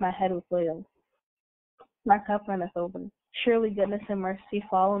anointest my head with oil. My cup runneth over. Surely goodness and mercy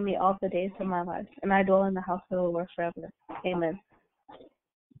follow me all the days of my life, and I dwell in the house of the Lord forever. Amen.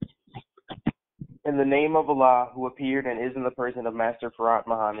 In the name of Allah, who appeared and is in the person of Master Farad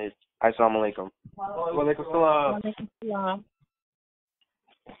Muhammad, Assalamu alaikum. Wa alaikum salam. Walaikum salam.